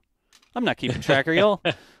supposed to. I'm not keeping track, are y'all?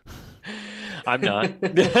 I'm not.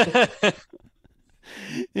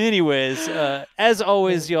 Anyways, as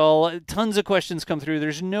always, y'all, tons of questions come through.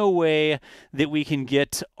 There's no way that we can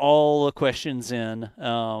get all the questions in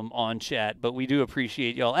on chat, but we do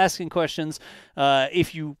appreciate y'all asking questions.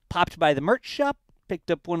 If you popped by the merch shop, picked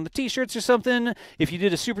up one of the t-shirts or something, if you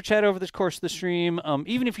did a super chat over the course of the stream,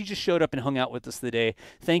 even if you just showed up and hung out with us today,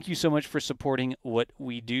 thank you so much for supporting what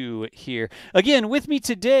we do here. Again, with me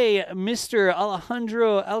today, Mr.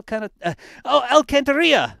 Alejandro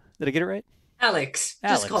Alcantarilla. Did I get it right? Alex.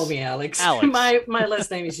 Just call me Alex. My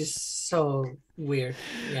last name is just so weird.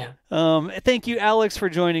 Yeah. Thank you, Alex, for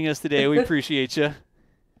joining us today. We appreciate you.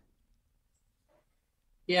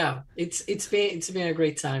 Yeah, it's been a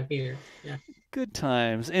great time here. Yeah. Good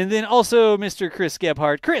times. And then also Mr. Chris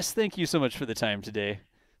Gebhardt. Chris, thank you so much for the time today.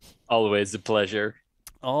 Always a pleasure.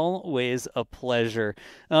 Always a pleasure.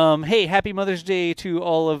 Hey, happy Mother's Day to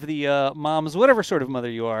all of the moms, whatever sort of mother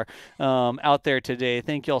you are, out there today.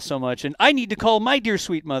 Thank you all so much. And I need to call my dear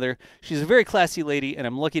sweet mother. She's a very classy lady, and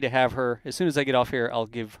I'm lucky to have her. As soon as I get off here, I'll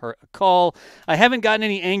give her a call. I haven't gotten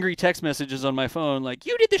any angry text messages on my phone like,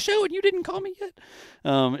 you did the show and you didn't call me yet.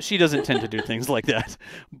 She doesn't tend to do things like that.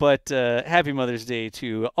 But happy Mother's Day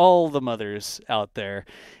to all the mothers out there.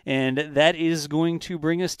 And that is going to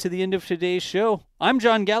bring us to the end of today's show. I'm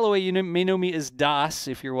John Galloway. You may know me as Das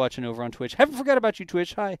if you're watching over on Twitch. Haven't forgot about you,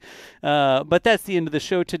 Twitch. Hi. But that's the end of the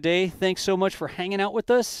show today. Thanks so much for hanging out with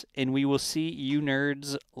us, and we will see you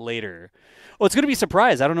nerds later. Well, it's going to be a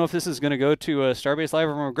surprise. I don't know if this is going to go to Starbase Live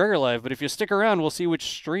or McGregor Live, but if you stick around, we'll see which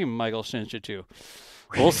stream Michael sent you to.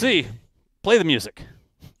 We'll see. Play the music.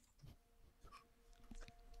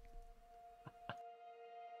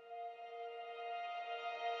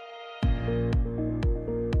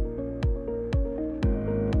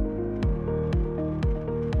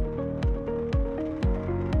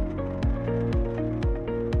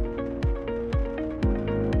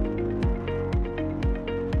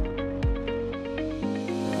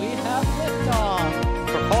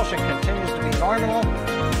 terminal.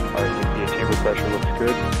 RCP chamber pressure looks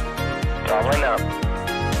good. Throttling up.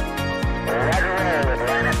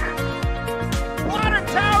 Water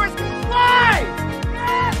towers, fly!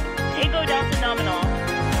 Tango Delta nominal.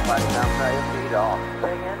 Flight Alcantarilla off.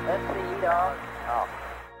 Say again, SCE off.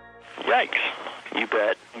 Yikes. You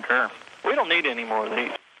bet. Concur. We don't need any more of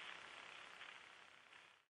these.